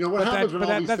 what happens when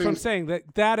all these that's things... what I'm saying.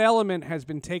 That element has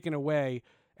been taken away,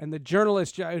 and the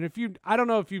journalist, and I don't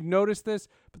know if you've noticed this,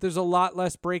 but there's a lot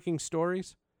less breaking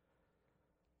stories.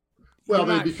 Well,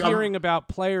 You're not hearing about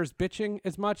players bitching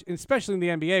as much, especially in the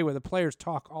NBA where the players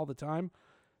talk all the time.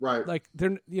 Right. Like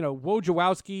they're,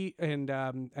 Wojciechowski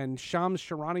and Shams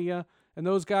Charania and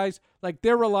those guys, like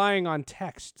they're relying on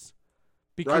texts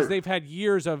because they've had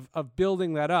years of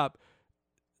building that up.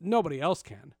 Nobody else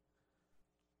can.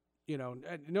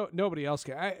 Nobody else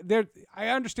can. I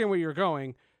understand where you're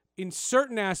going. In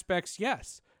certain aspects,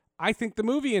 yes. I think the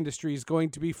movie industry is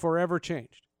going to be forever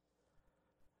changed.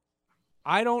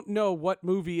 I don't know what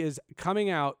movie is coming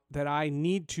out that I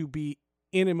need to be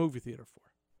in a movie theater for.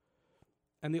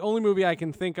 And the only movie I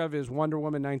can think of is Wonder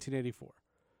Woman 1984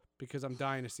 because I'm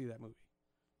dying to see that movie.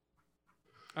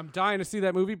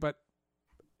 But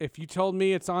if you told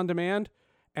me it's on demand,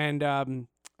 and I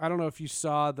don't know if you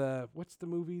saw what's the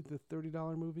movie, the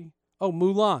 $30 movie? Oh,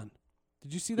 Mulan.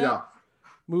 Did you see that? Yeah.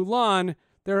 Mulan,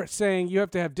 they're saying you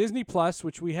have to have Disney Plus,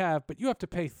 which we have, but you have to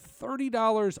pay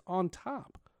 $30 on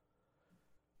top.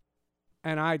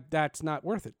 And that's not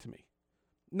worth it to me.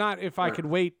 Not if I could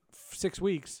wait 6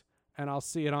 weeks and I'll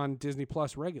see it on Disney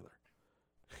Plus regular.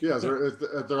 Yeah, is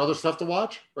there other stuff to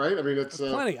watch? Right? I mean, it's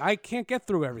plenty. I can't get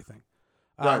through everything.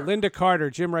 Right. Linda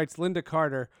Carter. Jim writes Linda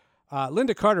Carter.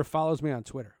 Linda Carter follows me on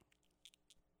Twitter.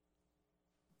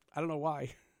 I don't know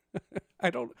why. I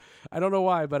don't know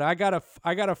why, but I got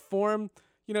a form.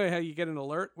 You know how you get an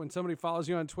alert when somebody follows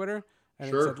you on Twitter, and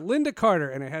It said Linda Carter,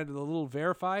 and it had the little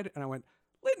verified, and I went,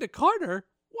 Linda Carter,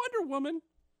 Wonder Woman.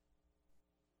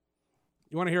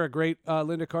 You want to hear a great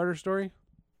Linda Carter story?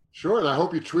 Sure, and I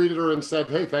hope you tweeted her and said,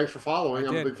 "Hey, thanks for following.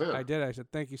 I'm a big fan." I did. I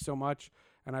said, "Thank you so much,"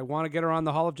 and I want to get her on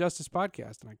the Hall of Justice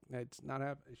podcast, and it's not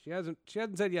happening. She hasn't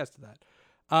said yes to that.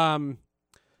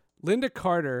 Linda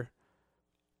Carter,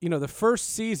 the first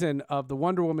season of the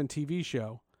Wonder Woman TV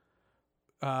show,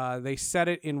 they set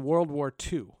it in World War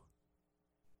II.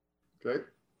 Okay.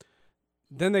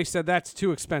 Then they said that's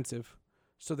too expensive,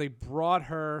 so they brought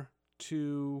her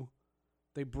to.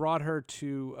 The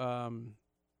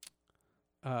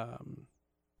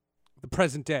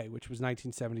present day, which was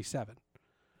 1977,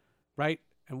 right?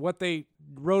 And what they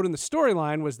wrote in the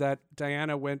storyline was that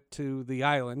Diana went to the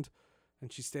island,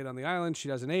 and she stayed on the island. She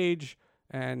doesn't age,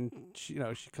 and she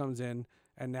comes in,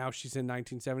 and now she's in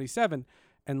 1977.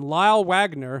 And Lyle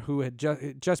Wagner, who had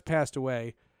just passed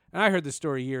away, and I heard this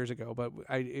story years ago, but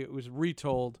it was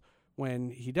retold when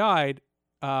he died.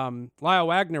 Lyle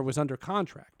Wagner was under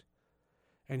contract.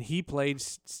 And he played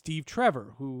Steve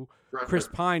Trevor, who Chris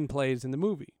Pine plays in the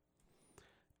movie.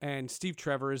 And Steve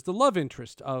Trevor is the love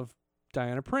interest of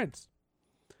Diana Prince.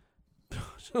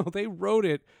 So they wrote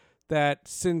it that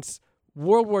since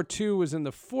World War II was in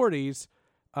the 40s,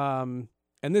 and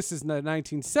this is in the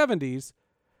 1970s,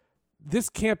 this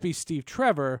can't be Steve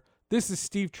Trevor. This is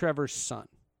Steve Trevor's son.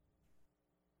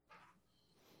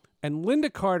 And Linda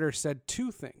Carter said two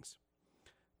things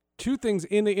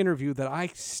in the interview that I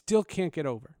still can't get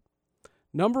over.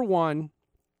 Number one,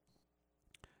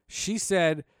 she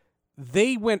said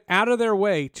they went out of their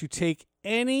way to take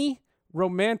any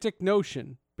romantic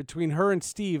notion between her and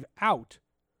Steve out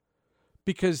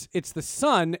because it's the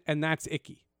son and that's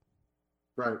icky.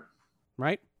 Right.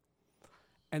 Right?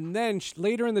 And then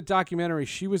later in the documentary,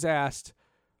 she was asked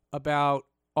about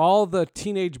all the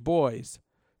teenage boys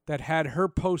that had her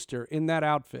poster in that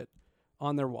outfit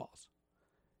on their walls.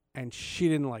 And she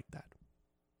didn't like that.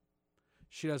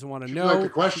 She doesn't want to know. She liked the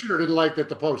question or didn't like that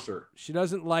the poster? She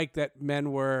doesn't like that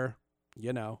men were,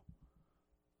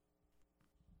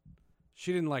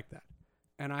 She didn't like that.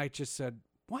 And I just said,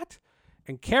 what?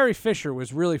 And Carrie Fisher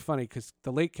was really funny because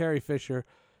the late Carrie Fisher,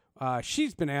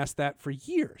 she's been asked that for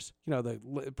years.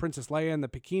 The Princess Leia and the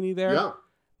bikini there. Yeah.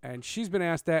 And she's been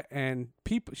asked that. And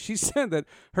she said that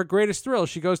her greatest thrill,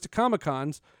 she goes to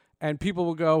Comic-Cons and people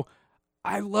will go,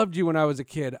 I loved you when I was a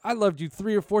kid. I loved you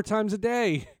 3 or 4 times a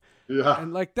day. Yeah.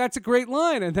 And that's a great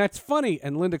line. And that's funny.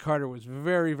 And Linda Carter was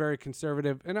very, very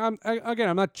conservative. And I'm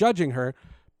not judging her,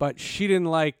 but she didn't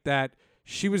like that.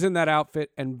 She was in that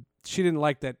outfit and she didn't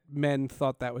like that men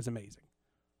thought that was amazing.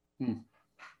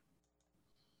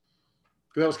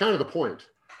 That was kind of the point.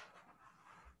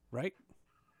 Right?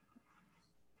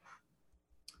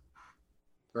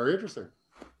 Very interesting.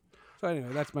 So anyway,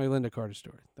 that's my Linda Carter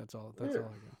story. That's all I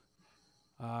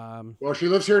got. Well, she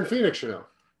lives here in Phoenix,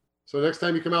 So next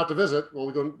time you come out to visit, well,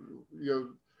 we go,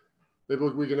 maybe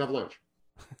we can have lunch.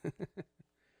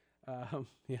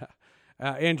 Yeah.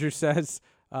 Andrew says,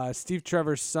 Steve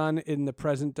Trevor's son in the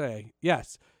present day.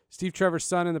 Yes, Steve Trevor's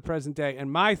son in the present day.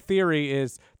 And my theory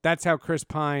is that's how Chris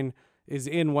Pine is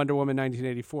in Wonder Woman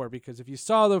 1984. Because if you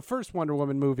saw the first Wonder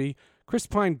Woman movie, Chris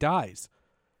Pine dies.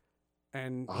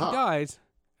 And he dies,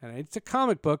 and it's a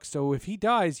comic book, so if he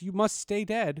dies, you must stay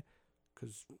dead,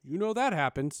 because that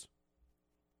happens.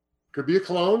 Could be a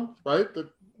clone, right?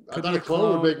 I thought a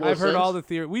clone would make more sense. I've heard all the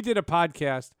theory. We did a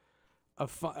podcast,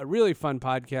 a really fun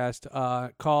podcast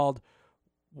called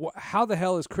 "How the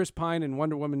Hell is Chris Pine in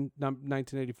Wonder Woman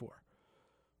 1984?"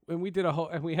 And we did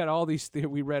and we had all these.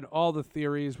 We read all the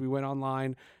theories. We went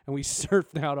online and we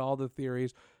surfed out all the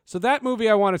theories. So that movie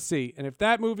I want to see, and if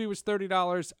that movie was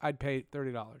 $30, I'd pay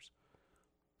 $30.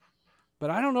 But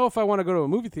I don't know if I want to go to a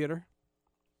movie theater.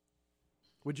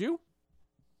 Would you?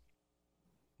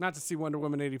 Not to see Wonder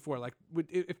Woman 84. Like,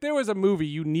 if there was a movie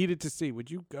you needed to see,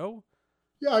 would you go?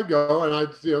 Yeah, I'd go, and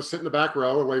I'd sit in the back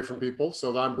row away from people,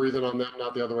 so that I'm breathing on them,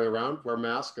 not the other way around. Wear a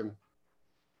mask, and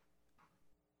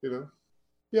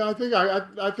yeah, I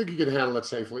think you can handle it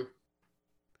safely.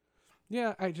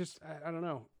 Yeah, I don't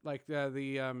know. Like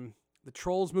the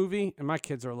Trolls movie, and my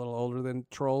kids are a little older than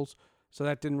Trolls, so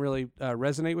that didn't really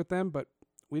resonate with them. But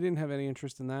we didn't have any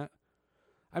interest in that.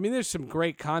 I mean, there's some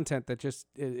great content that just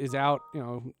is out.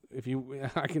 If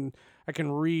I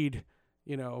can read,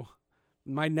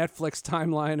 my Netflix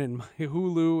timeline and my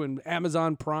Hulu and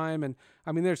Amazon Prime, and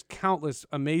I mean, there's countless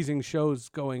amazing shows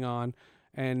going on.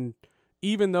 And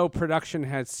even though production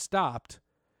has stopped,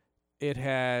 it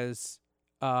has.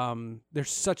 There's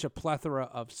such a plethora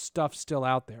of stuff still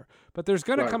out there, but there's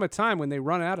going to come a time when they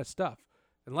run out of stuff.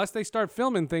 Unless they start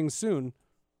filming things soon,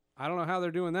 I don't know how they're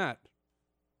doing that.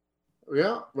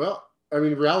 Yeah, well, I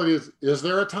mean, reality is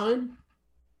there a time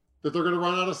that they're going to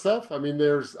run out of stuff? I mean,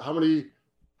 there's how many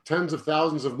tens of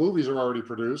thousands of movies are already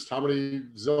produced? How many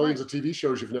zillions of TV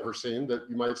shows you've never seen that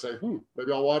you might say,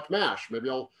 maybe I'll watch MASH. Maybe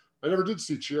I never did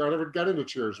see Cheers. I never got into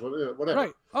Cheers. Whatever.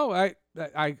 Right. Oh,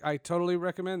 I totally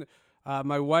recommend it.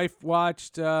 My wife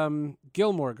watched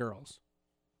Gilmore Girls.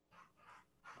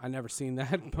 I never seen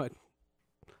that, but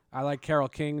I like Carole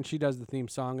King, and she does the theme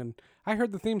song. And I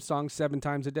heard the theme song 7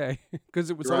 times a day because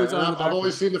it was always on. I've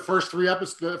only seen the first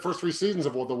 3 seasons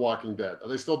of The Walking Dead. Are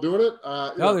they still doing it?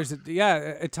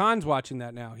 Etan's watching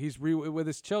that now. He's with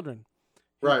his children.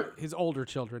 Right. His older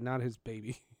children, not his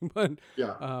baby. But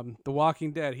yeah. The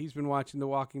Walking Dead. He's been watching The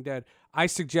Walking Dead. I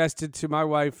suggested to my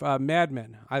wife Mad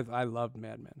Men. I loved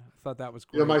Mad Men. I thought that was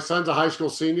great. My son's a high school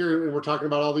senior, and we're talking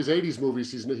about all these 80s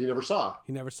movies he never saw.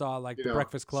 He never saw The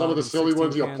Breakfast Club. Some of the silly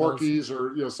ones, Candles. Porky's,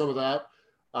 or some of that,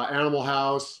 Animal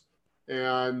House,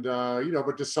 and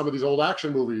but just some of these old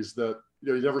action movies that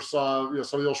you never saw.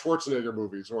 Some of the old Schwarzenegger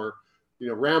movies, or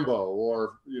Rambo,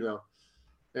 or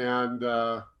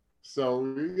and. So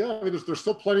yeah, I mean, there's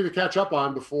still plenty to catch up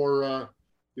on before I'm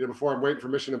waiting for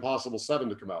Mission Impossible 7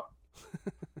 to come out.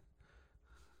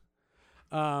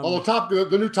 Although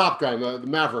the new Top Gun, the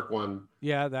Maverick one.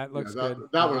 Yeah, that looks good.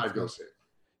 That one I'd go see.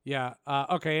 Yeah.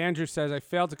 Okay. Andrew says, I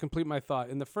failed to complete my thought.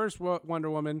 In the first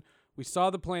Wonder Woman, we saw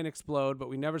the plane explode, but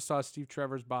we never saw Steve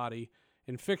Trevor's body.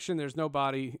 In fiction, there's no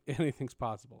body. Anything's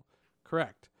possible.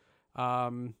 Correct.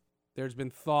 There's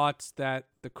been thoughts that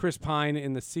the Chris Pine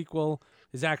in the sequel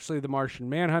is actually the Martian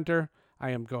Manhunter.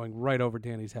 I am going right over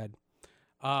Danny's head.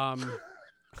 I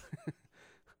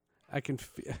can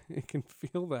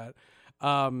feel that.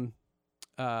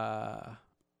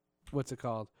 What's it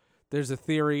called? There's a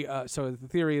theory. So the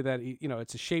theory that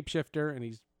it's a shapeshifter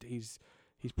and he's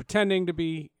pretending to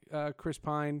be Chris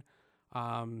Pine.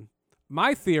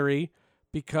 My theory,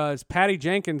 because Patty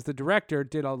Jenkins, the director,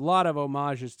 did a lot of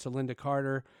homages to Linda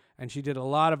Carter. And she did a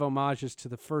lot of homages to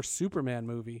the first Superman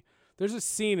movie. There's a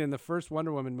scene in the first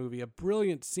Wonder Woman movie, a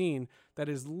brilliant scene that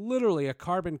is literally a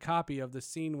carbon copy of the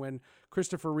scene when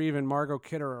Christopher Reeve and Margot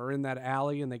Kidder are in that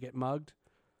alley and they get mugged.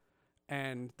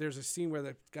 And there's a scene where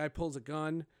the guy pulls a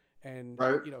gun and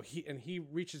he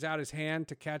reaches out his hand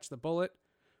to catch the bullet,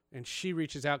 and she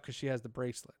reaches out because she has the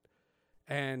bracelet.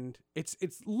 And it's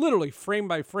literally frame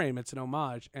by frame. It's an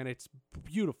homage, and it's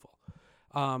beautiful.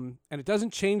 And it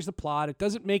doesn't change the plot. It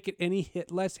doesn't make it any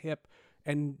less hip.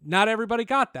 And not everybody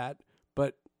got that,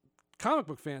 but comic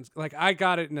book fans, like, I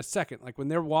got it in a second. Like when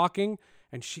they're walking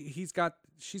and she's got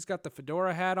the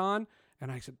fedora hat on, and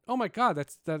I said, "Oh my God,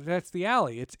 that's the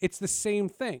alley." It's the same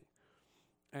thing.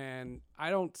 and I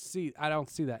don't see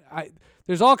that.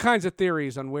 There's all kinds of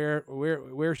theories on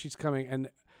where she's coming, and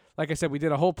like I said, we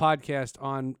did a whole podcast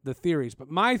on the theories. But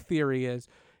my theory is,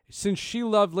 since she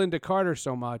loved Linda Carter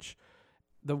so much,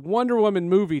 the Wonder Woman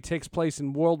movie takes place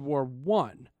in World War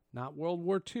I, not World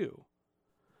War II,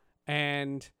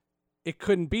 and it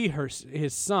couldn't be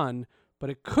his son, but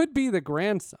it could be the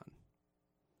grandson.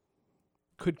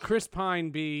 Could Chris Pine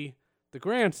be the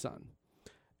grandson?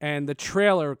 And the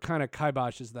trailer kind of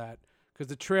kiboshes that, because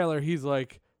the trailer, he's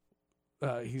like,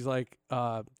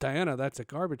 Diana, that's a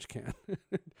garbage can.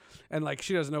 And like,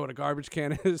 she doesn't know what a garbage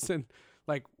can is. And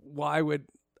like, why would,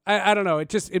 I don't know.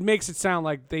 It makes it sound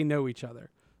like they know each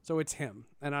other. So it's him.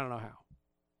 And I don't know how.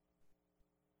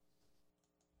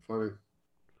 Funny.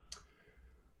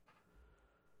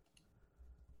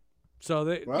 So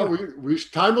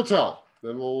time will tell.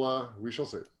 Then we shall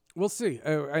see. We'll see.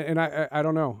 I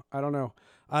don't know.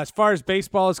 As far as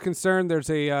baseball is concerned,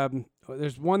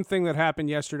 there's one thing that happened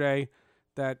yesterday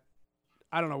that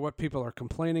I don't know what people are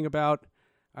complaining about.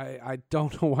 I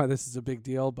don't know why this is a big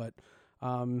deal, but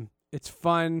it's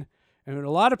fun. And a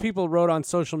lot of people wrote on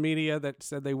social media that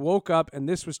said they woke up and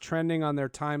this was trending on their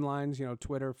timelines,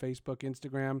 Twitter, Facebook,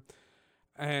 Instagram.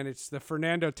 And it's the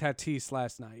Fernando Tatis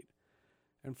last night.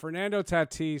 And Fernando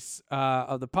Tatis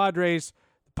of the Padres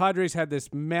had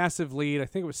this massive lead. I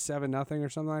think it was 7-0 or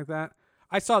something like that.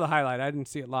 I saw the highlight. I didn't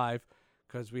see it live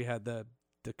because we had the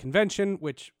convention,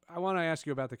 which I want to ask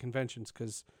you about the conventions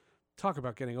because talk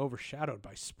about getting overshadowed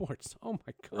by sports. Oh,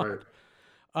 my God.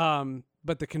 Right.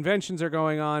 But the conventions are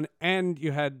going on, and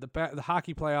you had the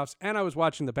hockey playoffs, and I was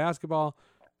watching the basketball.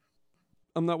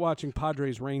 I'm not watching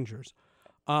Padres Rangers.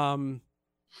 But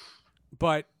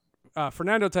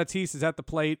Fernando Tatis is at the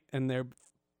plate, and they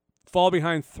fall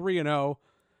behind 3-0,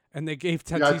 and they gave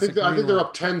Tatis I think they're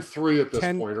up 10-3 at this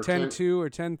point. Or 10-2 or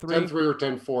 10-3. 10-3 or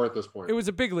 10-4 at this point. It was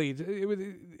a big lead.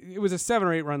 It was a 7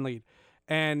 or 8 run lead.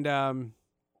 And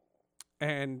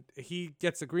he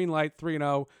gets a green light,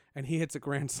 3-0, and he hits a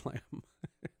grand slam.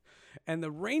 And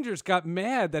the Rangers got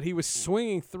mad that he was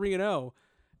swinging 3-0,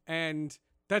 and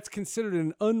that's considered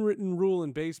an unwritten rule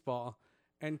in baseball.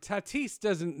 And Tatis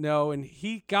doesn't know, and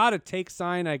he got a take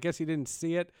sign. I guess he didn't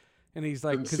see it, and he's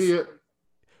like, didn't see it.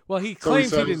 Well, he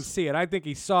claims he didn't see it. I think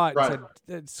he saw it and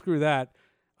said, "Screw that."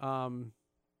 I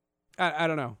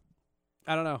don't know.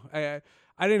 I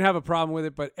didn't have a problem with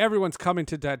it, but everyone's coming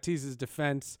to Tatis's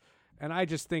defense. And I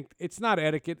just think it's not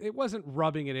etiquette. It wasn't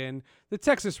rubbing it in. The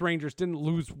Texas Rangers didn't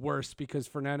lose worse because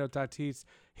Fernando Tatis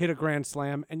hit a grand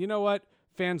slam. And you know what?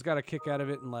 Fans got a kick out of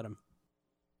it and let him.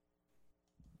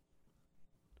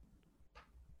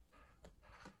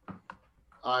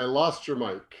 I lost your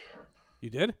mic. You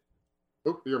did?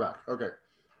 Oh, you're back. Okay.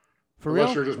 For real?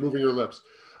 Unless you're just moving your lips.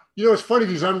 It's funny,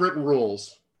 these unwritten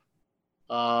rules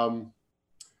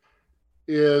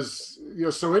is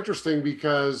so interesting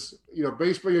because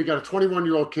baseball, you got a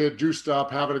 21-year-old kid juiced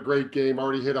up, having a great game,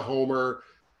 already hit a homer,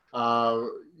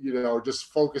 just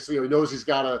focusing. He knows he's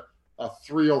got a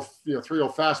 3-0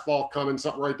 fastball coming,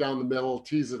 something right down the middle,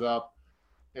 tees it up,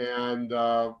 and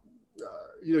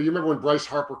you remember when Bryce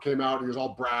Harper came out, he was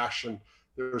all brash, and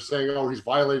they were saying, oh, he's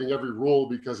violating every rule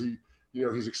because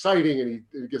he's exciting and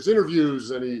he gives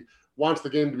interviews and he wants the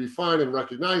game to be fun and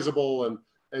recognizable,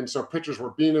 and so pitchers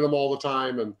were beaning him all the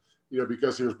time, and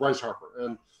because he was Bryce Harper.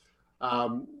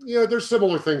 And there's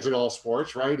similar things in all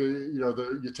sports, right?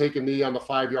 You take a knee on the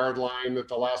 5-yard line at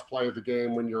the last play of the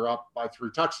game when you're up by 3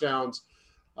 touchdowns.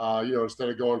 Instead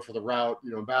of going for the route.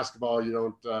 In basketball, you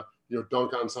don't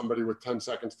dunk on somebody with 10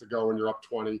 seconds to go when you're up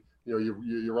 20.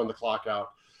 You run the clock out.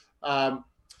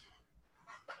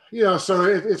 So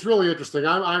it's really interesting.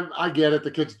 I get it.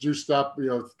 The kid's juiced up.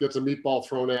 Gets a meatball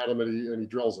thrown at him and he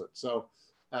drills it. So.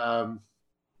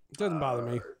 It doesn't bother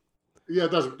me. Yeah,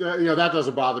 it doesn't. That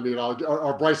doesn't bother me at all.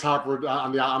 Or Bryce Harper.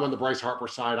 I'm on the Bryce Harper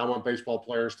side. I want baseball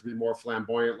players to be more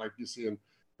flamboyant, like you see in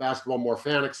basketball, more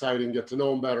fan exciting. Get to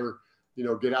know them better.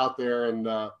 Get out there and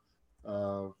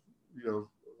you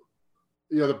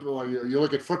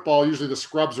look at football. Usually the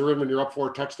scrubs are in when you're up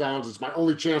 4 touchdowns. It's my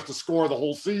only chance to score the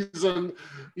whole season.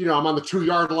 I'm on the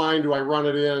 2-yard line. Do I run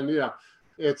it in? Yeah,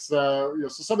 it's so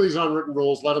some of these unwritten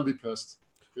rules. Let them be pissed.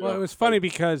 Well, it was funny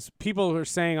because people were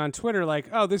saying on Twitter, like,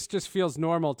 oh, this just feels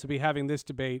normal to be having this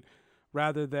debate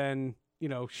rather than,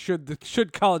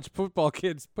 should college football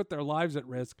kids put their lives at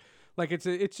risk? Like,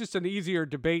 it's just an easier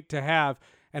debate to have.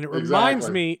 And it reminds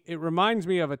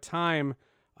me of a time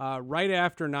right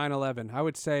after 9/11. I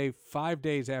would say 5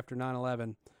 days after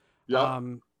 9/11. Yeah.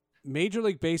 Major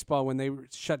League Baseball, when they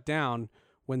shut down,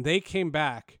 when they came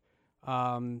back,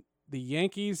 the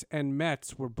Yankees and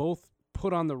Mets were both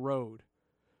put on the road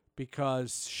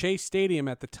because Shea Stadium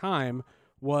at the time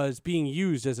was being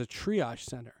used as a triage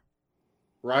center.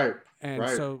 Right. And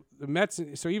right. so the Mets,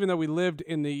 so even though we lived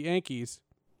in the Yankees,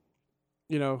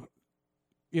 we're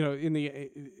in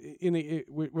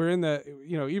the,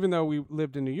 even though we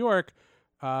lived in New York,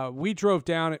 we drove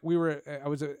down, I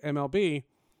was at MLB,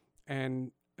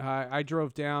 and I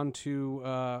drove down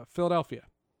to Philadelphia,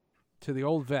 to the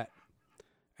old vet.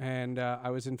 And I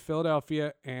was in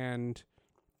Philadelphia, and,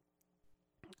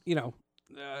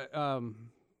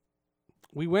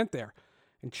 we went there.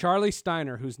 And Charlie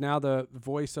Steiner, who's now the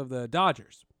voice of the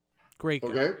Dodgers, great guy.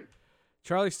 Okay.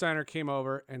 Charlie Steiner came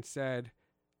over and said,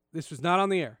 this was not on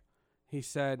the air. He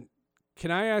said,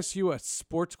 can I ask you a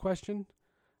sports question?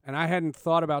 And I hadn't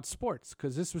thought about sports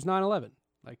because this was 9/11.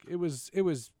 Like it was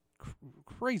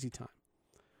crazy time.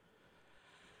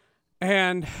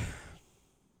 And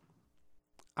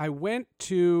I went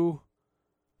to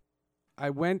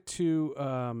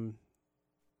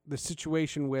the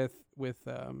situation with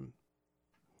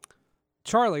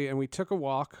Charlie, and we took a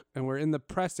walk, and we're in the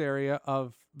press area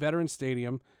of Veterans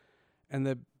Stadium, and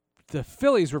the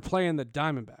Phillies were playing the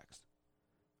Diamondbacks.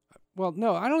 Well,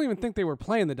 no, I don't even think they were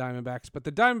playing the Diamondbacks, but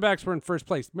the Diamondbacks were in first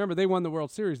place. Remember, they won the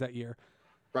World Series that year.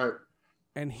 Right.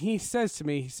 And he says to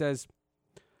me,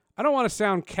 I don't want to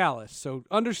sound callous, so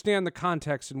understand the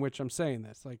context in which I'm saying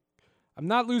this. Like, I'm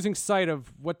not losing sight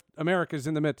of what America's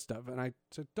in the midst of. And I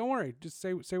said, don't worry, just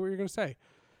say what you're going to say.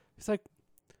 He's like,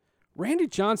 Randy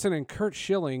Johnson and Curt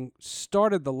Schilling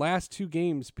started the last two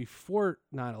games before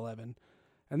 9/11,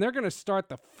 and they're going to start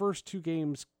the first two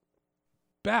games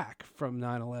back from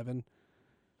 9/11.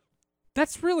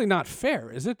 That's really not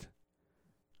fair, is it?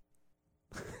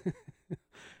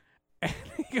 And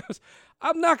he goes,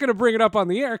 I'm not going to bring it up on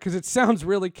the air because it sounds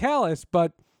really callous,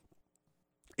 but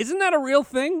isn't that a real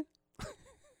thing?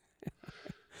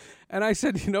 And I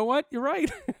said, you know what? You're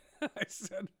right. I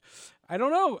said, I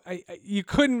don't know. You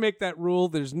couldn't make that rule.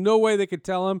 There's no way they could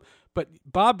tell him. But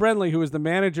Bob Brenly, who was the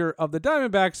manager of the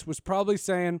Diamondbacks, was probably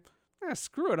saying,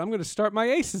 screw it. I'm going to start my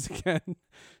aces again.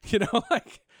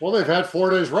 Well, they've had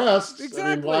 4 days rest.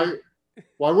 Exactly. I mean,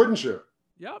 why wouldn't you?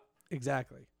 Yep.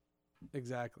 Exactly.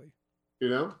 Exactly.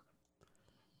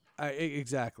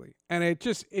 And it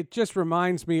just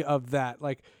reminds me of that.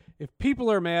 Like, if people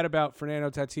are mad about Fernando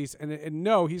Tatis, and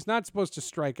no, he's not supposed to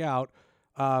strike out.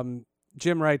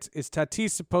 Jim writes, is Tatis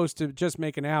supposed to just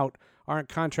make an out? Aren't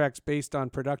contracts based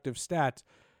on productive stats?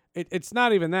 It's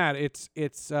not even that. It's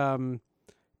if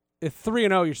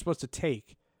 3-0, you're supposed to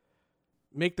take.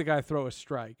 Make the guy throw a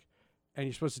strike, and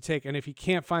you're supposed to take. And if he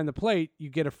can't find the plate, you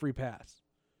get a free pass.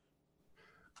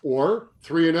 Or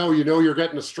 3-0, you're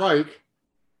getting a strike.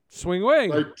 Swing away.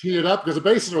 Like tee it up because the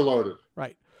bases are loaded.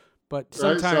 Right. But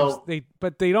sometimes they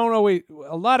don't always.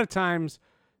 A lot of times,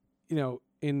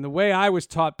 in the way I was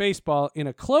taught baseball, in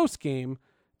a close game,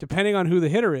 depending on who the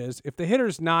hitter is, if the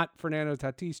hitter's not Fernando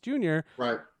Tatis Jr.,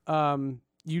 right,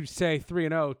 you say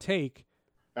 3-0, take.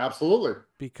 Absolutely.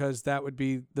 Because that would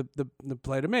be the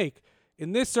play to make.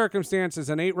 In this circumstance, it's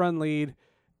an 8-run lead,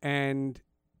 and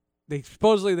they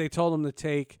told him to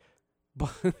take,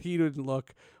 but he didn't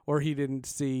look or he didn't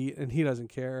see, and he doesn't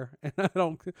care, and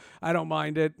I don't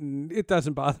mind it, and it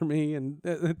doesn't bother me, and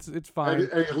it's fine.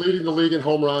 And he's leading the league in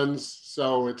home runs,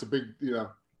 so it's a big a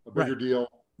bigger deal.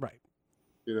 Right.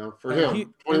 For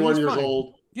him, 21 years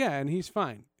old. Yeah, and he's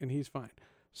fine.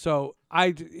 So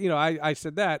I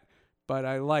said that, but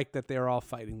I like that they're all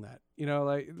fighting that.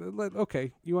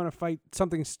 Okay, you want to fight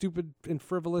something stupid and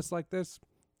frivolous like this?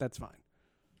 That's fine.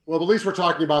 Well, at least we're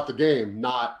talking about the game,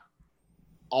 not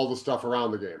all the stuff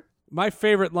around the game. My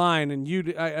favorite line, and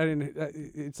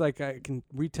it's like I can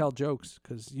retell jokes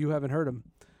because you haven't heard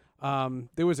them.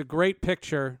 There was a great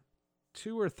picture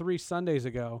 2 or 3 Sundays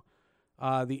ago.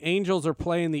 The Angels are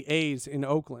playing the A's in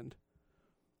Oakland,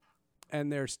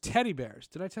 and there's teddy bears.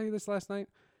 Did I tell you this last night?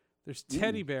 There's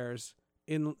teddy bears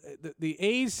in the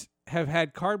A's have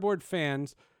had cardboard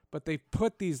fans, but they've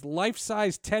put these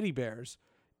life-size teddy bears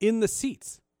in the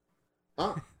seats.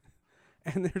 Oh.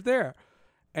 And they're there.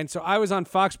 And so I was on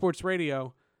Fox Sports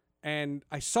Radio, and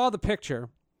I saw the picture,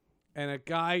 and a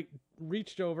guy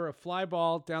reached over a fly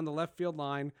ball down the left field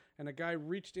line, and a guy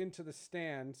reached into the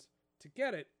stands to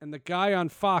get it. And the guy on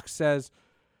Fox says,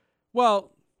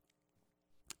 well,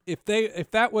 if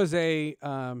that was a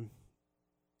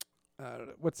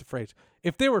what's the phrase?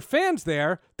 If there were fans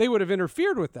there, they would have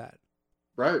interfered with that.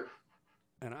 Right.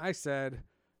 And I said,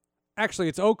 actually,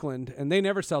 it's Oakland, and they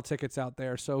never sell tickets out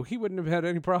there, so he wouldn't have had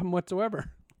any problem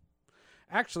whatsoever.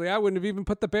 Actually, I wouldn't have even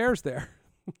put the Bears there.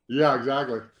 Yeah,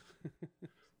 exactly.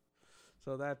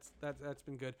 So that's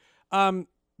been good.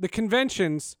 The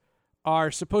conventions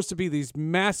are supposed to be these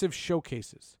massive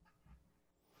showcases.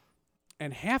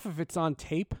 And half of it's on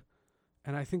tape,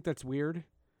 and I think that's weird.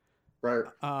 Right.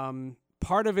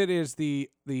 Part of it is the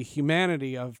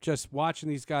humanity of just watching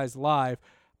these guys live.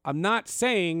 I'm not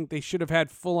saying they should have had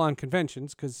full-on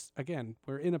conventions because, again,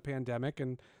 we're in a pandemic,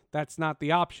 and that's not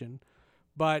the option.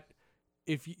 But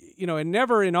if you know, and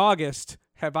never in August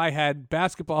have I had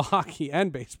basketball, hockey,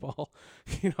 and baseball.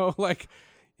 You know, like,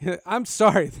 I'm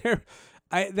sorry,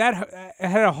 I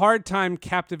had a hard time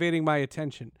captivating my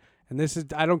attention. And this is,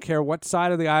 I don't care what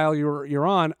side of the aisle you're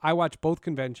on. I watch both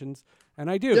conventions, and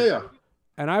I do. Yeah.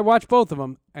 And I watch both of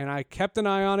them, and I kept an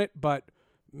eye on it. But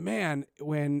man,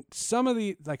 when some of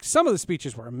the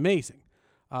speeches were amazing.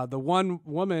 The one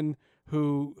woman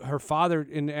who her father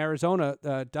in Arizona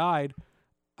died,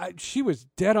 she was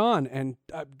dead on, and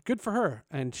good for her.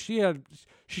 And she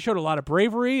showed a lot of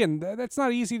bravery, and that's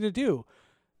not easy to do.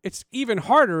 It's even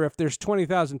harder if there's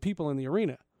 20,000 people in the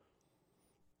arena.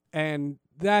 And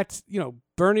that's, you know,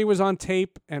 Bernie was on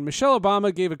tape, and Michelle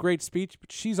Obama gave a great speech,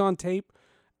 but she's on tape.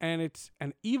 And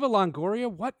Eva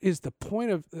Longoria, what is the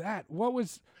point of that? What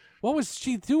was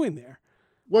she doing there?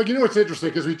 Well, you know what's interesting,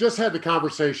 because we just had the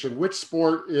conversation, which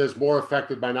sport is more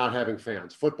affected by not having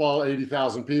fans? Football,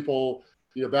 80,000 people,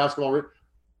 you know, basketball.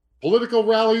 Political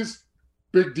rallies,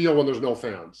 big deal when there's no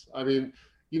fans. I mean,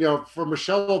 you know, for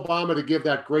Michelle Obama to give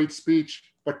that great speech,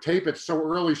 but tape it so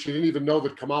early, she didn't even know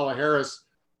that Kamala Harris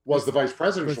was the vice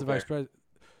president.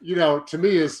 You know, to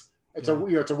me it's a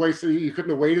waste. You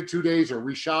couldn't have waited 2 days or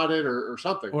reshot it or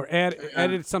something, or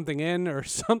added something in or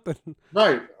something.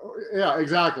 Right. Yeah,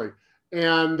 exactly.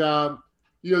 And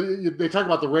you know, they talk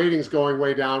about the ratings going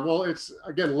way down. Well, it's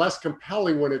again less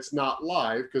compelling when it's not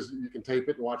live, because you can tape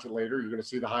it and watch it later. You're going to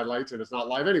see the highlights, and it's not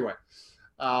live anyway.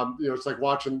 You know, it's like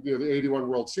watching, you know, the '81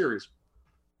 World Series.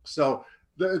 So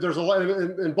there's a lot,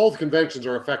 and both conventions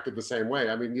are affected the same way.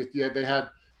 I mean, they had,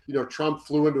 you know, Trump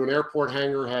flew into an airport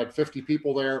hangar, had 50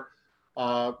 people there.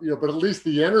 You know, but at least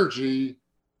the energy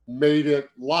made it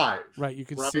live. Right, you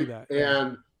could see that.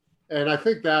 And I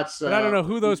think that's. But I don't know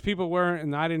who those people were,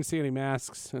 and I didn't see any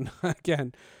masks. And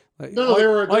again, like, no,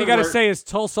 all you got to say is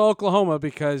Tulsa, Oklahoma,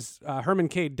 because Herman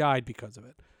Cade died because of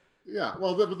it. Yeah,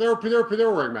 well, they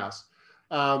were wearing masks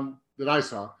that I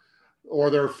saw, or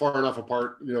they're far enough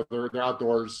apart. You know, they're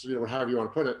outdoors. You know, however you want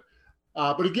to put it.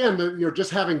 But again, you know,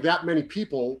 just having that many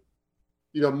people,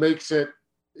 you know, makes it,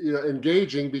 you know,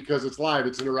 engaging because it's live,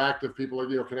 it's interactive. People,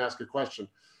 you know, can ask a question,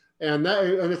 and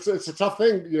it's a tough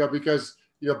thing, you know, because,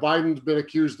 you know, Biden's been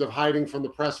accused of hiding from the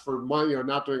press for months, you know,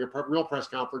 not doing a real press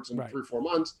conference in 3-4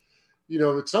 months. You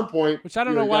know, at some point, which I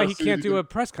don't know why he can't do a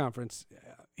press conference.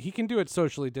 He can do it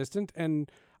socially distant, and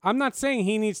I'm not saying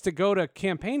he needs to go to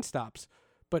campaign stops,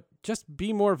 but just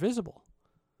be more visible.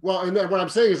 Well, and then what I'm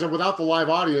saying is that without the live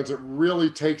audience, it really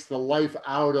takes the life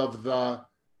out of the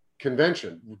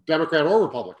convention, Democrat or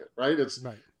Republican, right? It's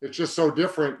just so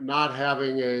different not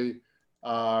having a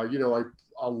you know,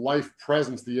 a life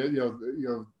presence. The you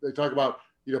know they talk about,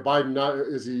 you know, Biden,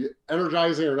 is he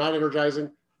energizing or not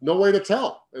energizing? No way to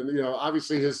tell. And, you know,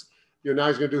 obviously his, you know, now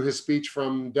he's going to do his speech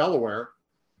from Delaware.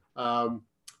 You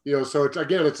know, so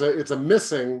it's a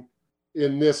missing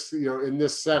in this, you know, in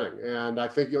this setting, and I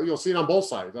think you'll see it on both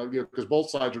sides, you know, because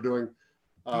both sides are doing.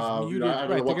 Muted, you know, I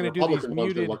don't know what the Republican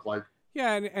ones they look like.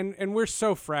 Yeah, and we're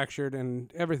so fractured,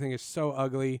 and everything is so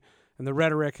ugly, and the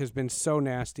rhetoric has been so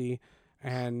nasty,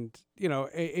 and, you know,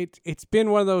 it's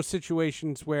been one of those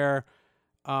situations where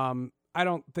I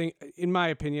don't think, in my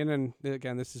opinion, and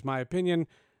again, this is my opinion,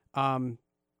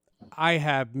 I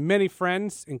have many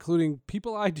friends, including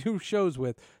people I do shows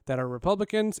with, that are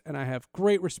Republicans, and I have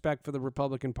great respect for the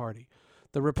Republican Party.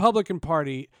 The Republican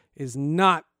Party is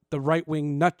not the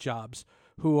right-wing nut jobs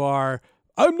who are,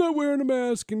 I'm not wearing a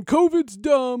mask and COVID's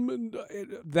dumb, and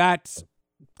that's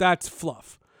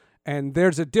fluff. And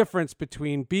there's a difference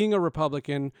between being a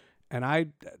Republican,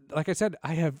 and like I said,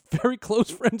 I have very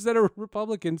close friends that are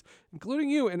Republicans,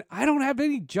 including you, and I don't have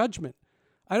any judgment.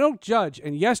 I don't judge.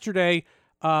 And yesterday,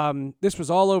 this was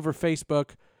all over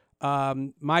Facebook.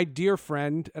 My dear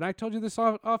friend, and I told you this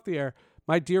off the air,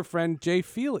 my dear friend Jay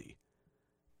Feely.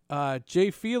 Jay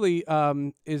Feely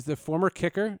is the former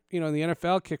kicker, you know, in the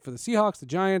NFL, kicked for the Seahawks, the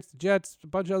Giants, the Jets, a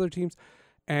bunch of other teams.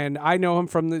 And I know him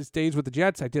from his days with the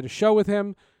Jets. I did a show with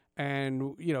him,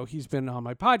 and, you know, he's been on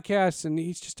my podcast, and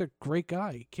he's just a great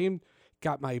guy. He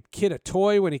got my kid a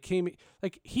toy when he came.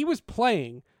 Like, he was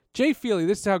playing. Jay Feely,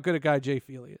 this is how good a guy Jay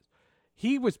Feely is.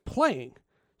 He was playing.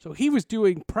 So he was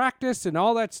doing practice and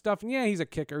all that stuff. And yeah, he's a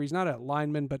kicker. He's not a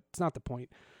lineman, but it's not the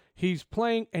point. He's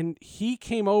playing, and he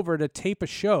came over to tape a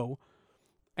show,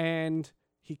 and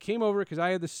he came over because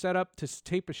I had this set up to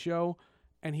tape a show,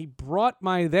 and he brought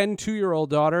my then 2-year-old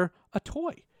daughter a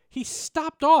toy. He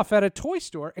stopped off at a toy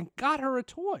store and got her a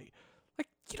toy. Like,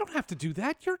 you don't have to do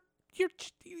that. You're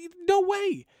no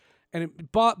way. And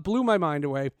it blew my mind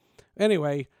away.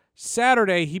 Anyway,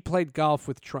 Saturday he played golf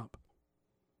with Trump.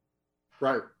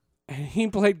 Right. And he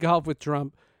played golf with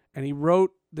Trump, and he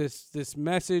wrote this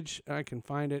message. I can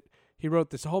find it. He wrote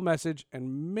this whole message,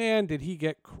 and man, did he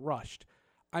get crushed.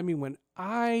 I mean,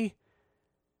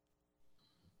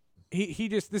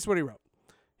 this is what he wrote.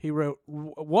 He wrote,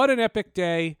 "What an epic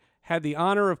day. Had the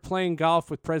honor of playing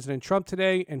golf with President Trump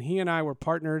today, and he and I were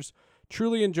partners.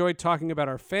 Truly enjoyed talking about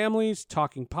our families,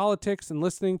 talking politics, and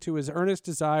listening to his earnest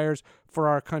desires for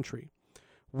our country.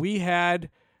 We had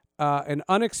an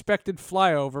unexpected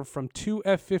flyover from 2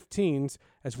 F-15s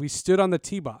as we stood on the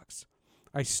tee box.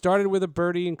 I started with a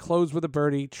birdie and closed with a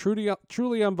birdie.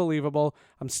 Truly unbelievable.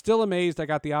 I'm still amazed I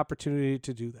got the opportunity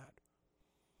to do that."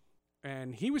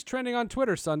 And he was trending on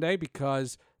Twitter Sunday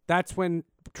because that's when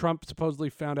Trump supposedly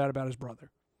found out about his brother.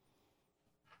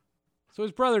 So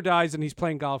his brother dies and he's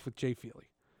playing golf with Jay Feely.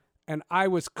 And I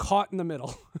was caught in the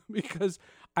middle because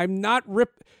I'm not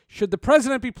should the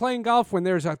president be playing golf when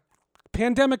there's a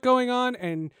pandemic going on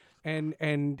and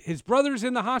his brother's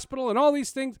in the hospital and all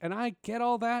these things? And I get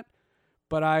all that.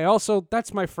 But I also,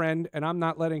 that's my friend, and I'm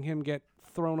not letting him get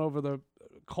thrown over the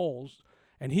coals.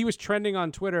 And he was trending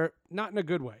on Twitter, not in a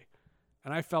good way.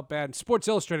 And I felt bad. And Sports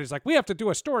Illustrated is like, "We have to do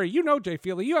a story. You know, Jay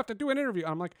Feely, you have to do an interview."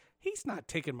 I'm like, he's not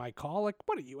taking my call. Like,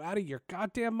 what are you, out of your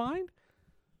goddamn mind?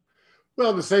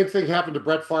 Well, the same thing happened to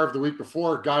Brett Favre the week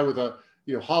before. A guy with a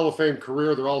Hall of Fame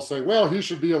career. They're all saying, well, he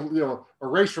should be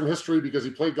erased from history because he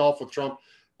played golf with Trump.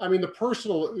 I mean, the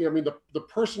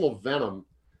personal venom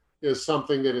is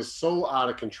something that is so out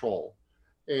of control.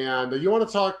 And you want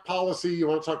to talk policy, you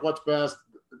want to talk what's best,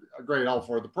 great, all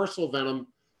for it. The personal venom,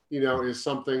 is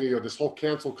something, this whole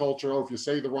cancel culture. Oh, if you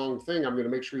say the wrong thing, I'm going to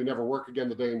make sure you never work again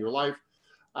the day in your life.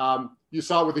 You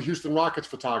saw it with the Houston Rockets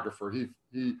photographer.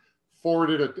 He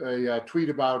forwarded a tweet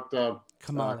about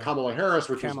Kamala Harris,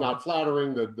 which was not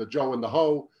flattering, the Joe and the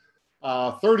Ho.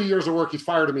 30 years of work, he's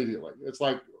fired immediately. It's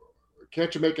like,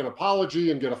 can't you make an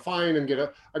apology and get a fine and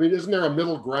isn't there a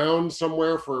middle ground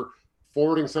somewhere for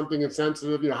forwarding something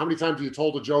insensitive? How many times have you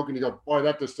told a joke and you go, boy,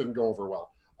 that just didn't go over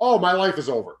well. Oh, my life is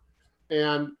over.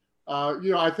 And,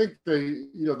 I think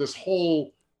this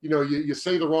whole, you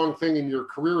say the wrong thing and your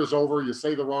career is over. You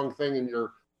say the wrong thing and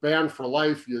you're banned for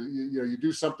life. You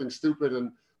do something stupid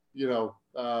and, you're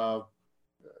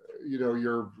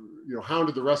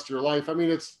hounded the rest of your life. I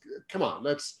mean, come on,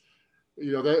 that's,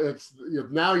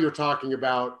 now you're talking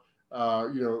about,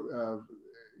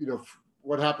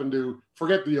 what happened to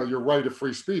forget your right of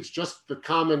free speech, just the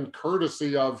common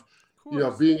courtesy of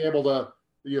being able to,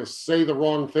 say the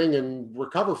wrong thing and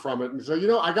recover from it and say,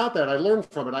 I got that. I learned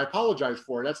from it. I apologize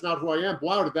for it. That's not who I am.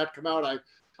 Wow, did that come out?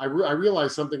 I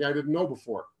realized something I didn't know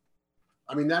before.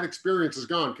 I mean, that experience is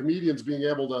gone. Comedians being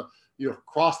able to,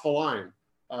 cross the line,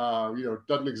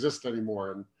 doesn't exist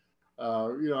anymore. And,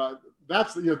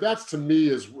 that's to me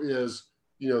is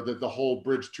the whole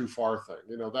bridge too far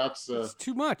thing. That's it's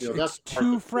too much. That's it's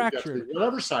too fractured.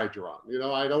 Whatever side you're on.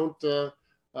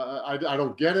 I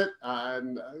don't get it.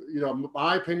 And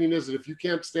my opinion is that if you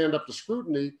can't stand up to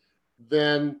scrutiny,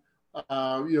 then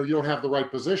you don't have the right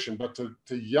position. But to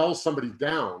yell somebody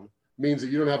down means that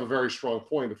you don't have a very strong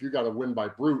point. If you got to win by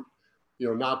brute,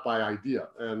 not by idea.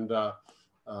 And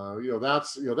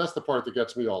that's the part that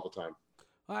gets me all the time.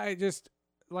 I just,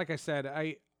 like I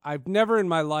said, I've never in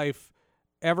my life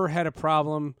ever had a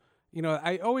problem.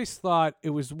 I always thought it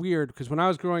was weird because when I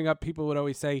was growing up, people would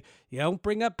always say, "You don't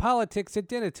bring up politics at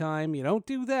dinner time. You don't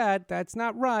do that. That's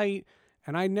not right."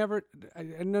 And I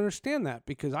didn't understand that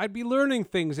because I'd be learning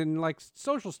things in like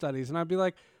social studies and I'd be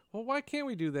like, well, why can't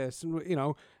we do this? And,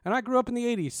 and I grew up in the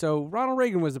 80s. So Ronald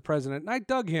Reagan was the president and I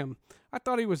dug him. I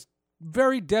thought he was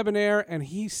very debonair and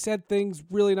he said things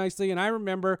really nicely. And I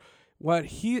remember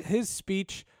his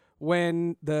speech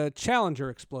when the Challenger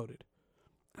exploded.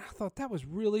 I thought that was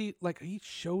really he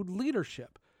showed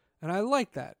leadership, and I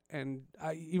like that. And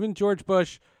even George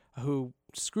Bush, who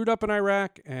screwed up in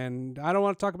Iraq, and I don't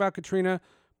want to talk about Katrina,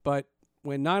 but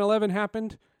when 9/11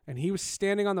 happened, and he was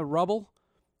standing on the rubble,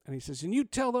 and he says, "And you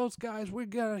tell those guys we're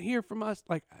gonna hear from us."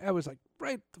 I was like,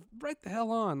 right the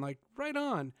hell on, right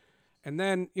on. And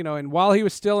then and while he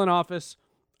was still in office,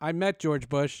 I met George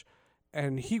Bush,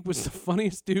 and he was the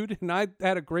funniest dude, and I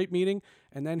had a great meeting.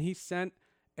 And then he sent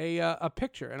a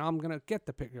picture, and I'm gonna get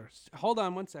the picture. Hold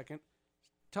on one second.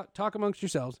 Talk amongst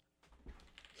yourselves.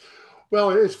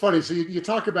 Well, it's funny. So you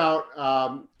talk about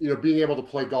being able to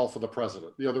play golf with the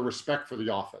president. The respect for the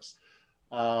office.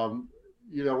 When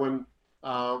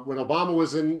when Obama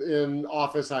was in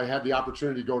office, I had the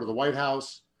opportunity to go to the White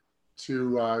House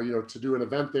to to do an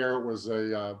event there. It was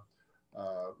a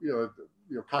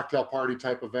cocktail party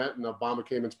type event, and Obama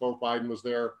came and spoke. Biden was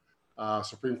there.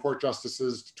 Supreme Court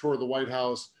justices to tour the White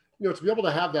House. To be able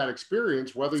to have that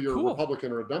experience, whether you're a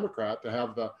Republican or a Democrat, to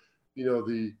have the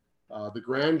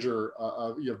grandeur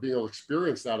of being able to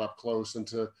experience that up close, and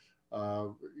to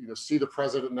see the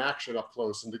president in action up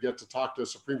close, and to get to talk to a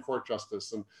Supreme Court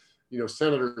justice and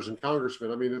senators and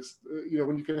congressmen. I mean, it's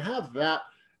when you can have that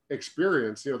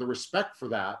experience, the respect for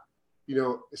that,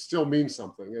 it still means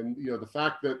something. And the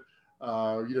fact that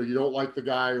you don't like the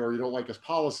guy or you don't like his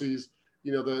policies,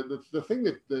 the thing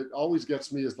that always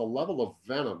gets me is the level of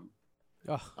venom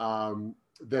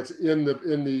that's in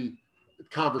the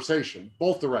conversation,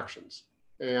 both directions.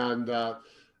 And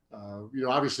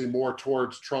obviously more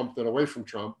towards Trump than away from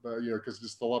Trump, because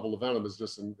just the level of venom is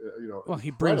just well,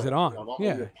 he brings it on.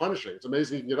 Punishing. It's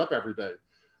amazing he can get up every day.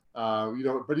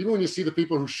 But even when you see the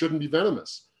people who shouldn't be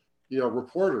venomous,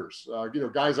 reporters,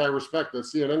 guys I respect, the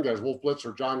CNN guys, Wolf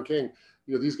Blitzer, John King,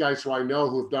 these guys who I know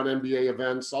who have done NBA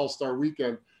events, All-Star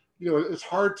Weekend, it's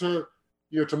hard to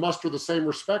muster the same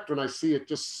respect when I see it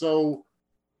just so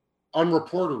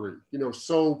unreportery,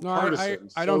 so partisan,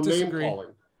 I don't so disagree. Name-calling.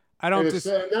 I don't that's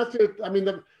it. I mean,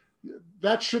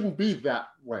 that shouldn't be that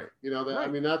way. Right. I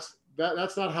mean, that's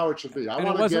not how it should be. And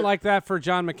it wasn't like that for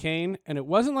John McCain, and it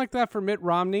wasn't like that for Mitt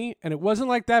Romney, and it wasn't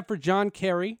like that for John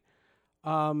Kerry.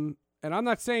 And I'm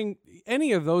not saying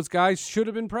any of those guys should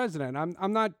have been president.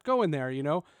 I'm not going there,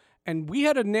 And we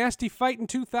had a nasty fight in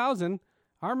 2000.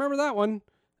 I remember that one,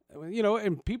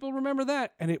 and people remember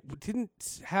that. And it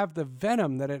didn't have the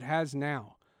venom that it has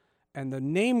now, and the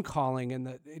name calling and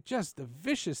the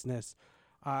viciousness.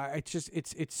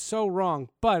 It's so wrong.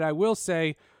 But I will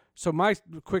say, so my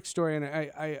quick story, and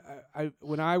I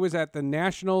when I was at the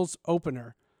Nationals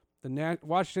opener,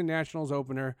 Washington Nationals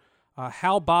opener,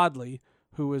 Hal Bodley,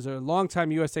 who was a longtime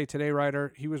USA Today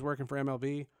writer, he was working for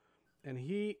MLB, and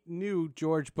he knew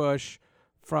George Bush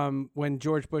from when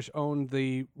George Bush owned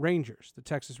the Rangers, the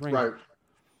Texas Rangers. Right.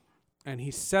 And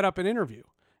he set up an interview,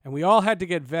 and we all had to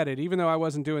get vetted. Even though I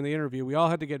wasn't doing the interview, we all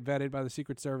had to get vetted by the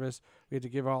Secret Service. We had to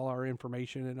give all our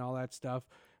information and all that stuff.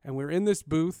 And we were in this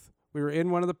booth. We were in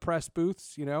one of the press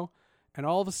booths, and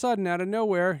all of a sudden, out of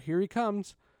nowhere, here he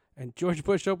comes. And George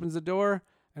Bush opens the door,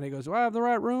 and he goes, "Do I have the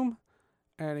right room?"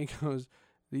 And he goes,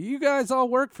 "Do you guys all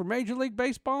work for Major League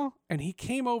Baseball?" And he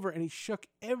came over and he shook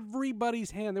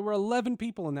everybody's hand. There were 11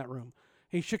 people in that room.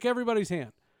 He shook everybody's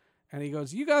hand. And he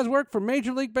goes, "You guys work for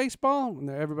Major League Baseball?"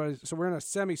 And so we're in a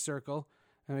semicircle.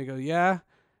 And we go, "Yeah."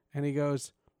 And he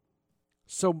goes,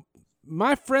 "So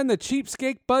my friend, the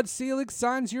cheapskate Bud Selig,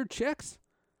 signs your checks?"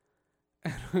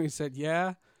 And we said,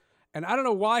 "Yeah." And I don't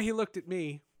know why he looked at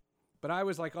me, but I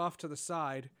was like off to the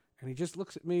side. And he just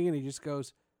looks at me and he just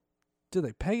goes, "Do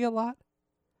they pay you a lot?"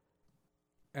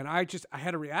 And I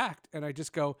had to react, and I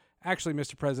just go, "Actually,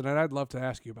 Mr. President, I'd love to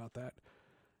ask you about that."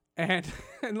 And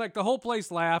like the whole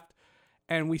place laughed,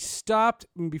 and we stopped.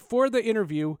 And before the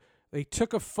interview, they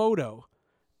took a photo,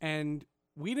 and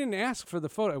we didn't ask for the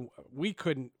photo. We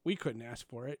couldn't ask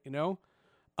for it,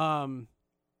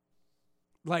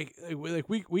 Like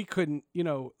we couldn't,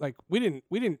 like we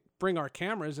didn't bring our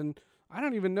cameras, and I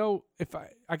don't even know if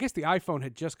I guess the iPhone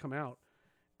had just come out.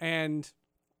 And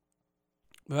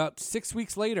about 6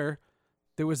 weeks later,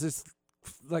 there was this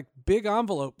like big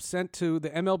envelope sent to the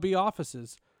MLB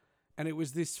offices, and it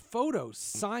was this photo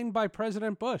signed by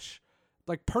President Bush,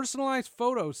 like personalized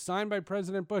photos signed by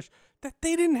President Bush that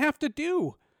they didn't have to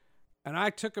do. And I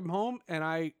took them home and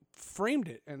I framed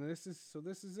it, and this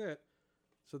is it.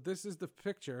 So this is the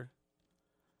picture,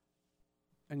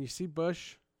 and you see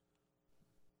Bush.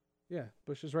 Yeah,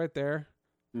 Bush is right there.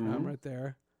 Mm-hmm. I'm right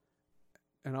there.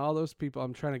 And all those people,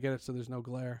 I'm trying to get it so there's no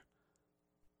glare.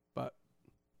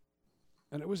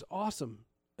 And it was awesome.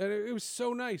 And it was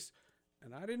so nice.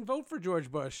 And I didn't vote for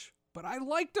George Bush, but I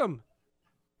liked him.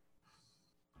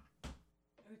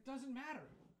 And it doesn't matter.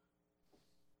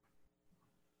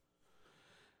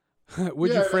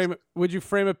 Would you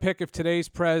frame a pic if today's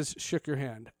Prez shook your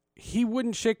hand? He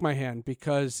wouldn't shake my hand,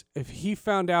 because if he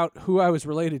found out who I was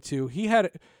related to,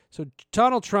 so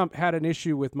Donald Trump had an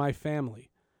issue with my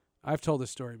family. I've told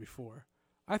this story before.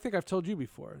 I think I've told you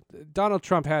before. Donald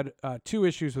Trump had 2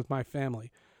 issues with my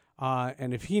family.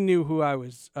 And if he knew who I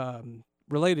was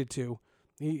related to,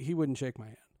 he wouldn't shake my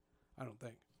hand, I don't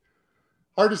think.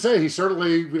 Hard to say. He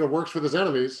certainly, works with his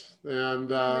enemies. And,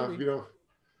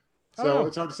 so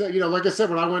it's hard to say. Like I said,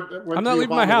 when I went I'm not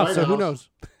leaving my house, so who knows?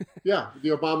 Yeah, the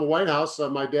Obama White House,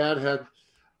 my dad had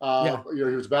You know,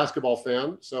 he was a basketball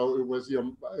fan, so it was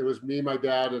me, my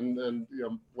dad, and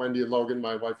Wendy and Logan,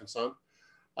 my wife and son.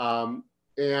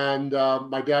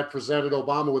 My dad presented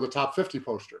Obama with a top 50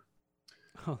 poster.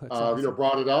 Oh, that's awesome.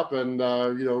 Brought it up and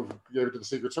gave it to the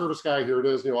Secret Service guy. Here it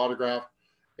is, autographed,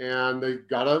 and they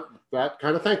got that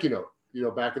kind of thank you note,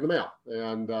 back in the mail.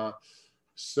 And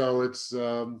so it's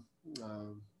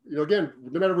again,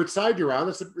 no matter which side you're on,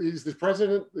 he's the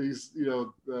president. He's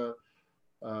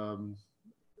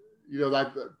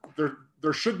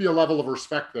there should be a level of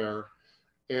respect there,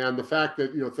 and the fact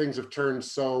that things have turned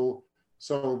so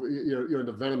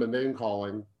into venom and name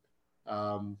calling,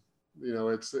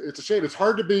 it's a shame. It's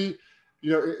hard to be,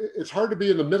 it's hard to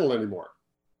be in the middle anymore.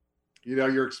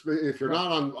 If you're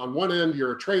not on one end,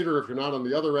 you're a traitor. If you're not on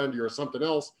the other end, you're something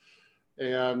else.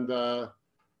 And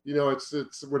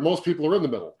it's when most people are in the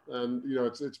middle, and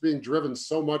it's being driven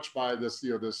so much by this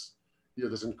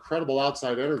this incredible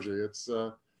outside energy. It's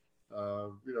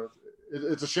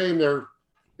it's a shame there,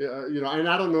 and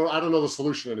I don't know the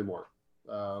solution anymore.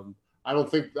 I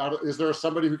don't think is there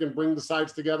somebody who can bring the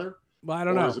sides together? Well, I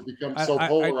don't know. Has it become so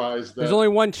polarized that there's only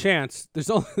one chance?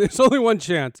 There's only one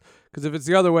chance, because if it's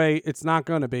the other way, it's not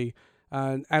going to be.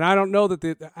 And I don't know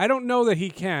that he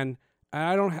can.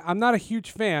 I'm not a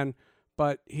huge fan,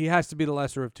 but he has to be the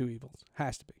lesser of two evils.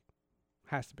 Has to be.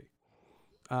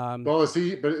 Well, is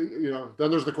he? But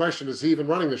then there's the question: is he even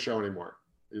running the show anymore?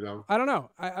 I don't know.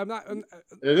 I'm not.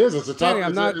 It is. It's a tough.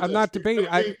 I'm not debating.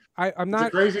 I'm not. It's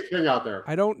a crazy thing out there.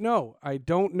 I don't know.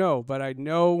 But I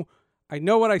know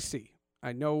what I see.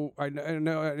 I know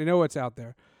what's out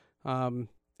there.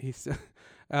 He's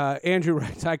Andrew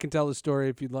writes, I can tell the story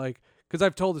if you'd like, because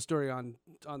I've told the story on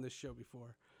this show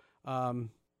before.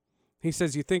 He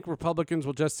says, you think Republicans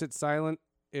will just sit silent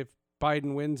if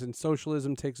Biden wins and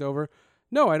socialism takes over?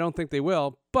 No, I don't think they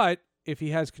will. But if he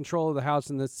has control of the House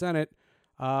and the Senate,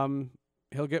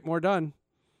 he'll get more done.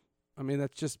 I mean,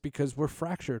 that's just because we're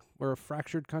fractured. We're a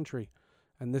fractured country,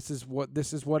 and this is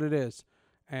what it is.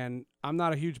 And I'm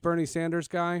not a huge Bernie Sanders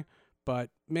guy, but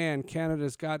man,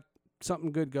 Canada's got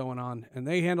something good going on, and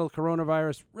they handle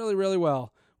coronavirus really, really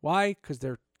well. Why? Because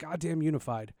they're goddamn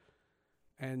unified.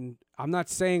 And I'm not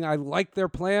saying I like their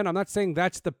plan. I'm not saying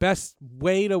that's the best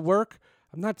way to work.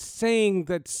 I'm not saying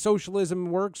that socialism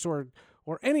works or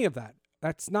any of that.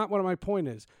 That's not what my point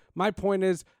is. My point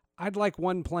is I'd like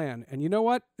one plan. And you know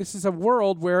what? This is a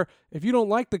world where if you don't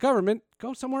like the government,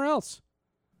 go somewhere else.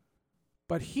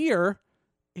 But here,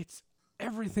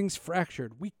 everything's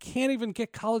fractured. We can't even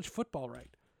get college football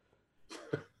right.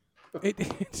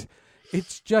 It's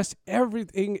just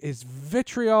everything is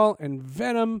vitriol and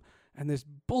venom, and this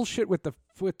bullshit with the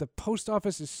post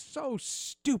office is so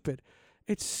stupid.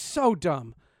 It's so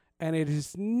dumb, and it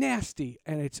is nasty,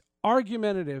 and it's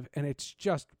argumentative, and it's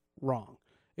just wrong.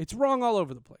 It's wrong all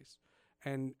over the place.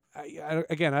 And I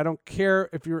don't care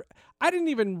if you're. I didn't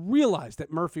even realize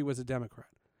that Murphy was a Democrat.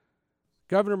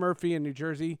 Governor Murphy in New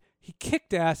Jersey, he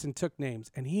kicked ass and took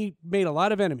names, and he made a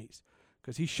lot of enemies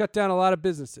because he shut down a lot of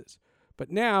businesses. But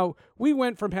now we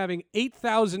went from having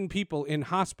 8,000 people in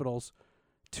hospitals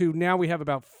to now we have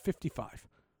about 55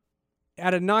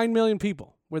 out of 9 million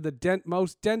people. We're the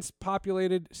most dense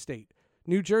populated state.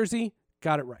 New Jersey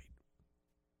got it right.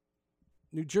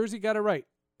 New Jersey got it right.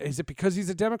 Is it because he's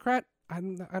a Democrat? I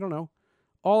don't know.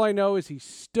 All I know is he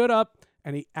stood up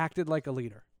and he acted like a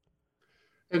leader.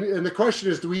 And the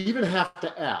question is, do we even have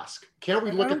to ask? Can't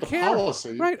we look at the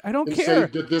policy? Right, I don't care.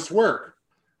 Say, did this work?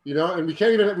 And we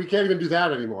can't even do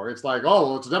that anymore. It's like,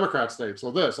 well, it's a Democrat state, so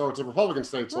this. Oh, it's a Republican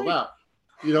state, so that.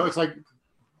 It's like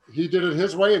he did it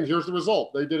his way, and here's the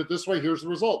result. They did it this way, here's the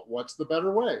result. What's the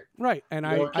better way? Right, and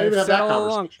I've said all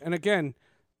along. And again,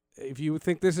 if you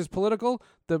think this is political,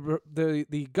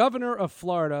 the governor of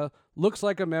Florida looks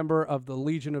like a member of the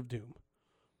Legion of Doom.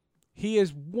 He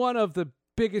is one of the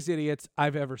biggest idiots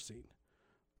I've ever seen.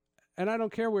 And I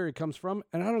don't care where he comes from,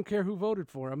 and I don't care who voted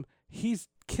for him. He's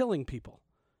killing people.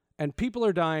 And people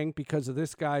are dying because of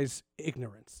this guy's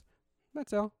ignorance.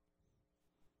 That's all.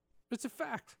 It's a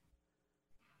fact.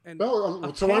 And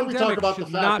so why don't we talk about the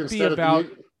fact instead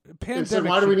of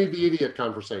why do we need the idiot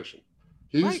conversation?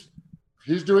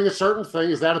 He's doing a certain thing.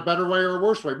 Is that a better way or a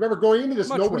worse way? Remember, going into this,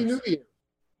 nobody knew the answer.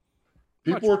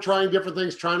 People were trying different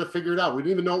things, trying to figure it out. We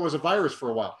didn't even know it was a virus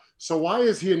for a while. So why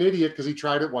is he an idiot? Because he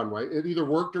tried it one way. It either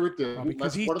worked or it didn't. Well,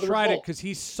 because he tried it because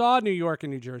he saw New York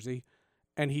and New Jersey,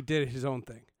 and he did his own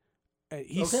thing.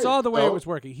 He saw the way it was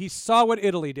working. He saw what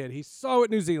Italy did. He saw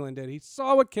what New Zealand did. He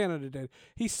saw what Canada did.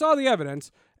 He saw the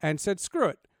evidence and said, screw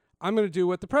it. I'm going to do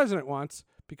what the president wants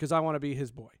because I want to be his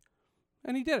boy.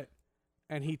 And he did it.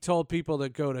 And he told people to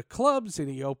go to clubs, and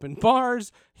he opened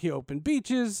bars. He opened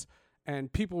beaches.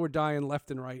 and people were dying left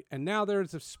and right. And now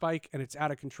there's a spike, and it's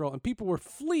out of control, and people were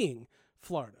fleeing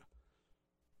Florida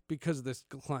because of this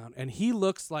clown. And he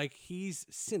looks like he's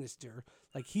sinister,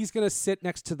 like he's gonna sit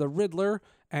next to the Riddler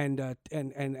and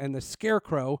the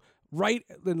Scarecrow, right,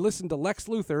 and listen to Lex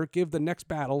Luthor give the next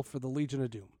battle for the Legion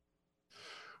of Doom.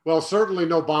 Well, certainly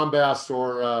no bombast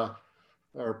or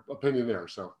opinion there.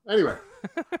 So anyway,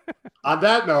 on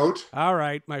that note. All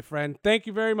right, my friend. Thank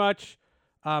you very much.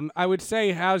 I would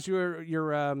say, how's your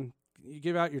you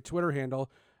give out your Twitter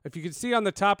handle. If you can see on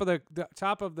the top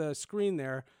of the screen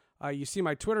there, you see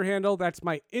my Twitter handle. That's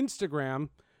my Instagram,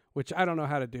 which I don't know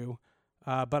how to do,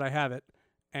 but I have it.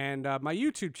 And my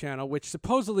YouTube channel, which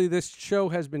supposedly this show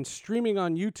has been streaming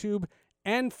on YouTube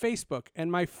and Facebook.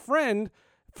 And my friend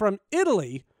from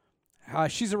Italy,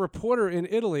 she's a reporter in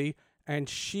Italy, and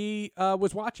she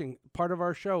was watching part of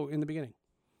our show in the beginning.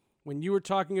 When you were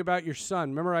talking about your son,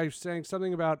 remember I was saying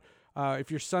something about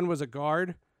if your son was a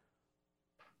guard?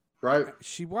 Right.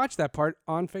 She watched that part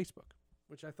on Facebook,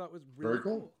 which I thought was really very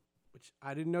cool, which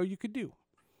I didn't know you could do.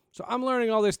 So I'm learning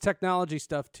all this technology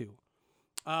stuff too.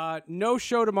 No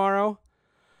show tomorrow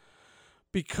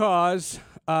because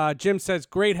Jim says,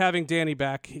 great having Danny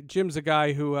back. Jim's a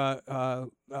guy who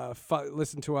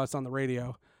listened to us on the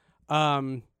radio.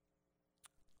 No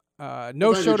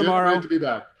show tomorrow. Great to be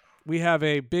back. We have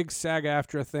a big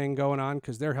SAG-AFTRA thing going on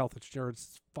because their health insurance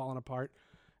is falling apart.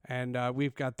 And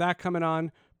we've got that coming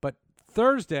on. But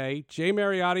Thursday, Jay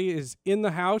Mariotti is in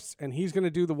the house, and he's going to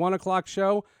do the 1 o'clock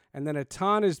show. And then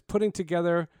Atan is putting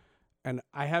together, and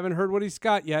I haven't heard what he's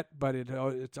got yet, but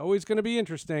it's always going to be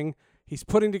interesting. He's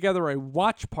putting together a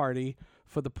watch party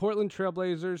for the Portland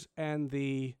Trailblazers and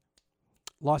the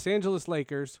Los Angeles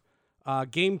Lakers.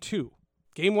 Game 2.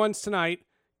 Game 1's tonight.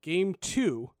 Game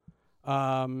 2.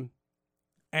 And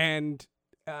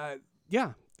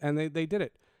they did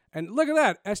it. And look at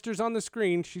that. Esther's on the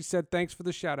screen. She said, thanks for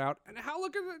the shout out. And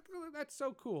look at that. That's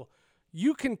so cool.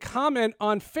 You can comment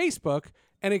on Facebook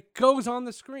and it goes on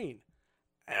the screen.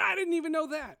 And I didn't even know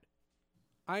that.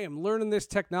 I am learning this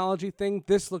technology thing.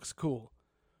 This looks cool.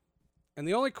 And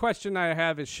the only question I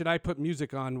have is, should I put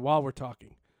music on while we're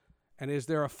talking? And is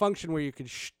there a function where you can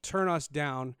turn us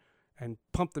down and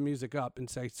pump the music up and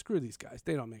say, screw these guys.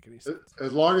 They don't make any sense.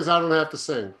 As long as I don't have to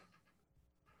sing.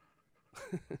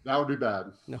 That would be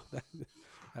bad. No,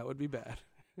 that would be bad.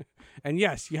 And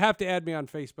yes, you have to add me on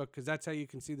Facebook because that's how you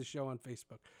can see the show on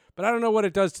Facebook. But I don't know what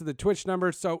it does to the Twitch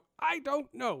number, so I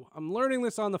don't know. I'm learning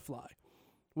this on the fly.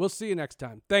 We'll see you next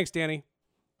time. Thanks, Danny.